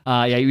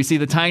 Yeah, you see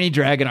the tiny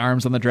dragon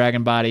arms on the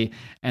dragon body,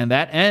 and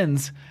that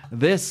ends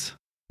this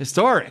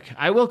historic.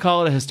 I will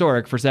call it a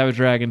historic for Savage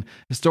Dragon.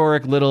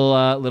 Historic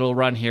little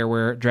run here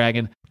where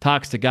Dragon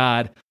talks to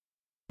God.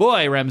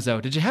 Boy,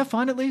 Remzo, did you have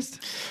fun at least?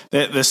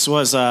 This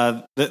was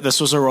a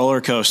roller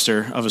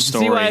coaster of a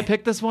story. See why I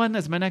picked this one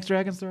as my next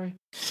Dragon story?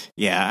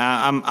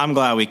 Yeah, I'm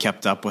glad we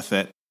kept up with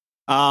it.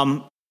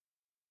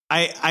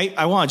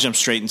 I want to jump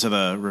straight into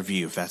the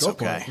review, if that's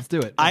okay. Let's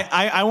do it.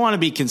 I want to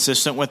be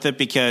consistent with it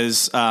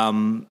because,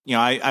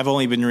 I've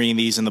only been reading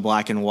these in the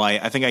black and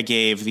white. I think I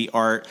gave the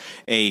art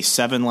a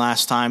 7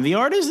 last time. The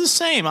art is the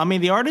same. I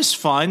mean, the art is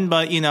fun,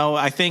 but,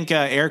 I think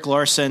Eric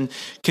Larson,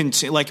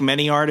 like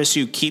many artists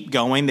who keep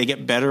going, they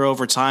get better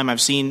over time.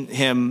 I've seen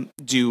him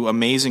do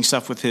amazing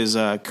stuff with his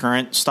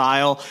current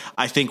style.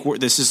 I think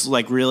this is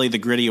like really the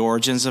gritty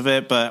origins of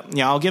it, but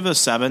I'll give it a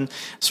 7.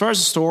 As far as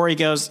the story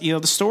goes,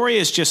 the story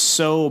is just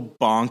so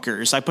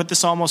bonkers. I put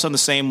this almost on the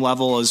same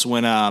level as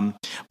when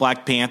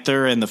Black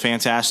Panther and the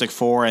Fantastic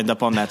Four end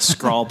up on that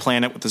Skrull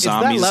planet with the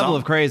zombies. It's that level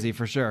of crazy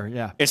for sure.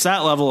 Yeah, it's that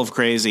level of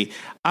crazy.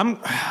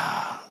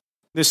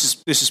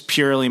 This is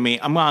purely me.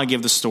 I'm gonna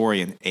give the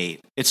story an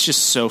 8. It's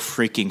just so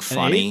freaking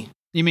funny.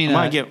 You mean? I'm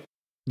gonna give.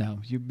 No,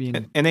 you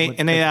mean an 8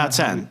 out of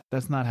 10.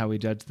 That's not how we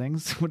judge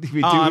things. What do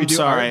we do? I'm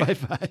sorry. Art by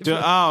 5.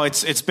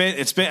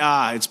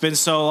 It's been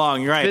so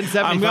long. You're right. It's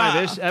been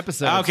 75-ish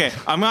episodes. Okay,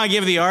 I'm gonna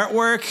give the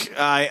artwork.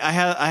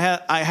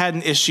 I had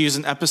an issues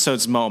and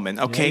episodes moment.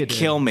 Okay,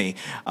 kill me.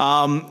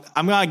 I'm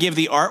gonna give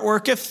the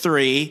artwork a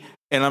 3,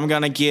 and I'm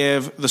gonna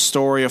give the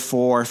story a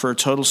 4 for a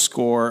total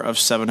score of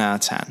 7 out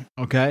of 10.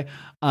 Okay.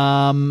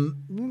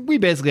 We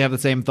basically have the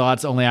same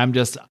thoughts, only I'm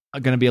just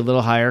going to be a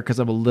little higher because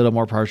I'm a little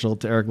more partial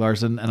to Erik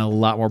Larson and a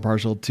lot more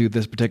partial to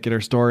this particular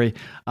story.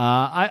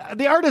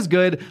 The art is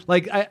good.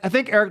 Like, I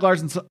think Erik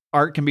Larson's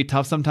art can be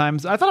tough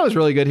sometimes. I thought it was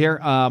really good here,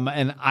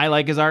 and I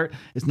like his art.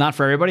 It's not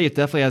for everybody. It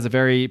definitely has a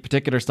very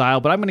particular style,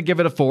 but I'm going to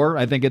give it a 4.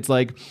 I think it's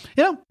like,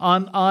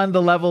 on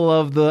the level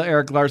of the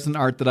Erik Larson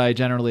art that I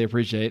generally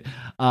appreciate.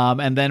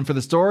 And then for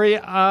the story,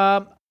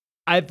 I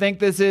think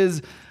this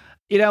is,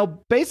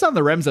 based on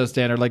the Remso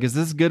standard, like, is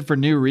this good for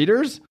new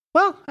readers?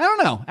 Well, I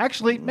don't know.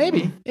 Actually,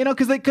 maybe,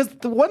 because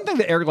the one thing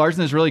that Erik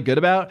Larson is really good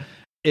about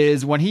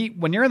is when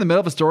you're in the middle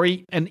of a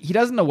story and he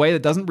does it in a way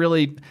that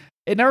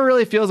it never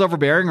really feels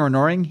overbearing or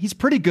annoying. He's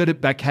pretty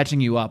good at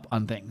catching you up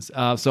on things.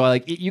 So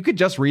like you could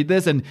just read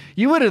this and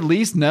you would at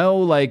least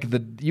know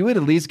you would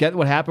at least get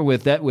what happened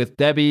with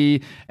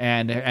Debbie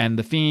and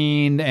the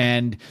Fiend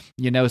and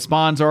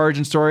Spawn's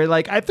origin story.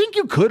 Like, I think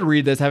you could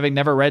read this having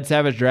never read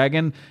Savage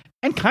Dragon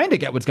and kind of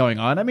get what's going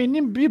on. I mean,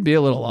 you'd be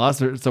a little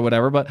lost or so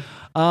whatever, but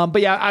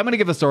yeah, I'm going to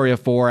give the story a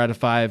 4 out of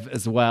 5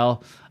 as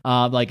well.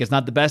 It's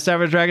not the best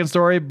Savage Dragon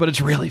story, but it's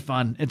really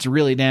fun. It's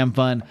really damn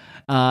fun.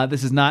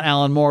 This is not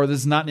Alan Moore. This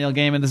is not Neil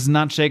Gaiman. This is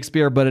not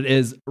Shakespeare, but it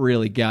is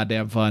really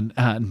goddamn fun.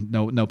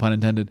 No pun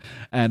intended.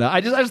 And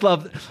I just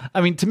love,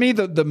 to me,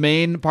 the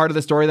main part of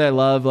the story that I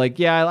love,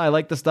 I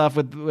like the stuff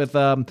with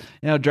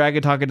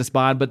Dragon talking to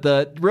Spawn, but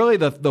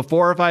the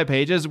 4 or 5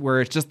 pages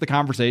where it's just the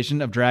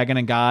conversation of Dragon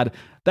and God,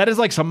 that is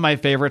like some of my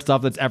favorite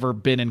stuff that's ever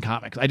been in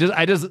comics. I just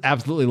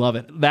absolutely love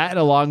it. That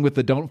along with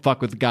the "Don't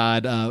fuck with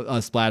God"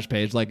 splash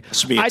page. Like,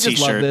 I just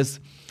love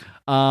this.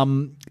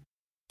 Some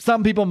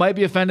people might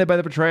be offended by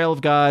the portrayal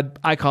of God.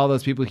 I call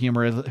those people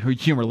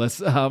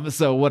humorless.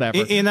 So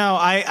whatever.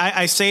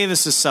 I say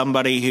this as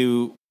somebody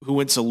who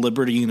went to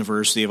Liberty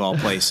University of all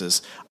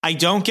places. I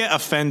don't get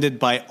offended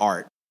by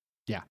art.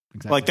 Yeah,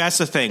 exactly. Like, that's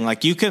the thing.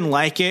 Like, you can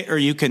like it or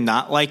you can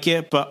not like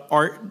it, but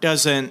art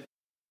doesn't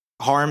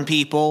harm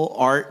people.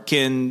 Art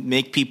can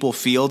make people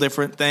feel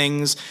different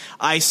things.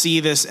 I see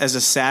this as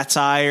a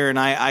satire, and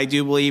I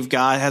do believe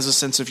God has a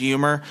sense of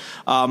humor.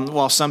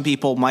 While some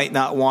people might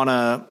not want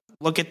to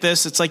look at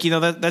this, it's like,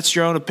 that's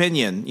your own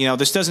opinion.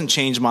 This doesn't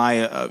change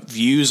my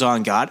views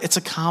on God. It's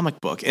a comic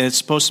book, and it's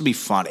supposed to be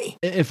funny.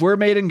 If we're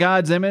made in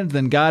God's image,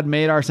 then God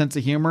made our sense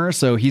of humor,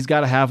 so he's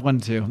got to have one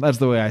too. That's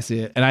the way I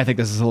see it, and I think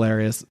this is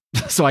hilarious.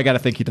 So I got to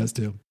think he does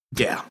too.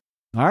 Yeah.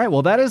 All right.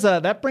 Well,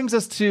 that brings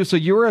us to, so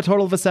you were a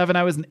total of a 7.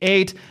 I was an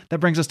 8. That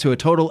brings us to a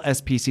total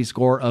SPC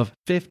score of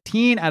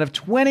 15 out of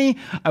 20.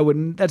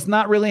 That's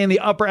not really in the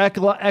upper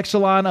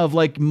echelon of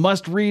like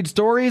must read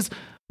stories,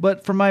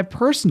 but from my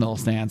personal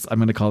stance, I'm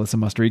going to call this a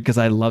must read because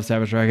I love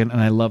Savage Dragon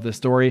and I love this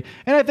story.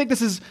 And I think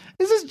this is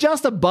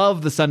just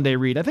above the Sunday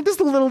read. I think this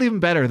is a little even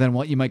better than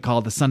what you might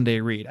call the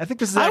Sunday read. I think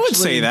this is I would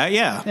say that.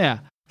 Yeah. Yeah.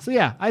 So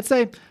yeah, I'd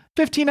say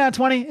 15 out of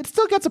 20. It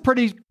still gets a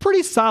pretty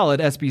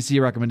solid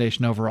SPC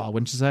recommendation overall,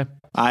 wouldn't you say?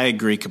 I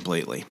agree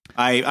completely.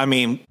 I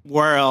mean,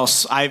 where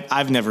else?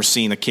 I've never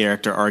seen a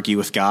character argue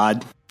with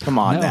God. Come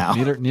on now.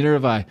 Neither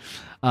have I.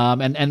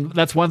 And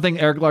that's one thing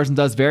Erik Larson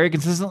does very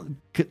consistently.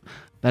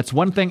 That's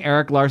one thing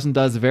Erik Larson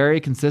does very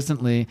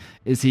consistently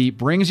is he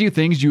brings you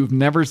things you've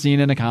never seen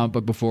in a comic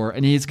book before,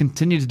 and he's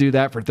continued to do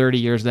that for 30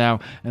 years now,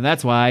 and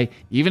that's why,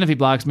 even if he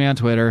blocks me on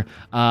Twitter,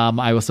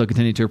 I will still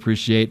continue to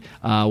appreciate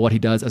what he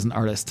does as an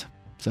artist.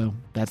 So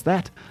that's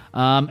that.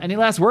 Any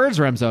last words,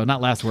 Remso?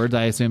 Not last words.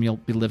 I assume you'll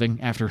be living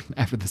after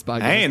this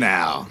podcast. Hey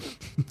now.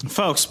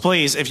 Folks,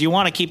 please, if you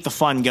want to keep the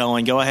fun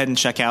going, go ahead and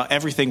check out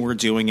everything we're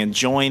doing and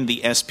join the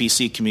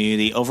SPC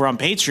community over on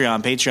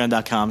Patreon,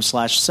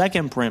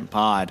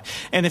 patreon.com/secondprintpod.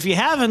 And if you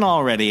haven't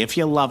already, if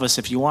you love us,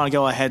 if you want to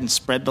go ahead and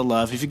spread the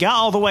love, if you got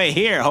all the way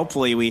here,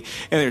 hopefully we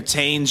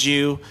entertained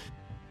you,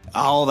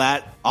 all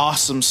that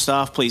awesome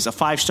stuff, please, a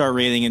 5-star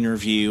rating and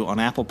review on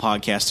Apple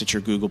Podcasts, at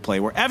your Google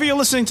Play, wherever you're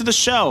listening to the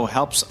show,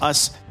 helps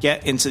us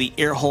get into the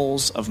ear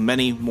holes of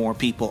many more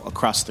people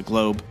across the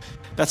globe.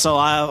 That's all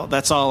I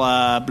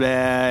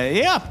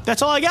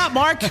got,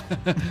 Mark.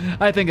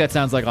 I think that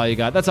sounds like all you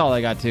got. That's all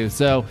I got too.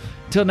 So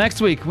till next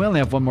week, we only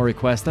have one more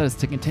request. That is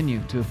to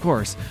continue to, of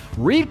course,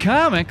 read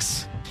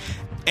comics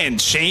and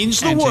change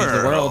the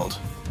world.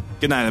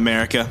 Good night,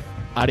 America.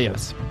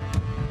 Adios.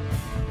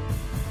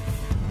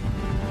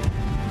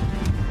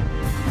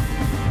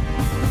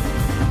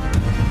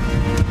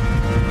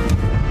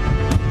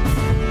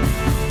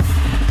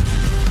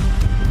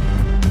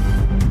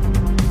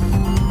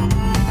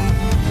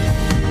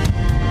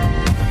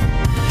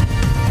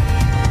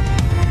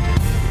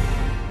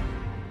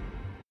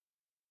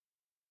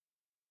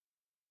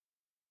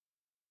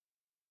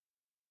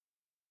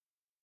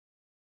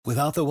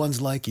 Without the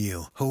ones like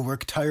you, who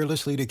work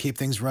tirelessly to keep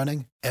things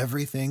running,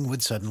 everything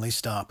would suddenly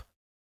stop.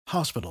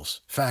 Hospitals,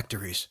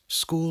 factories,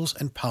 schools,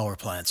 and power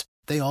plants,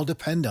 they all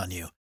depend on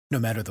you. No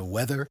matter the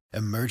weather,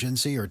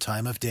 emergency, or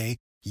time of day,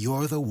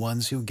 you're the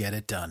ones who get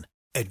it done.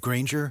 At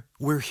Grainger,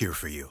 we're here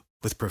for you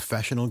with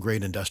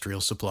professional-grade industrial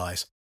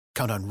supplies.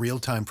 Count on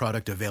real-time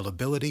product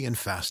availability and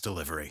fast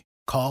delivery.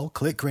 Call,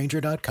 click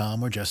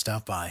Grainger.com, or just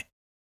stop by.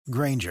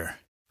 Grainger,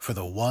 for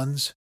the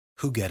ones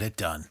who get it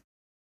done.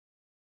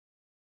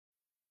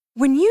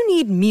 When you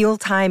need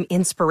mealtime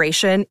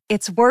inspiration,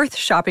 it's worth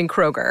shopping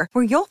Kroger,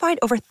 where you'll find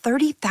over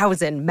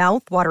 30,000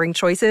 mouth-watering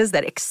choices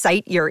that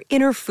excite your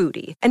inner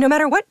foodie. And no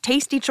matter what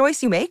tasty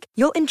choice you make,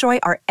 you'll enjoy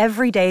our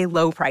everyday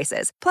low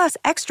prices, plus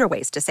extra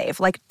ways to save,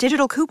 like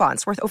digital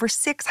coupons worth over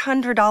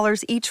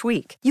 $600 each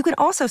week. You can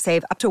also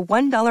save up to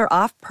 $1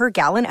 off per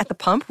gallon at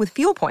the pump with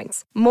fuel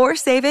points. More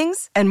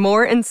savings and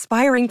more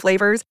inspiring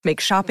flavors make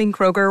shopping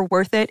Kroger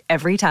worth it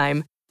every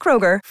time.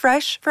 Kroger,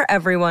 fresh for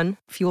everyone.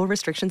 Fuel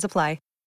restrictions apply.